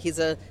Rotary. He's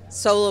a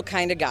solo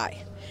kind of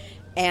guy.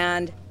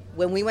 And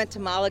when we went to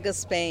Malaga,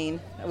 Spain,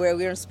 where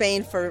we were in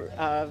Spain for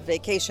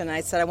vacation,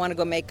 I said, I want to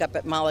go make up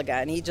at Malaga.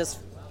 And he just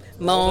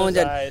moaned,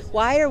 and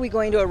why are we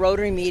going to a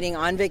Rotary meeting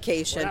on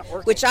vacation,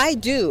 which I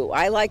do.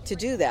 I like to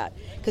do that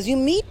because you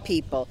meet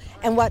people.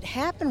 And what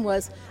happened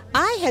was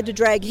I had to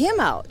drag him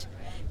out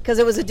because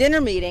it was a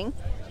dinner meeting.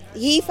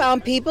 He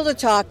found people to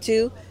talk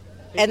to,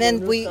 and then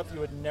stuff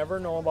you would never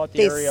know about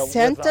the area. They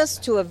sent us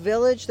to a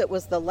village that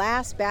was the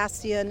last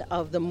bastion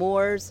of the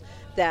Moors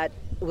that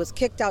was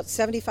kicked out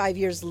 75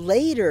 years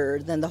later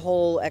than the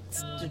whole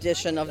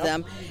extradition of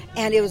them,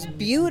 and it was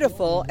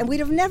beautiful, and we'd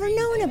have never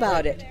known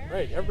about it.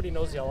 Right. Everybody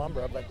knows the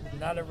Alhambra, but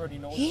not everybody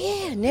knows.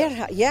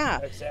 Yeah.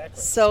 Exactly.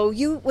 So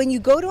when you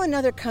go to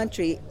another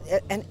country,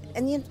 and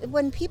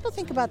when people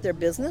think about their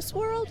business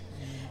world,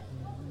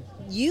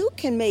 you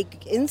can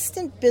make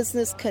instant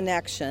business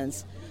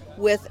connections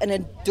with an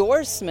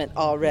endorsement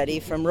already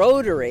from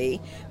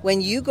Rotary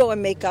when you go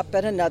and make up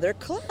at another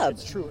club.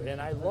 It's true, and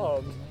I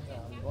loved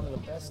one of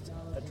the best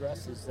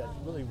addresses that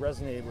really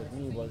resonated with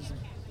me was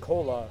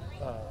Cola.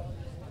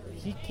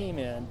 He came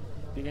in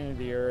beginning of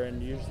the year,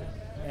 and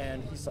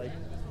he's like,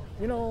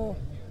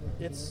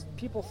 it's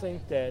people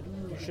think that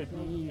you should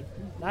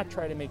not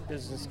try to make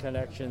business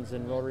connections,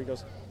 and Rotary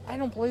goes, I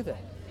don't believe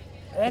that.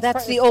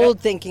 That's the old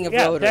thinking of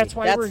Rotary. That's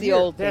why we're the here.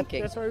 Old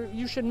thinking. That's why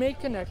you should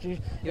make connections.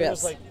 Yes. It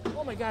was like,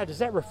 oh my God, is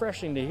that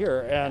refreshing to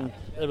hear? And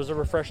it was a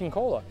refreshing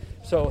cola.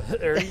 So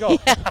there you go.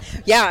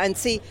 Yeah, and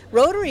see,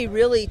 Rotary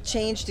really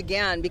changed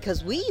again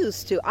because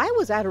I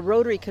was at a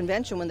Rotary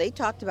convention when they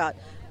talked about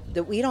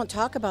that we don't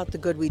talk about the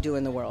good we do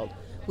in the world.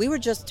 We were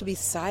just to be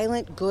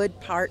silent, good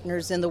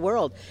partners in the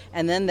world.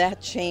 And then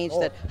that changed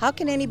that. How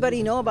can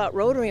anybody know about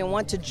Rotary and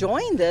want to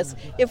join this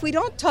if we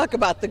don't talk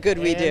about the good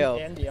we do?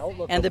 And the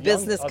outlook and of the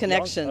business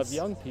connections. Of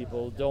young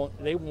people,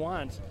 they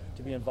want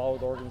to be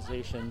involved with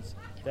organizations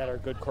that are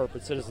good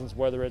corporate citizens,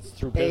 whether it's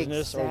through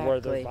business or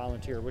whether they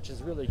volunteer, which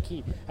is really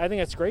key. I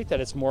think it's great that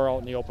it's more out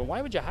in the open.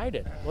 Why would you hide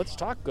it? Let's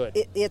talk good.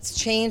 It's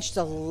changed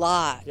a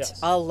lot, Yes.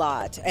 a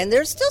lot. And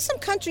there's still some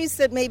countries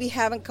that maybe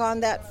haven't gone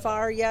that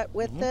far yet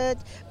with it,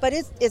 but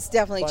it's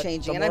definitely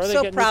changing. And I'm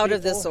so proud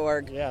of this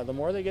org. Yeah, the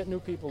more they get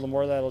new people, the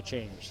more that'll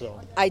change. So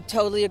I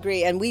totally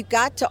agree. And we've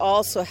got to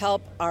also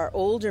help our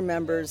older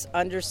members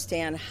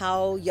understand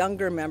how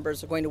younger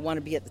members are going to want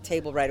to be at the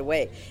table right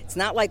away. It's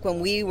not like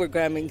when we were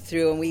going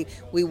through and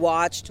we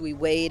watched, we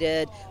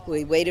waited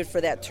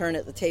for that turn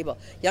at the table.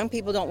 Young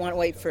people don't want to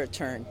wait for a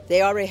turn.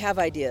 They already have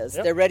ideas.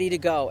 Yep. They're ready to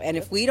go. And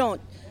if we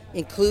don't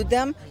include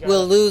them,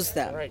 we'll lose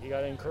them. Right, you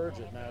got to encourage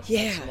it. Not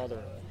some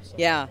other. So.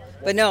 Yeah,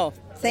 but no,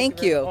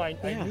 thank you. I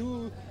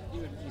knew you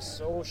would be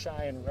so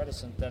shy and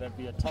reticent that it'd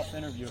be a tough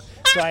interview.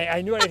 So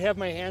I knew I'd have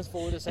my hands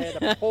full with this. I had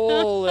to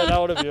pull it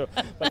out of you.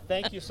 But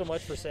thank you so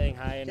much for saying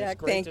hi. And Jack,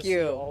 it's great to see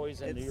you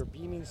always. And your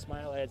beaming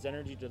smile adds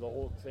energy to the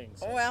whole thing.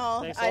 So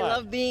well, I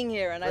love being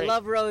here, and I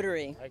love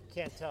Rotary. I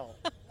can't tell.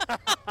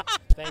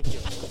 Thank you.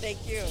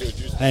 Thank you.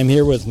 I'm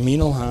here with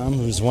Meenal Ham,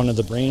 who's one of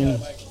the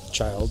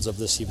brainchilds of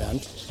this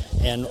event.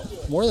 And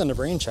more than a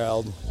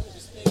brainchild,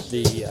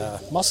 the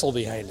muscle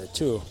behind it,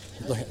 too.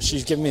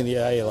 She's giving me the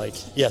eye like,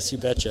 yes, you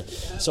betcha.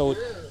 So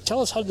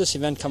tell us, how did this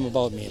event come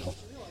about, Meenal?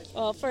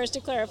 Well, first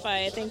to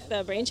clarify, I think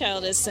the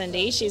brainchild is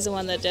Cindy. She's the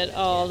one that did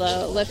all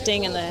the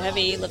lifting and the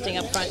heavy lifting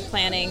up front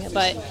planning,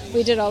 but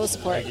we did all the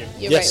support.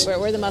 You're yes. right,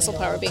 we're the muscle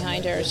power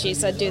behind her. She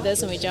said do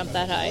this and we jumped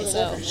that high.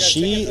 So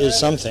she is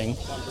something,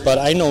 but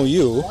I know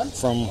you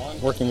from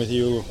working with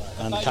you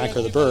on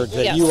Conquer the Berg,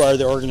 that yes. you are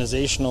the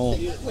organizational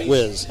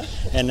whiz,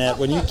 and that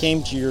when you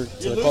came to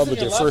the club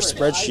with your first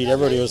spreadsheet,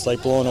 everybody was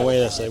like blown away.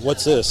 They say,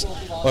 what's this?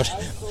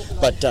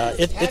 But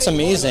it's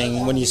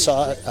amazing when you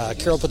saw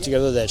Carol put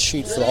together that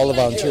sheet for all the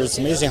volunteers. It's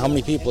amazing how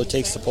many people it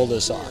takes to pull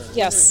this off.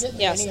 Yes.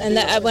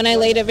 And when I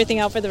laid everything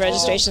out for the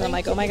registration, I'm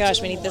like, oh my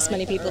gosh, we need this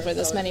many people for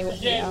this many.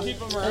 Yeah,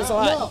 there's a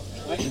lot.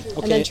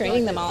 Okay. And then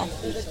training them all.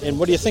 And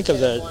what do you think of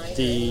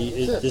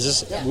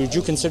would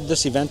you consider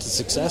this event a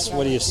success?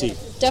 What do you see?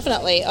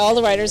 Definitely. All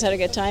the riders had a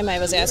good time. I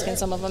was asking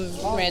some of them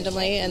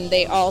randomly, and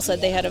they all said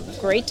they had a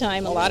great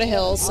time, a lot of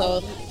hills, so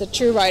the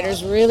true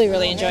riders really,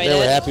 really enjoyed it. They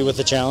were happy with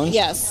the challenge?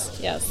 Yes.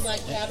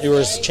 It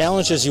was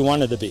challenged as you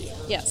wanted to be.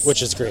 Yes.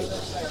 Which is great.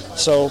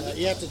 So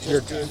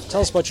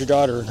tell us about your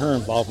daughter and her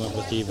involvement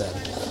with the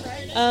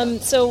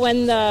event. So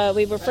when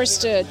we were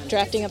first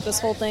drafting up this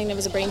whole thing, there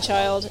was a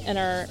brainchild in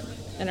our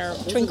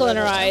twinkle in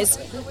our eyes.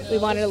 We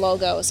wanted a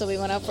logo, so we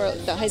went out for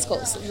the high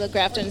schools, the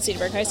Grafton and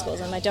Cedarburg high schools,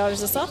 and my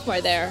daughter's a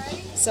sophomore there.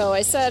 So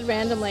I said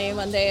randomly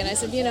one day, and I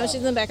said, she's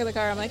in the back of the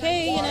car. I'm like,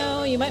 hey,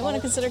 you might want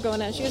to consider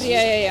going out. She goes,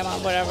 yeah,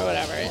 Mom, whatever.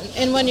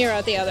 In 1 year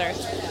out the other.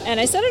 And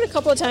I said it a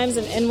couple of times,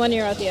 and in 1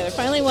 year out the other.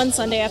 Finally, one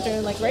Sunday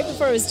afternoon, like right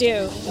before it was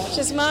due, she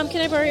says, Mom,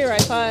 can I borrow your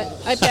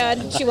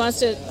iPad? She wants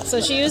to.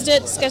 So she used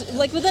it.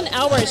 Like within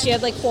hours, she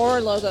had like 4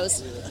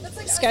 logos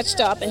sketched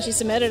up, and she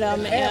submitted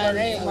them,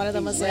 and one of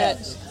them was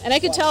it. And I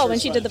could tell when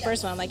she did the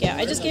first one, I'm like,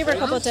 I just gave her a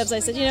couple of tips. I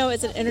said,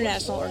 it's an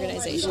international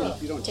organization.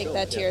 Take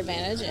that to your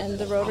advantage, and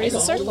the Rotary is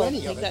a circle.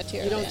 Take that to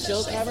your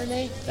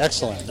advantage.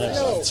 Excellent.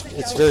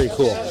 It's very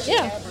cool.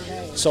 Yeah.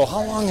 So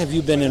how long have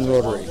you been in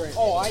Rotary?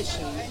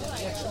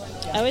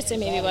 I would say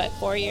maybe,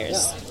 4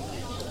 years?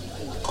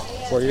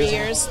 4 years? 3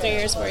 years, 3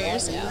 years, 4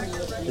 years, yeah.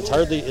 It's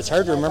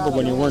hard to remember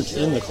when you weren't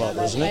in the club,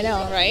 isn't it? I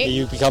know, right?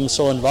 You become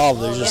so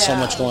involved. There's just so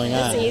much going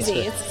on. It's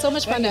easy. It's so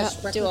much fun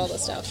to do all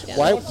this stuff. Yeah.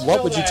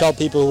 What would you tell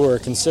people who are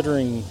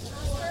considering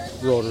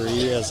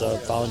Rotary as a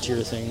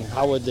volunteer thing?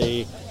 What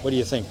do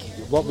you think?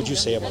 What would you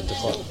say about the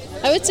club?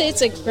 I would say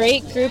it's a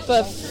great group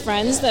of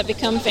friends that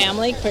become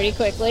family pretty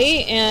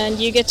quickly, and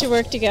you get to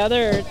work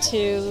together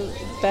to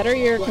better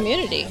your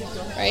community,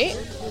 right?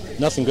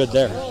 Nothing good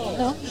there.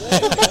 No.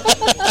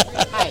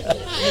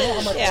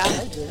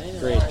 Yeah.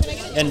 Great.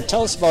 And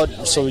tell us about,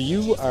 so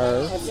you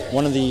are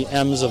one of the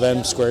M's of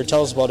M Squared.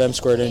 Tell us about M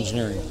Squared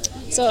Engineering.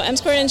 So M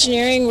Squared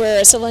Engineering,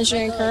 we're a civil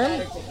engineering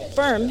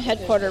firm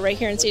headquartered right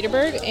here in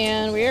Cedarburg,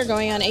 and we are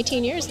going on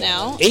 18 years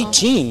now.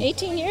 18?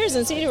 18 years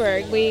in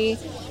Cedarburg. We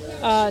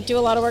do a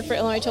lot of work for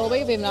Illinois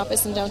Tollway. We have an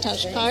office in downtown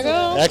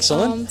Chicago.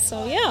 Excellent.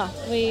 So yeah,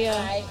 we...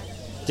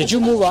 Did you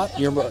move up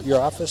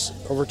your office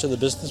over to the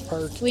business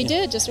park? We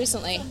did just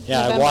recently.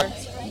 Yeah, November.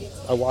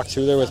 I walked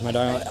through there with my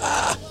dog. I'm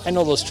like, I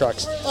know those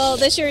trucks. Well,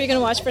 this year you're going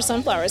to watch for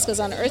sunflowers because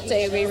on Earth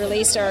Day we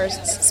released our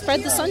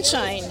Spread the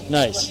Sunshine.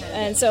 Nice.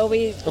 And so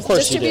we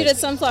distributed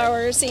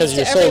sunflower seeds because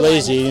you're to so everyone.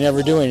 lazy, you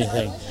never do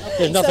anything.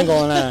 There's nothing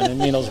going on in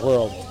Mino's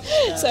world.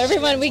 So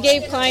everyone, we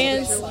gave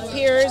clients,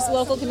 peers,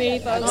 local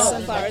community folks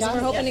sunflowers, and we're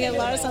hoping to get a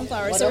lot of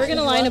sunflowers. So we're going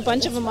to line a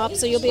bunch of them up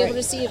so you'll be able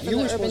to see it from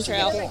the urban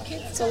trail.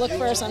 So look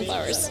for our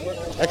sunflowers.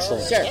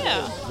 Excellent.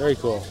 Yeah. Very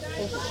cool.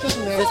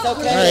 All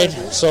right.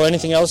 So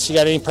anything else? You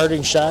got any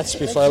parting shots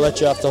before I let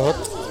you off the hook?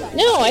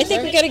 No, I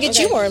think we got to get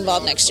you more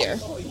involved next year.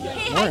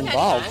 More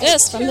involved?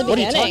 Yes, from the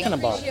beginning. What are you talking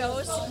about?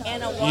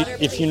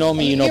 If you know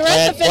me, you know. You're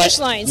at the finish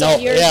line, so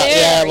you're there.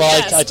 Yeah. Well,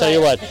 yes, I tell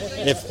you what.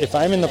 If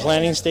I'm in the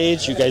planning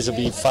stage, you guys will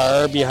be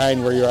far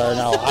behind where you are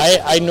now.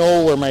 I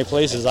know where my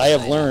place is. I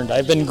have learned.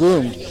 I've been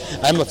groomed.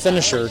 I'm a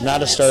finisher,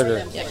 not a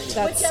starter. Yeah,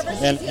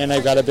 and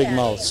I've got a big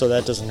mouth, so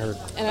that doesn't hurt.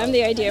 And I'm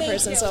the idea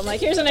person, so I'm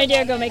like, here's an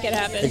idea, go make it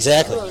happen.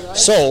 Exactly.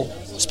 So,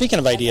 speaking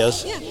of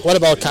ideas, what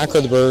about Conquer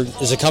the Berg?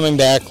 Is it coming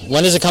back?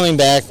 When is it coming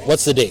back?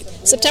 What's the date?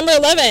 September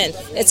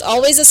 11th. It's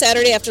always a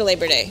Saturday after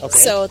Labor Day. Okay.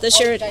 So this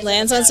year it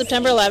lands on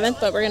September 11th,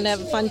 but we're going to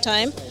have a fun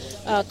time.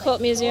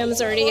 Quilt Museum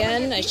is already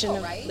in. I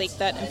shouldn't have leaked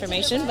that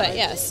information, but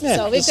yes. Yeah,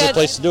 so this is the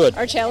place to do it.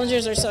 Our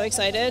challengers are so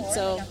excited,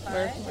 so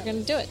we're going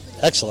to do it.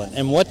 Excellent.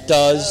 And what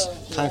does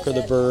Conquer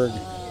the Berg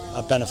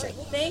benefit?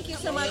 Thank you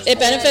so much. It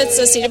benefits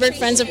the Cedarburg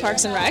Friends of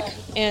Parks and Rec,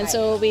 and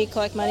so we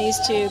collect monies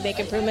to make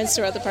improvements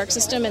throughout the park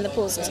system and the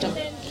pool system.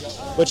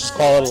 Which is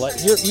quality of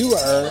life. You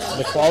are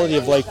the quality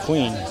of life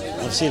queen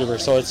of Cedarburg.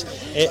 So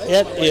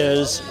it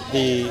is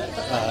the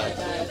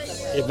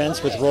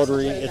events with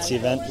Rotary. It's the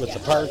event with the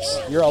parks.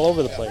 You're all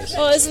over the place.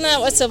 Well, isn't that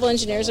what civil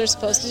engineers are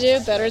supposed to do?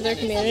 Better their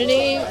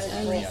community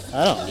and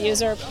I don't know.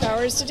 Use our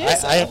powers to do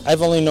so.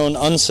 I've only known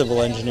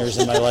uncivil engineers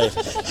in my life.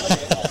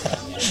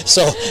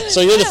 So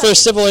you're the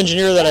first civil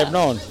engineer that I've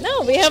known.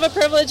 No, we have a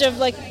privilege of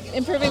like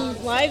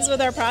improving lives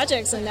with our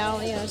projects, and now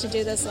to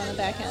do this on the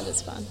back end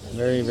is fun.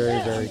 Very, very,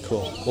 very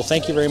cool. Well,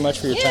 thank you very much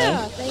for your time.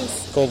 Yeah,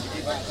 thanks. Go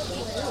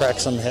crack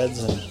some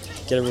heads and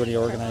get everybody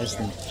organized,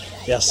 and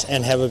yes,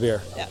 and have a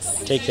beer.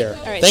 Yes. Take care.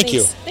 All right. Thank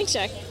you. Thanch,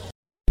 Jack.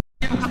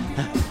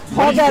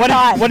 Hold that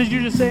thought. What did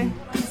you just say?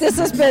 This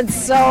has been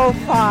so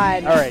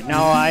fun. All right,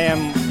 now I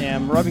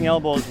am rubbing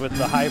elbows with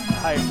the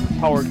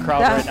high-powered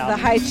crowd right now. The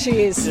high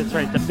cheese. That's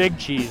right, the big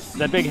cheese,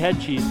 the big head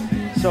cheese.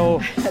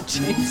 So,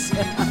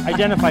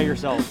 identify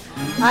yourself.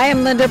 I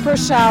am Linda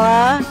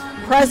Pershala,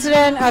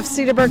 president of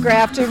Cedarburg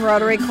Grafton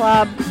Rotary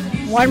Club.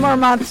 One more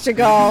month to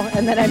go,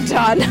 and then I'm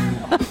done.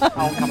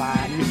 Oh, come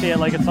on. You say it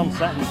like it's some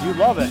sentence. You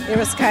love it. It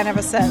was kind of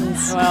a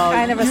sentence. Well,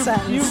 kind of a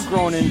sentence. You've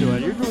grown into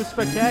it. You're doing a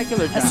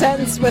spectacular job. A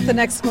sentence with an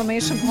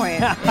exclamation point.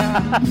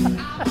 Yeah.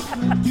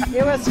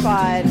 It was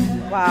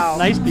fun. Wow.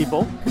 Nice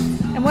people.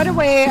 And what a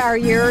way our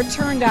year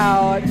turned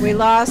out. We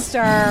lost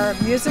our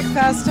music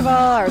festival,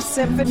 our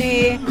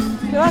symphony.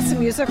 We lost the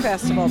music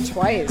festival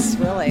twice,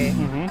 really.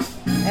 Mm-hmm.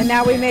 And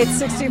now we made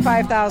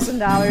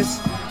 $65,000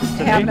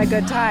 having a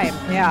good time.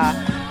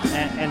 Yeah.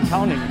 And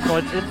counting. So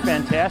it's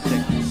fantastic.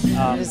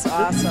 It is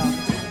awesome.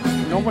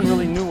 No one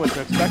really knew what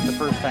to expect the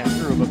first time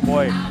through, but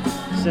boy,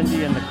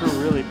 Cindy and the crew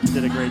really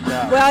did a great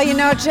job.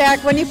 Well,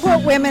 Jack, when you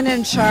put women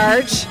in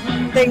charge,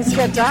 things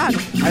get done.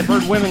 I've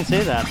heard women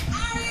say that.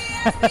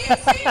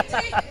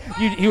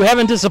 You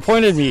haven't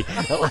disappointed me.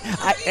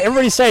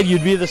 Everybody said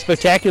you'd be the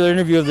spectacular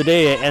interview of the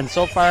day, and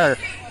so far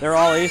they're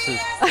all aces.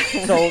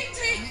 So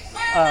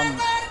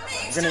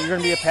you're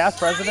gonna be a past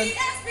president.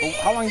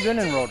 How long have you been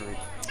in Rotary?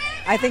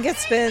 I think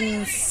it's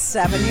been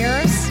 7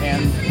 years.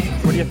 And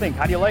what do you think?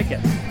 How do you like it?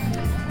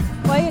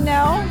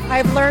 Well,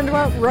 I've learned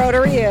what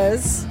Rotary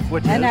is.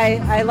 Which and is?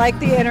 I like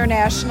the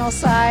international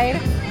side,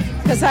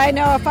 because I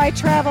know if I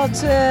travel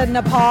to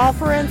Nepal,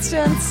 for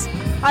instance,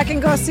 I can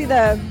go see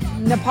the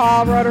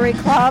Nepal Rotary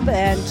Club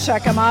and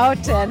check them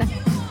out, and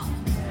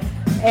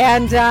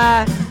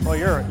well,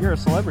 you're a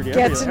celebrity.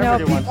 Get to know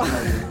everybody people.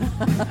 wants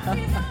to know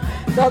you.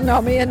 They'll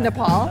know me in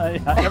Nepal.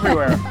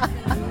 Everywhere.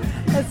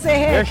 Let's say,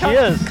 hey, There she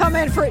is. come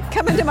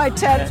into my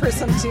tent for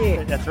some tea.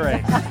 That's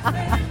right.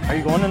 Are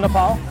you going to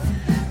Nepal?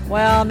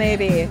 Well,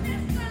 maybe.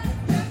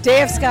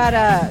 Dave's got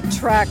a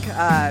trek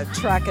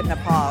in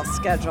Nepal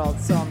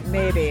scheduled, so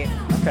maybe.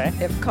 Okay.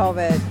 If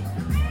COVID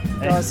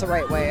goes the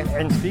right way.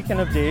 And speaking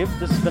of Dave,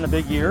 this has been a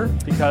big year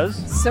because?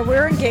 So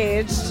we're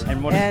engaged,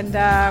 and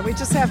we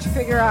just have to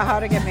figure out how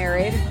to get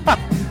married.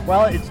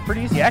 Well, it's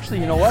pretty easy. Actually,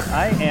 you know what?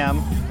 I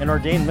am an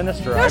ordained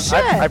minister. No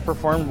shit. I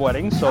performed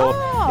weddings, so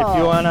if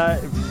you wanna,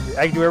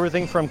 I do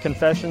everything from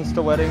confessions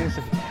to weddings.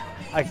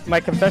 My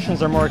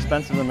confessions are more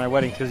expensive than my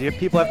wedding because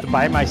people have to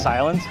buy my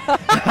silence,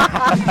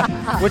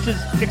 which is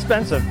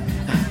expensive.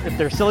 If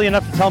they're silly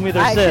enough to tell me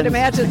their I sins. can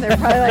imagine they're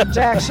probably like,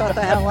 Jack, shut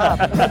the hell up.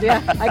 But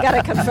yeah, I got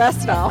to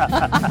confess now.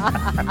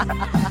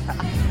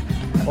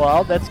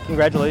 Well, that's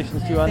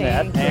congratulations to you on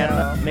Thank that. you.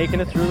 And making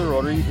it through the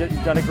Rotary.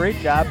 You've done a great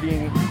job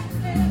being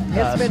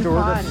It's been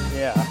steward. fun.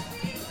 Yeah.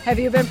 Have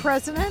you been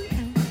president?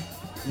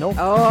 Nope.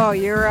 Oh,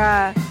 you're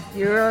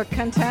a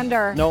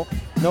contender. No.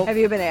 Have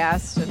you been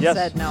asked and Yes.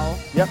 said no?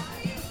 Yep.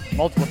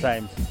 Multiple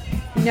times.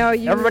 No,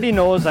 you. Everybody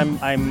knows I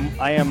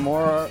am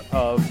more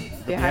of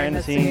the behind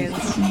the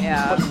scenes,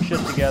 yeah. putting shit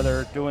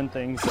together, doing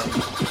things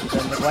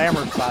than the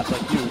glamour spot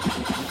like you.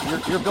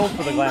 You're built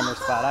for the glamour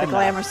spot. The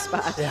glamour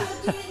spot. Yeah.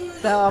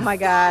 So, oh my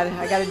God,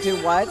 I got to do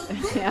what?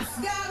 Yeah.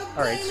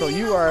 All right, so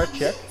you are a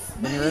chick,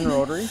 and you're in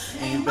Rotary,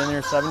 and you've been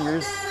there 7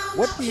 years.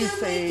 What do you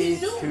say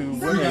to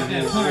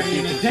women who would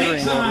be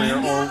considering Rotary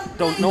or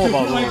don't know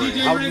about Rotary?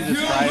 How do you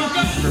describe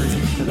the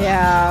experience to them?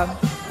 Yeah.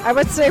 I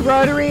would say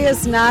Rotary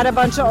is not a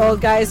bunch of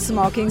old guys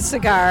smoking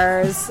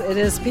cigars. It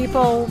is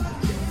people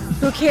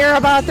who care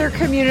about their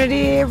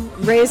community,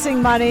 raising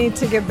money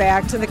to give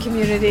back to the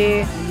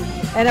community.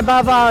 And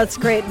above all, it's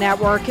great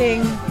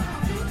networking.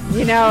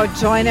 You know,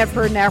 join it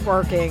for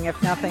networking,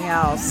 if nothing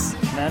else.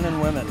 Men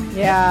and women.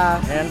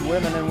 Yeah. And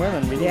women and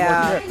women. We need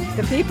Yeah. more chicks.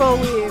 The people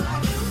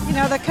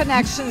the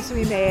connections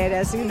we made,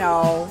 as you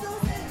know,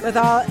 with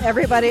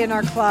everybody in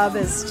our club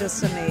is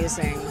just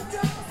amazing.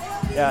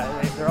 Yeah,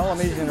 they're all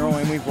amazing in their own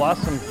way. We've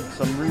lost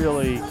some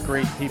really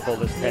great people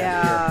this past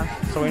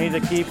year. So we need to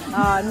keep...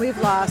 And we've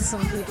lost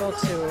some people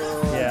too,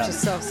 Yeah. which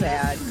is so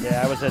sad.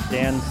 Yeah, I was at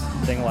Dan's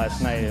thing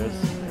last night. It was...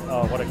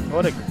 Oh, what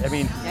a! I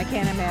mean... I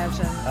can't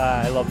imagine.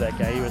 I love that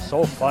guy. He was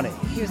so funny.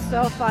 He was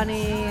so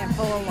funny and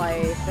full of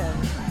life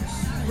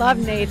and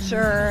loved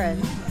nature, and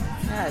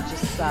it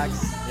just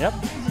sucks. Yep.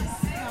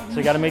 So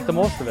you got to make the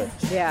most of it.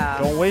 Yeah.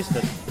 Don't waste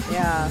it.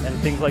 Yeah. And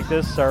things like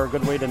this are a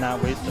good way to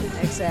not waste it.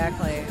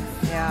 Exactly.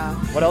 Yeah.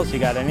 What else you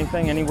got?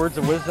 Anything? Any words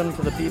of wisdom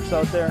to the peeps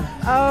out there?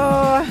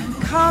 Oh,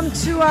 come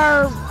to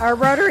our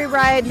Rotary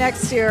ride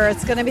next year.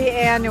 It's going to be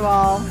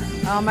annual.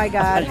 Oh my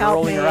God, You're help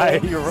rolling me.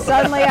 your eye.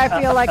 Suddenly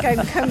I feel like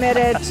I'm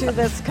committed to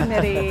this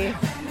committee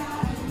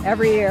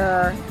every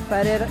year,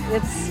 but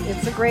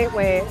it's a great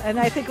way. And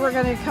I think we're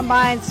going to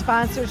combine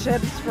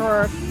sponsorships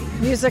for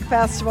Music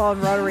Festival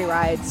and Rotary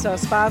Ride. So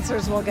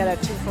sponsors will get a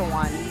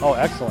 2-for-1. Oh,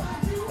 excellent.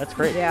 That's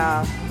great.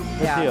 Yeah.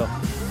 Good deal.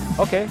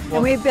 Okay. Well,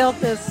 And we built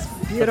this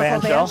beautiful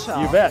the band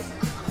shell. You bet.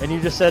 And you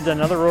just said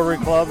another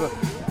Rotary Club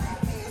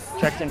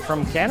checked in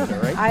from Canada,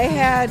 right? I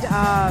had,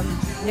 a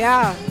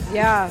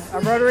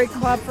Rotary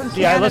Club from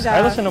Canada.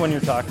 I listen to when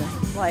you're talking.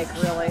 Like,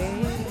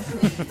 really?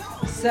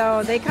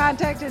 So they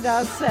contacted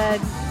us,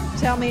 said,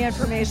 tell me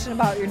information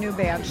about your new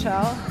band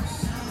shell.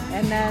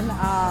 And then,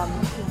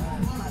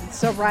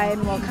 so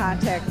Ryan will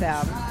contact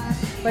them.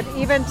 But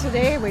even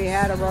today we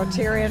had a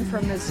Rotarian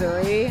from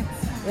Missouri,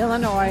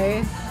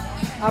 Illinois,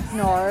 up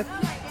north,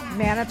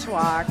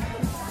 Manitowoc.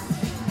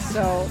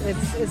 So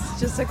it's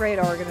just a great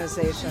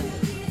organization.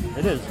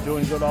 It is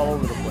doing good all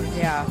over the place.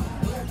 Yeah.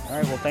 All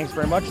right. Well, thanks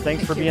very much.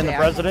 Thanks for you, being the Jack.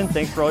 president.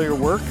 Thanks for all your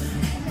work.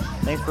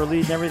 Thanks for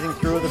leading everything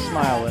through with a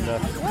smile, Linda.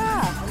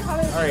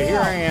 All right, here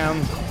I am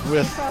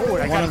with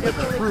one of the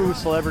true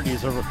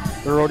celebrities of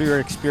the Rotary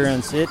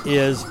experience. It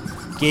is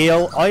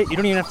Gail. You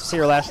don't even have to say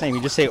her last name.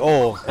 You just say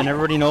O, and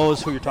everybody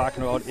knows who you're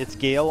talking about. It's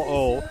Gail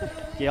O.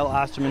 Gail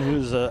Osterman,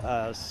 who's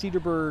a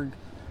Cedarburg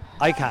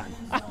icon.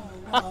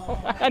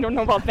 I don't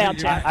know about that,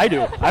 Jack. I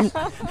do.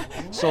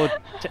 So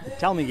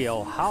tell me,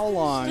 Gail, how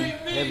long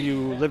have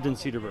you lived in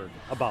Cedarburg?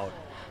 About?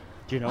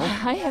 Do you know?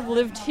 I have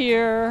lived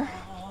here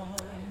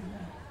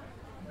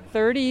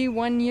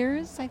 31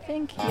 years, I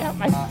think. Yeah.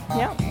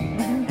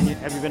 And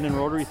have you been in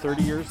Rotary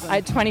 30 years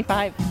then?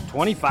 25.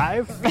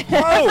 25?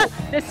 Whoa!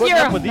 This Putting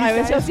year, up with these I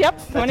was guys?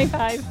 just,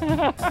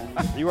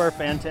 25. You are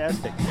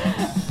fantastic.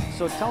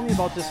 So tell me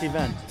about this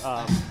event.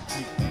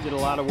 You did a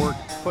lot of work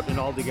putting it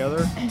all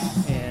together,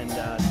 and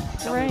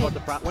tell me about the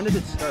when did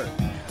it start?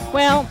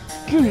 Well,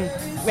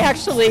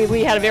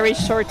 we had a very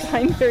short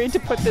time period to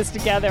put this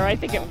together. I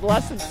think it was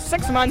less than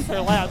 6 months or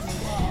less.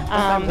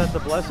 Sometimes that's a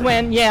blessing.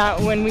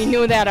 When we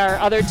knew that our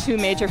other two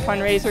major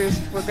fundraisers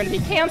were going to be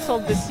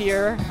canceled this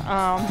year,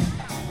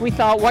 we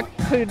thought, what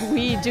could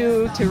we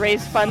do to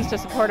raise funds to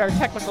support our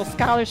technical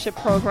scholarship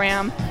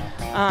program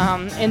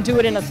and do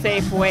it in a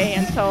safe way?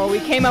 And so we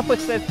came up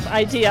with this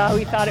idea.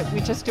 We thought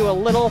we'd just do a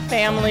little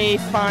family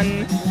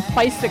fun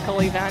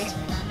bicycle event.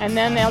 And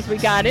then as we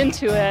got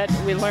into it,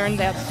 we learned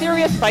that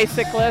serious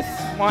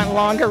bicyclists want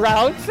longer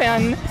routes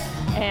and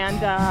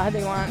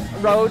they want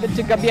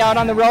to be out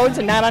on the roads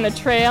and not on a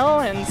trail.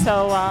 And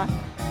so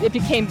it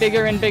became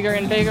bigger and bigger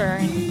and bigger.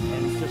 And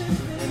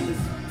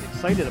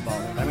excited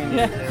about it. I mean,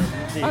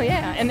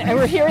 and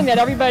we're hearing that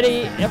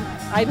everybody,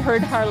 I've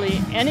heard hardly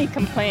any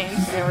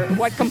complaints, or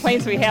what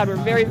complaints we had were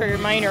very, very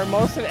minor.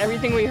 Most of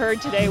everything we heard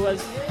today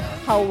was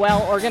how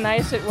well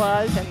organized it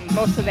was, and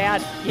most of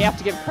that you have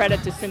to give credit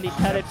to Cindy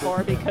Pettit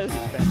for, because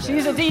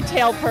she's a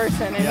detail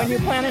person, and when you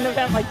plan an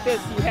event like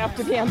this, you have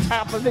to be on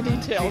top of the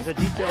details. She's a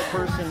detail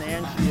person,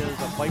 and she is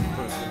a bike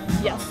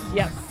person. Yes.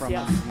 From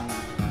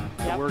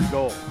the word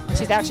go.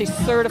 She's actually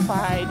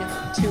certified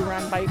to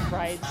run bike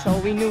rides, so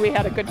we knew we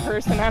had a good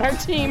person on our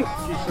team.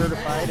 She's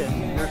certified,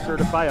 and you're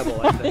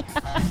certifiable, I think.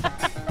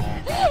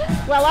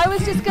 Well, I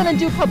was just going to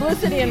do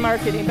publicity and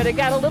marketing, but it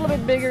got a little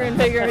bit bigger and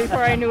bigger.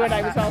 Before I knew it,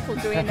 I was also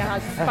doing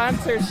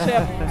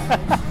sponsorship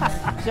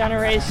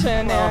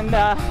generation and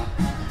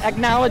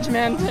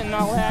acknowledgement and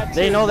all that.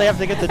 They know they have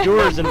to get the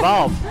doers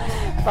involved.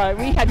 But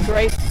we had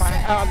great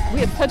fun.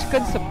 We had such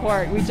good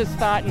support. We just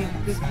thought, in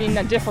this being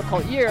a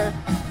difficult year,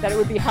 that it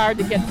would be hard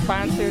to get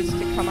sponsors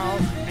to come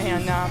out.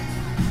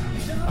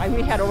 And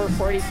we had over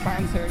 40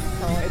 sponsors,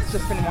 so it's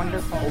just been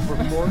wonderful. Over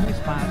 40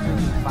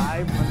 sponsors and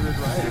 500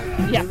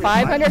 riders. Yeah,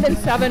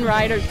 507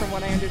 riders from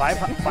what I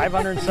understand.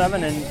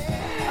 507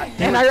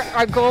 and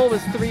our goal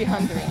was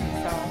 300.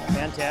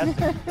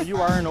 Fantastic. You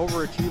are an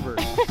overachiever,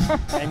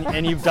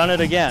 and you've done it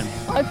again.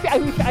 I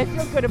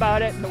feel good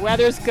about it. The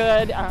weather's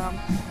good.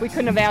 We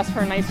couldn't have asked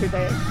for a nicer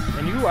day.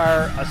 And you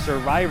are a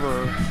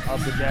survivor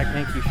of the Jack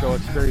Henke Show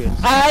experience.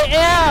 I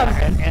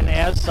am! And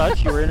as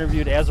such, you were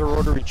interviewed as a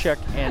Rotary chick.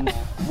 And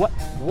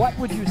what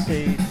would you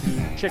say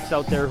to chicks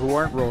out there who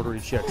aren't Rotary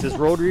chicks? Is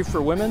Rotary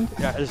for women?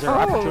 Is there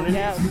opportunity?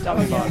 Yes. Tell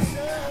me about it.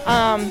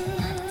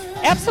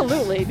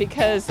 Absolutely,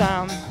 because,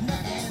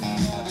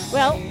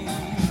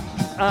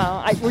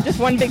 we're just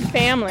one big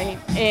family,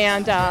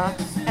 and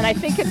I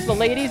think it's the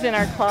ladies in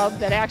our club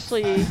that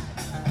actually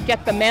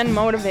get the men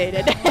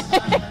motivated.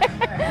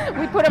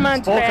 We put them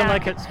on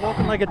track.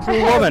 Spoken like a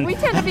true woman. We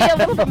tend to be a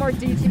little bit more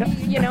detailed.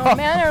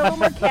 Men are a little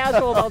more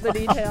casual about the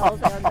details,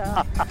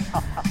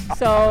 and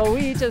so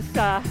we just.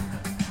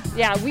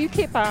 We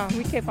keep on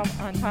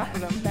top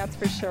of them. That's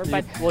for sure.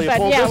 But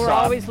we're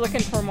always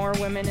looking for more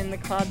women in the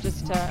club.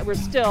 We're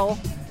still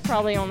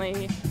probably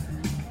only,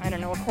 I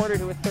don't know, a quarter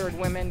to a third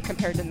women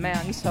compared to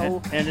men.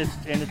 So and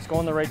it's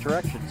going the right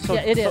direction. So,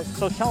 yeah, it is.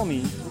 So tell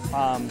me,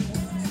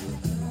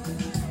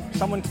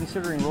 someone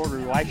considering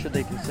Rotary, why should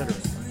they consider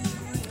it?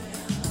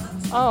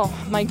 Oh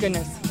my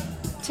goodness!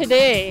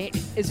 Today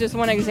is just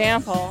one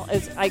example.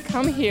 Is I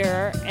come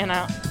here and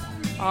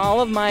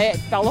all of my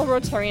fellow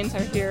Rotarians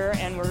are here,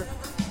 and we're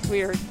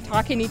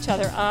talking each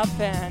other up,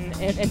 and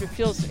it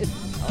feels,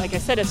 like I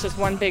said, it's just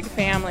one big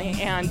family.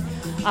 And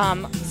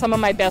some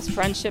of my best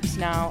friendships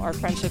now are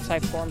friendships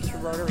I've formed through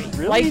Rotary.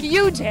 Really? Like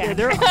you, Jack.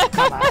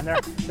 Come on,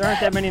 there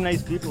aren't that many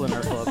nice people in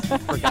our club,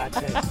 for God's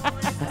sake.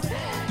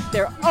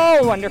 They're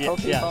all wonderful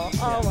people.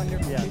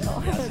 Wonderful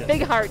people. Yes.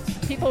 Big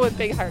hearts. People with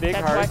big hearts. Big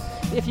hearts.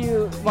 Why, if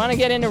you want to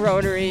get into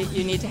Rotary,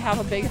 you need to have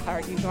a big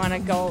heart. You want to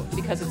go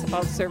because it's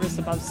about service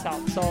above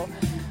self. So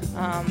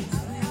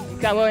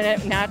go in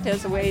it not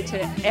as a way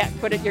to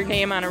put your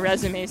name on a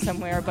resume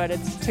somewhere, but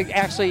it's to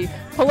actually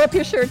pull up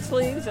your shirt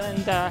sleeves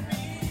and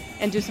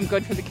do some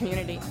good for the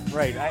community.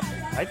 Right.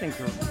 I think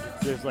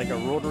there's like a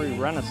Rotary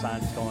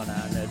renaissance going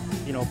on. That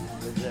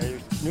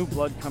there's new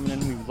blood coming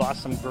in. We've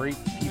lost some great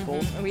people.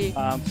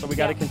 Mm-hmm. So we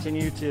got to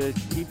continue to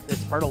keep.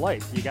 It's part of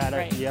life. You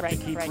have to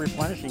keep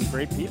replenishing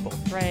great people.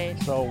 Right.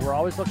 So we're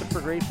always looking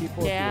for great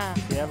people. Yeah.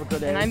 If you have a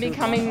good attitude. And I'm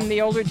becoming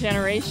the older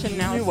generation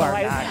now. You are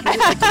not. You're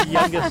like the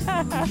youngest.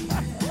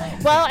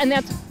 Well, and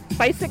that's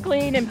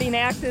bicycling and being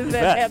active.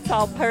 That's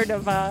all part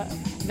of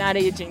not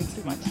aging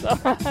too much. So.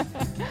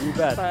 You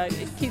bet. But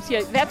it keeps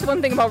you. That's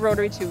one thing about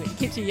Rotary too. It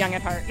keeps you young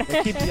at heart.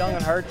 It keeps you young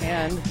at heart,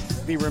 and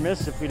be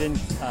remiss if we didn't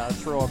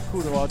throw a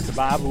kudo out to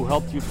Bob, who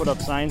helped you put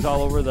up signs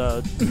all over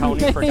the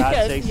county. For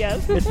God's sake,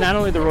 yes. It's not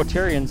only the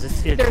Rotarians;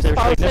 it's their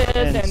spouses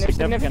and their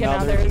significant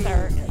others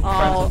are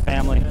all friends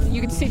and family.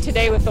 You can see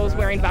today with those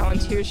wearing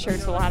volunteer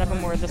shirts, a lot of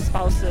them were the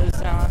spouses.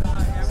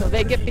 So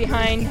they get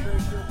behind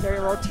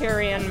their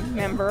Rotarian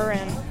member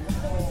and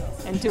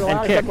do a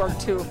lot of good work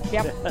too.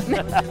 Yep.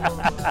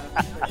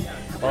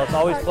 Well, it's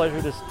always a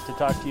pleasure to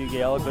talk to you,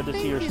 Gail. Good to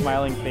see your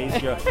smiling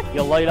face.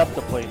 You light up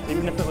the place.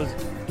 Even if it was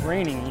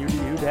raining,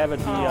 you'd have it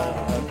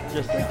be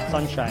just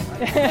sunshine.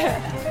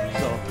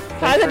 So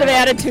positive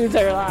attitudes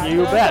are a lot.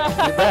 You bet.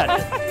 You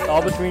bet. It's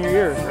all between your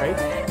ears, right?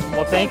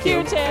 Well, thank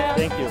you. Chad.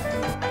 Thank you.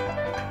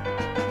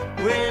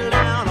 Way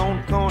down on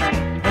the corner,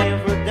 paying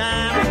for a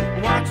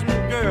dime, watching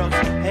the girls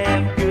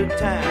have a good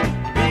time.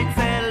 Big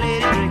fat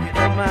lady drinking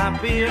up my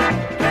beer,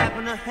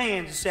 clapping her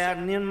hands and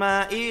shouting in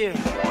my ear.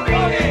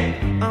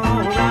 Boogie!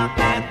 Oh, rock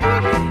that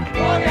boogie.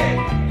 Boogie!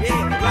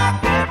 Yeah,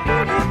 rock that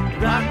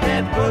boogie. Rock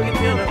that boogie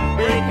till the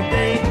break of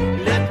day.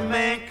 Let the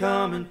man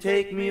come and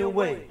take me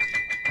away.